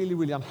a really,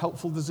 really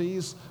unhelpful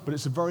disease, but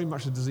it's very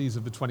much a disease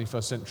of the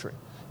 21st century.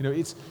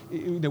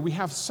 We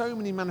have so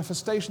many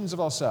manifestations of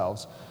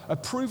ourselves.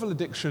 Approval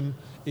addiction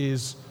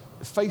is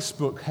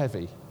Facebook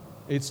heavy.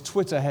 It's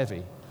Twitter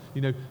heavy.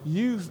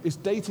 It's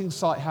dating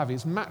site heavy.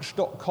 It's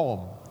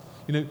Match.com.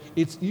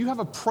 You have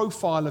a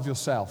profile of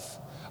yourself,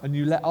 and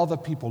you let other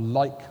people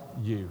like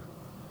you.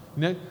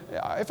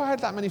 If I had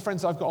that many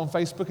friends that I've got on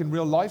Facebook in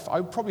real life, I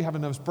would probably have a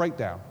nervous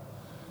breakdown.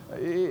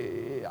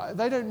 They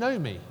don't know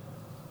me.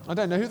 I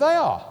don't know who they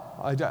are.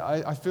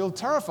 I feel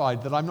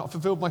terrified that I'm not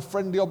fulfilled my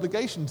friendly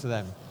obligation to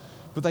them.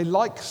 But they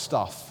like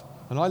stuff,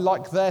 and I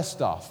like their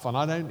stuff, and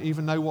I don't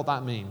even know what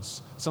that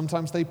means.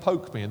 Sometimes they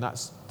poke me, and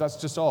that's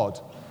just odd.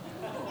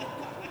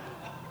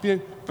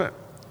 But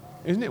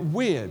isn't it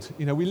weird?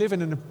 We live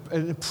in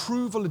an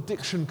approval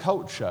addiction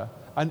culture,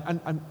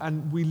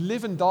 and we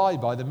live and die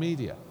by the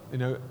media.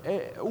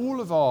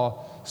 All of our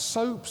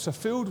soaps are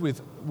filled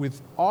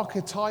with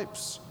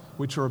archetypes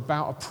which are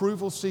about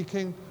approval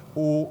seeking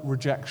or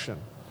rejection.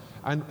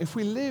 And if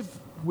we live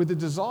with a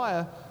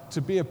desire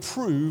to be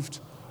approved,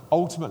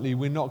 ultimately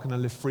we're not going to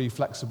live free,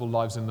 flexible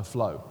lives in the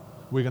flow.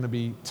 We're going to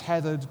be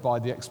tethered by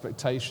the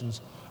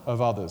expectations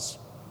of others.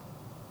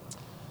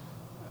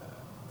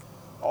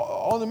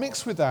 On the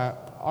mix with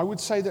that, I would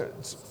say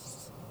that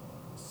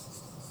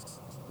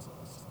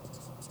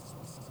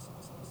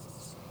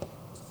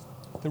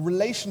the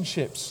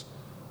relationships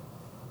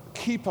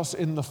keep us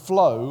in the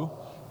flow,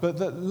 but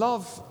that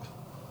love,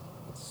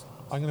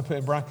 I'm going to put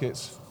in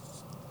brackets,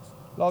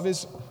 love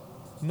is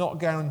not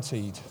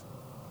guaranteed.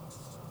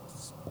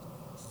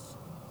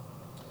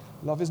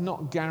 Love is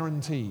not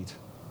guaranteed.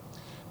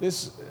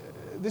 This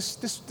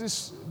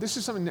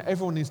is something that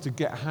everyone needs to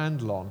get a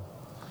handle on,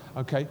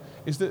 okay?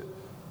 Is that,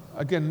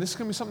 again, this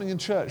can be something in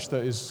church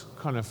that is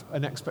kind of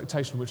an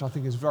expectation, which I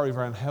think is very,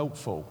 very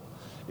unhelpful,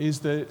 is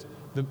that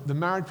the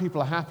married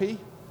people are happy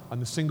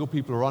and the single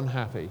people are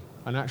unhappy,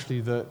 and actually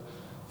that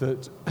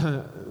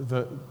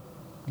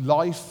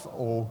life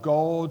or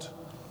God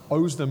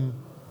owes them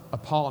a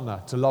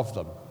partner to love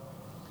them.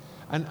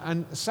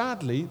 And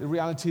sadly, the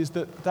reality is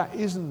that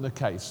isn't the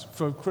case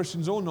for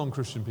Christians or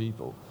non-Christian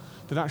people,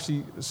 that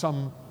actually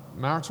some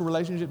marital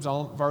relationships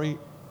aren't very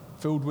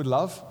filled with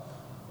love,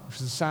 which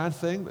is a sad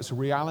thing, but it's a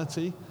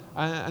reality.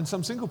 And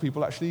some single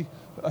people actually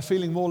are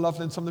feeling more love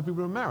than some of the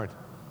people who are married.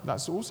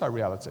 That's also a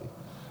reality.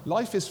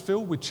 Life is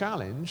filled with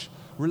challenge.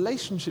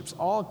 Relationships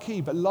are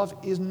key, but love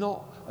is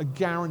not a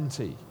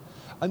guarantee.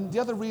 And the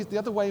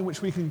other way in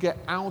which we can get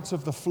out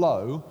of the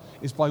flow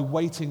is by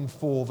waiting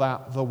for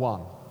the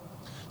one.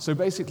 So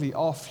basically,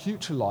 our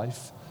future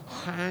life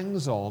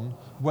hangs on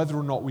whether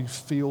or not we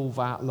feel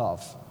that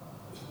love.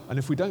 And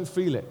if we don't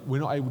feel it,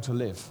 we're not able to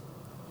live.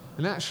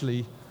 And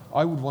actually,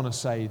 I would want to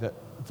say that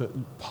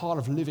part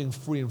of living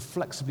free and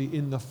flexibly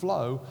in the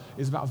flow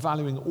is about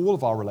valuing all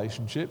of our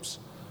relationships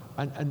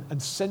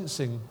and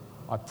sensing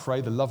I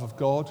pray the love of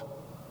God,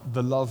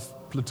 the love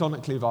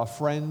platonically of our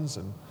friends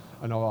and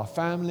of our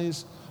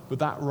families, but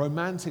that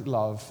romantic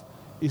love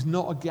is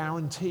not a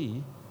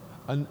guarantee.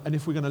 And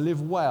if we're going to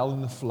live well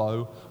in the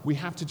flow, we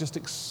have to just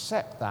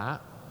accept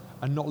that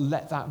and not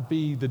let that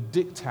be the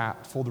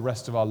diktat for the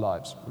rest of our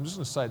lives. I'm just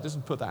going to say it,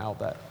 doesn't put that out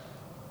there,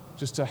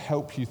 just to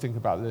help you think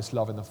about this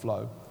love in the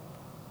flow.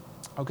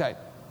 Okay.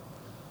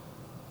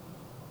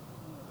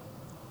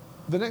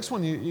 The next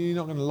one you're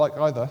not going to like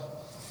either,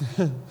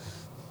 and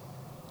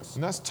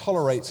that's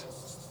tolerate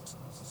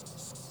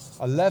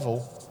a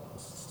level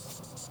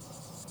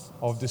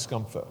of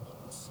discomfort.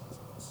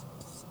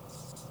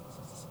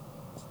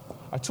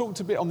 I talked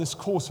a bit on this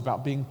course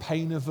about being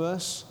pain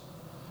averse.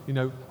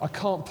 I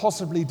can't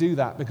possibly do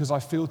that because I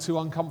feel too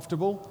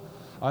uncomfortable.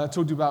 I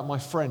told you about my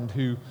friend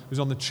who was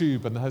on the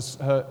tube and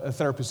her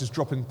therapist is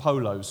dropping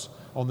polos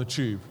on the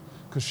tube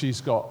because she's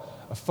got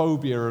a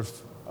phobia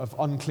of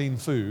unclean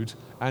food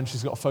and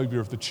she's got a phobia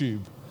of the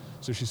tube.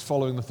 So she's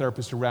following the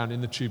therapist around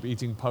in the tube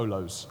eating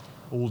polos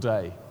all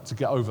day to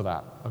get over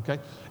that, okay?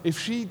 If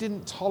she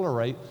didn't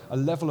tolerate a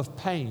level of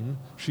pain,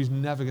 she's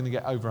never going to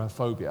get over her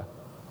phobia.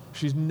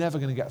 She's never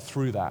going to get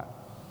through that.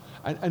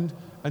 And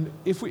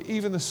if we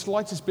even the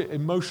slightest bit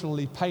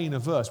emotionally pain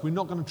averse, we're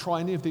not going to try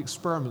any of the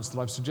experiments that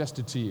I've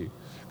suggested to you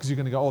because you're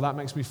going to go, oh, that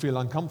makes me feel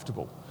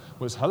uncomfortable.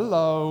 Whereas,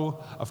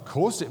 hello, of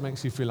course it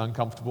makes you feel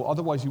uncomfortable,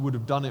 otherwise you would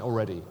have done it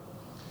already.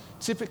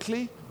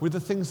 Typically, with the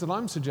things that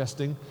I'm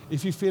suggesting,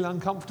 if you feel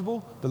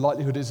uncomfortable, the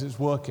likelihood is it's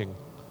working.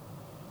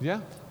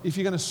 Yeah? If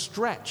you're going to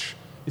stretch,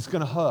 it's going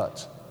to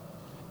hurt.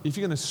 If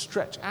you're going to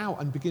stretch out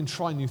and begin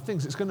trying new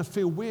things, it's going to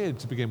feel weird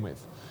to begin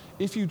with.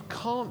 If you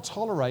can't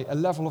tolerate a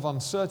level of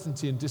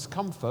uncertainty and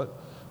discomfort,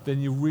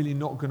 then you're really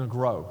not going to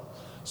grow.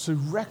 So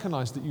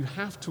recognize that you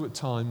have to, at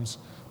times,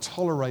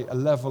 tolerate a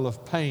level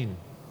of pain.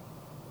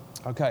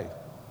 Okay.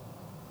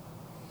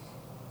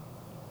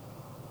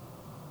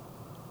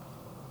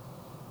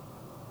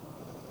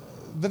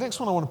 The next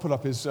one I want to put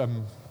up is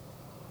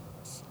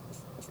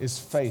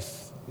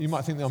faith. You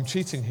might think that I'm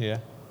cheating here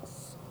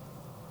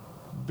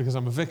because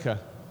I'm a vicar.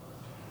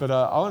 But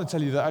I want to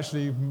tell you that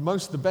actually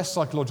most of the best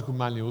psychological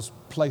manuals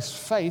place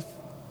faith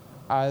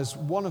as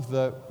one of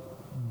the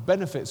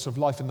benefits of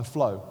life in the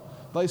flow.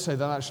 They say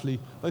that actually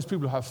those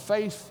people who have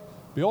faith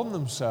beyond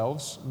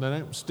themselves, and they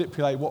don't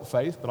stipulate what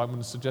faith, but I'm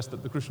going to suggest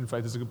that the Christian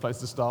faith is a good place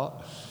to start,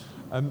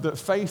 that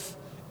faith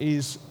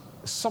is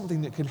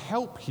something that can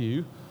help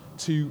you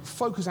to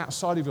focus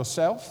outside of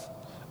yourself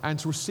and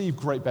to receive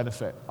great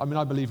benefit. I mean,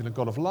 I believe in a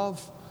God of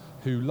love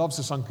who loves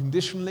us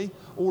unconditionally.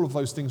 All of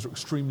those things are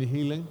extremely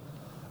healing.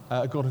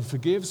 A God who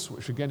forgives,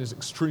 which again is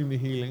extremely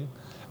healing,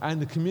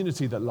 and the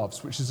community that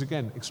loves, which is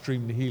again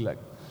extremely healing.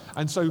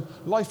 And so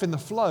life in the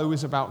flow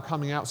is about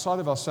coming outside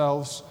of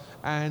ourselves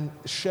and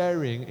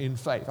sharing in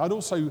faith. I'd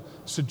also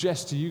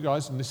suggest to you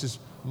guys, and this is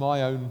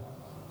my own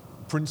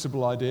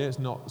principle idea, it's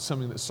not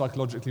something that's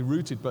psychologically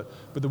rooted, but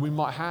that we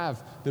might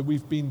have, that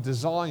we've been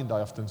designed,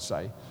 I often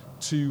say,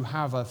 to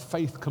have a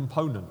faith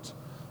component.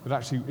 But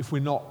actually, if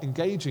we're not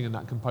engaging in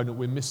that component,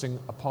 we're missing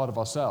a part of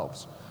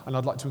ourselves. And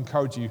I'd like to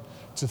encourage you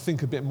to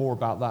think a bit more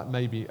about that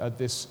maybe at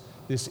this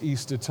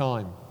Easter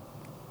time.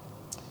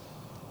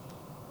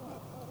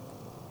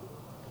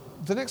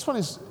 The next one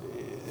is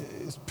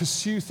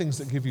pursue things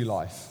that give you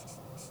life.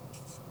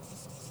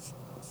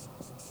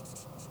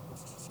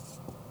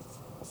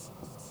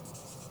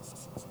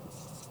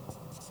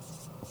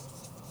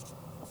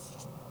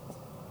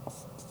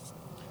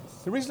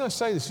 The reason I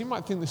say this, you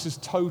might think this is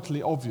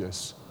totally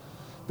obvious,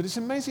 but it's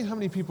amazing how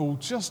many people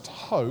just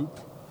hope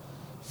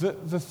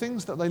that the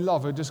things that they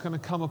love are just going to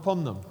come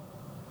upon them.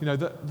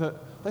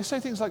 That they say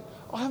things like,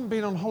 I haven't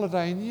been on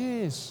holiday in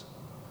years.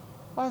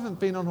 I haven't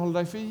been on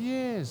holiday for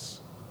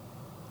years.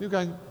 You're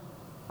going,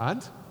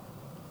 and?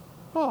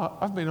 Oh,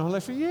 I've been on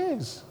holiday for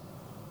years.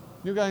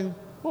 You're going,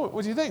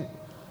 what do you think?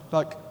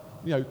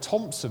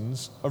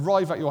 Thompsons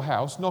arrive at your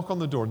house, knock on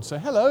the door and say,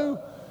 hello,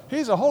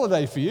 here's a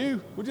holiday for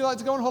you. Would you like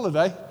to go on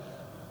holiday?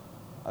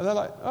 And they're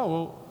like, oh,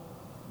 well,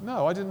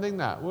 no, I didn't think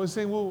that. Well, I was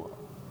saying, well,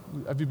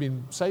 have you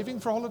been saving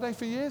for a holiday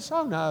for years?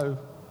 Oh, no.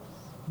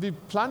 Have you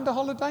planned a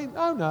holiday?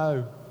 Oh, no.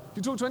 Have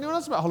you talked to anyone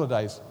else about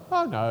holidays?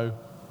 Oh, no.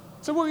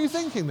 So what were you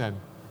thinking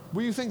then?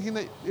 Were you thinking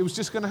that it was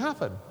just going to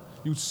happen?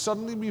 You would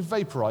suddenly be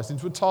vaporized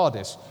into a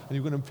TARDIS and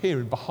you're going to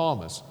appear in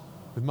Bahamas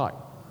with Mike.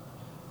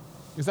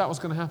 Is that what's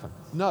going to happen?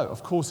 No,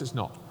 of course it's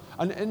not.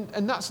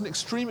 And that's an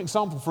extreme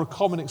example for a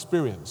common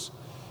experience.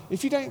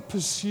 If you don't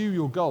pursue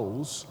your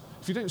goals,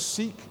 if you don't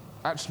seek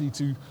actually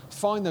to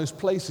find those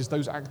places,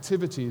 those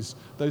activities,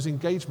 those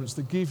engagements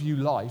that give you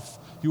life,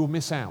 you will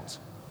miss out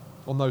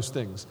on those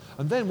things.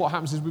 And then what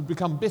happens is we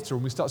become bitter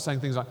and we start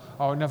saying things like,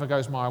 oh, it never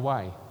goes my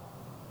way.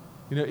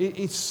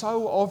 It's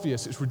so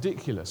obvious, it's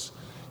ridiculous.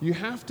 You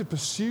have to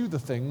pursue the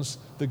things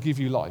that give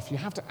you life. You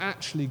have to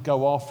actually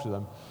go after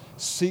them,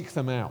 seek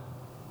them out.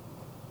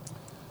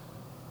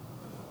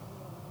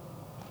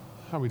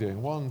 How are we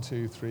doing? 1,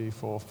 2, 3,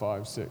 4,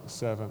 5, 6,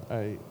 7,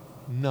 8,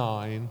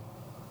 9.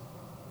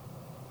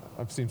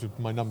 It seems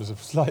my numbers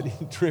have slightly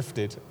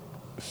drifted.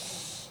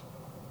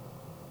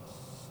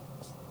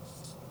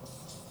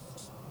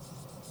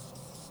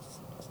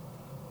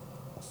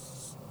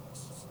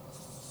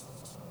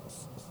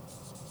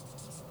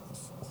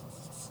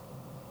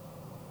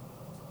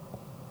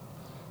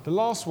 The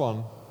last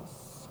one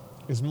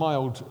is my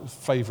old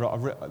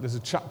favourite. There's a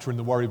chapter in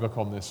the Worry Book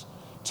on this.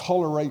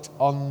 Tolerate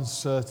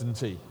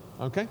uncertainty,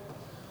 okay?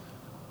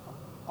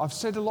 I've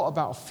said a lot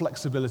about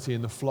flexibility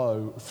in the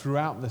flow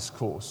throughout this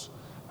course,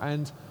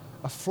 and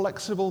a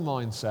flexible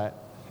mindset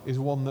is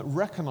one that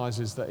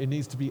recognises that it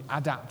needs to be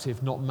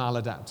adaptive, not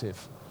maladaptive.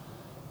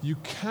 You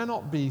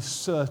cannot be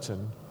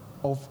certain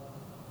of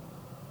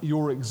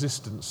your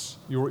existence,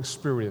 your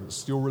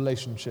experience, your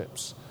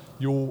relationships,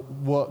 your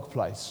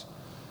workplace.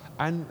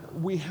 And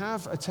we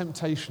have a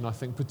temptation, I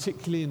think,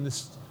 particularly in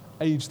this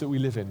age that we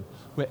live in,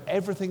 where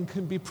everything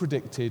can be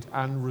predicted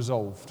and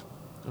resolved,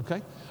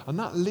 okay? And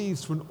that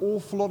leads to an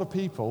awful lot of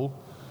people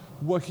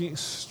working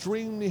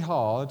extremely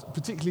hard,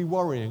 particularly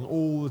worrying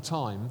all the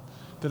time,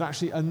 that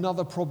actually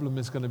another problem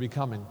is going to be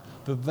coming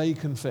that they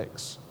can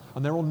fix.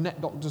 And they're on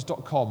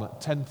netdoctors.com at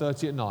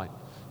 10:30 at night,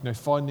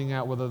 finding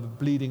out whether the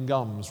bleeding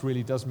gums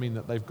really does mean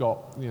that they've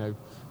got,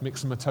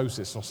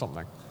 myxomatosis or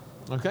something,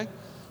 okay?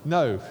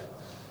 No,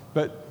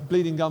 but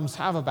bleeding gums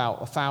have about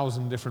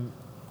 1,000 different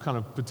kind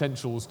of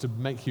potentials to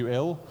make you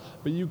ill,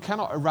 but you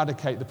cannot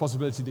eradicate the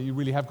possibility that you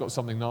really have got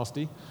something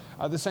nasty.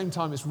 At the same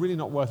time, it's really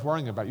not worth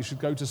worrying about. You should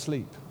go to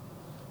sleep.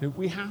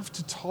 We have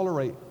to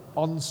tolerate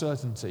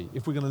uncertainty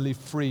if we're going to live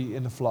free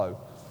in the flow.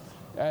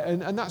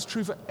 And that's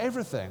true for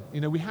everything.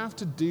 We have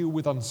to deal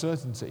with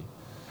uncertainty.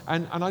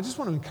 And I just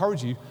want to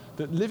encourage you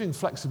that living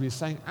flexibly is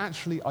saying,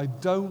 actually, I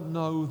don't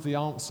know the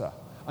answer,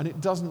 and it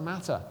doesn't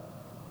matter.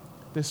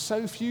 There's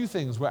so few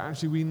things where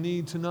actually we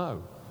need to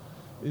know.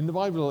 In the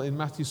Bible, in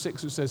Matthew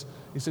 6, it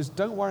says,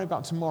 don't worry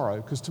about tomorrow,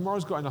 because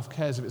tomorrow's got enough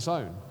cares of its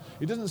own.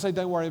 It doesn't say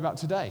don't worry about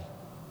today.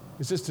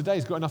 It says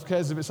today's got enough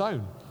cares of its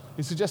own.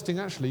 It's suggesting,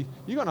 actually,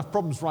 you've got enough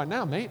problems right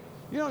now, mate.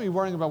 You don't need to be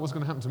worrying about what's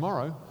going to happen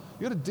tomorrow.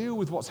 You've got to deal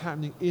with what's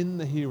happening in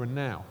the here and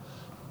now.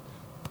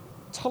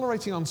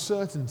 Tolerating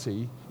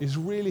uncertainty is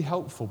really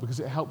helpful because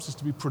it helps us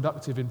to be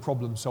productive in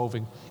problem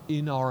solving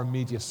in our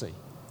immediacy.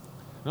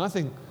 And I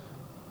think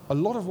a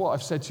lot of what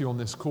I've said to you on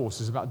this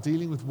course is about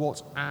dealing with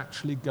what's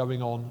actually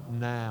going on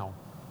now.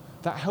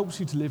 That helps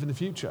you to live in the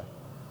future.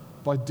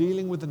 By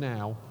dealing with the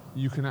now,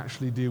 you can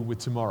actually deal with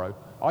tomorrow.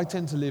 I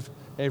tend to live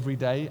every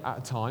day at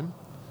a time,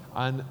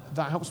 and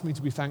that helps me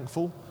to be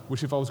thankful,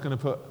 which if I was going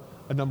to put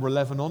a number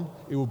 11 on,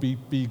 it would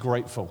be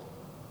grateful.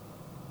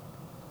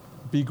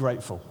 Be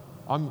grateful.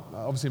 I'm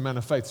obviously a man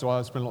of faith, so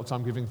I spend a lot of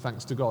time giving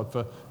thanks to God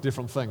for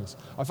different things.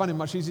 I find it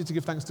much easier to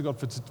give thanks to God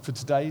for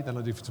today than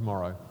I do for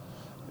tomorrow.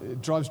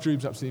 It drives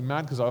Drewbs absolutely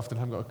mad because I often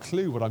haven't got a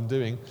clue what I'm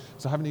doing,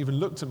 so I haven't even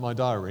looked at my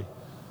diary.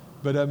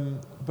 But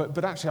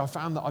actually I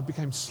found that I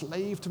became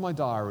slave to my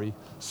diary,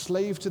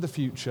 slave to the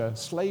future,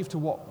 slave to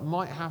what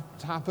might have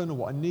to happen or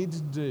what I needed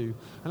to do,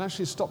 and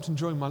actually stopped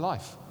enjoying my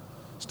life.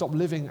 Stopped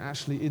living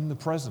actually in the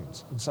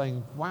present and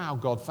saying, wow,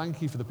 God,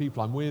 thank you for the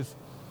people I'm with,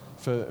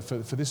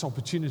 for this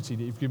opportunity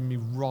that you've given me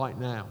right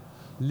now.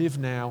 Live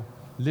now,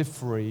 live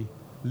free,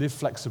 live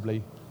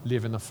flexibly,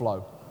 live in the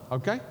flow.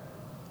 Okay?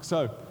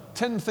 So,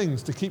 10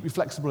 things to keep you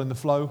flexible in the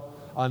flow,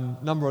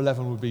 and number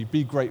 11 would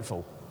be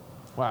grateful.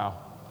 Wow.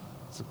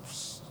 It's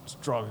a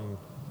strong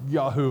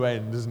Yahoo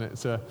end, isn't it,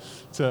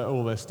 to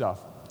all this stuff.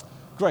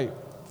 Great.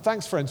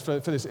 Thanks, friends, for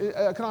this.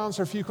 Can I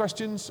answer a few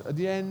questions at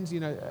the end?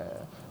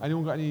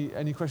 Anyone got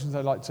any questions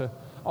they'd like to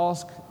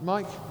ask?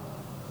 Mike?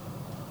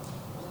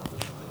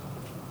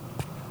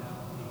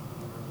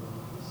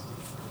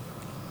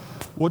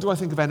 What do I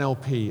think of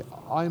NLP?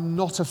 I'm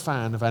not a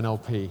fan of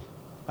NLP.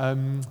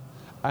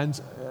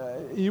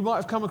 You might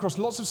have come across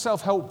lots of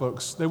self-help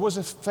books. There was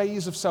a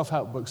phase of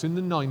self-help books in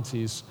the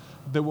 90s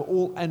that were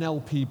all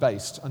NLP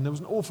based, and there was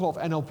an awful lot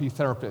of NLP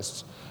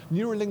therapists.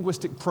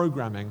 Neuro-linguistic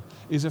programming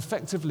is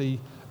effectively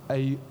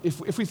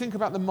if we think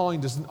about the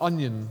mind as an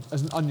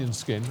onion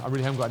skin, I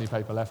really haven't got any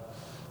paper left,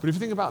 but if you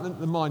think about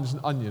the mind as an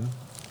onion,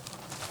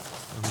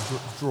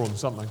 I've drawn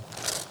something.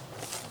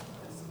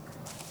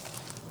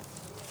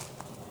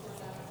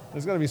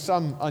 There's going to be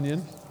some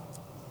onion.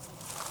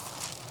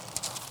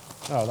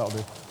 Oh, that'll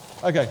do.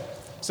 Okay,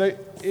 so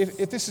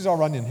if this is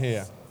our onion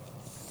here,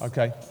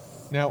 okay,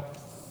 now,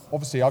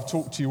 obviously I've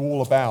talked to you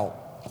all about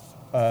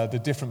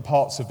the different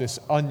parts of this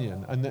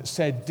onion, and that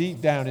said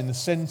deep down in the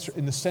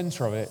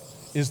center of it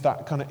is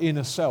that kind of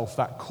inner self,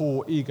 that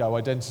core ego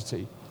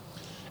identity.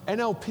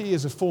 NLP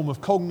is a form of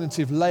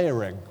cognitive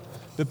layering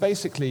that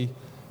basically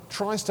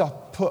tries to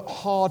put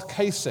hard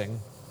casing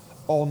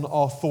on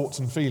our thoughts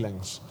and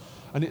feelings.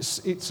 And it's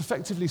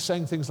effectively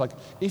saying things like,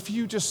 if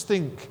you just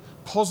think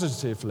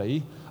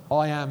positively,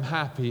 I am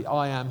happy,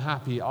 I am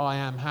happy, I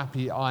am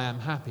happy, I am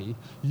happy,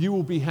 you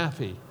will be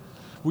happy.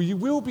 Well, you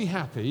will be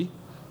happy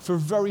for a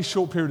very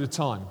short period of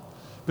time.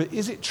 But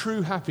is it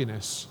true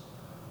happiness?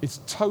 It's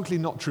totally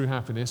not true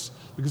happiness,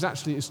 because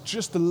actually it's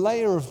just the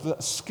layer of the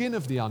skin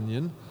of the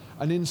onion,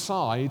 and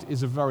inside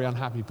is a very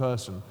unhappy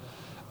person.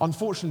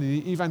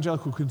 Unfortunately, the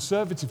evangelical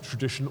conservative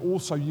tradition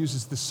also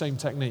uses this same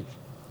technique,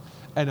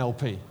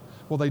 NLP.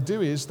 What they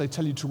do is they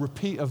tell you to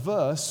repeat a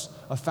verse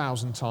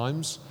 1,000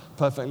 times.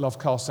 Perfect love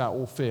casts out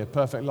all fear.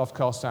 Perfect love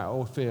casts out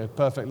all fear.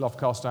 Perfect love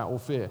casts out all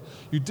fear.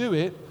 You do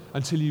it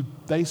until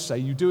they say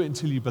you do it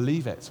until you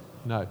believe it.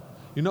 No.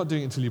 You're not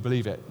doing it until you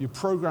believe it. You're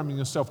programming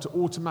yourself to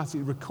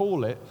automatically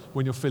recall it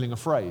when you're feeling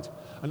afraid.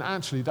 And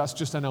actually, that's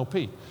just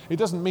NLP. It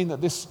doesn't mean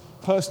that this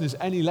person is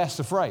any less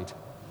afraid.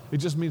 It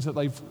just means that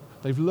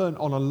they've learned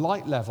on a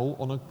light level,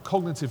 on a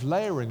cognitive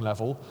layering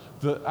level,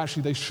 that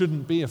actually they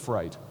shouldn't be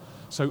afraid.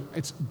 So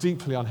it's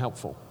deeply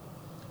unhelpful.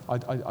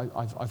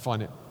 I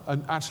find it.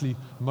 And actually,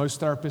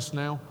 most therapists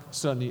now,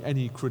 certainly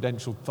any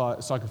credentialed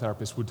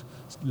psychotherapist, would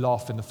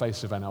laugh in the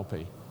face of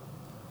NLP.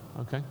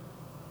 Okay?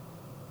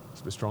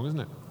 It's a bit strong, isn't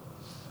it?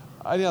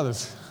 Any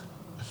others?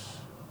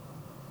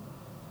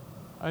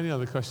 Any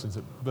other questions,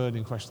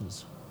 burning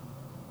questions?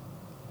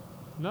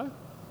 No?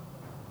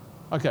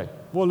 Okay,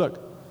 well look,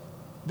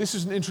 this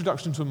is an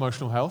introduction to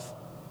emotional health.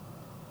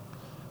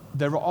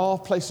 There are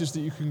places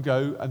that you can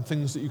go and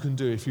things that you can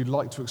do if you'd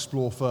like to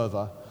explore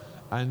further.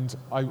 And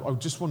I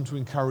just want to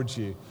encourage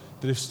you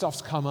that if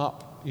stuff's come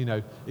up,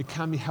 it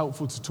can be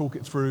helpful to talk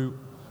it through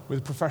with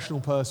a professional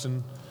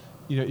person.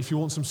 If you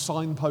want some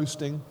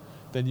signposting,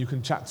 then you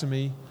can chat to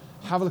me.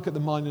 Have a look at the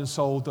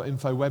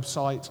mindandsoul.info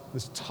website.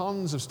 There's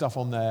tons of stuff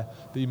on there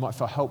that you might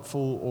find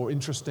helpful or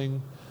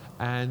interesting.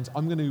 And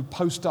I'm going to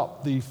post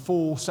up the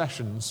 4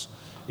 sessions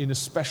in a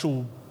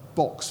special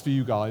box for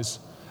you guys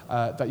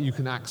that you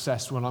can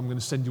access when I'm going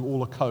to send you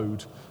all a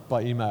code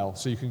by email.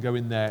 So you can go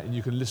in there and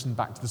you can listen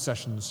back to the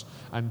sessions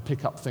and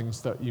pick up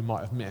things that you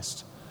might have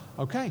missed.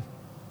 Okay,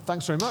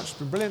 thanks very much. It's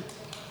been brilliant.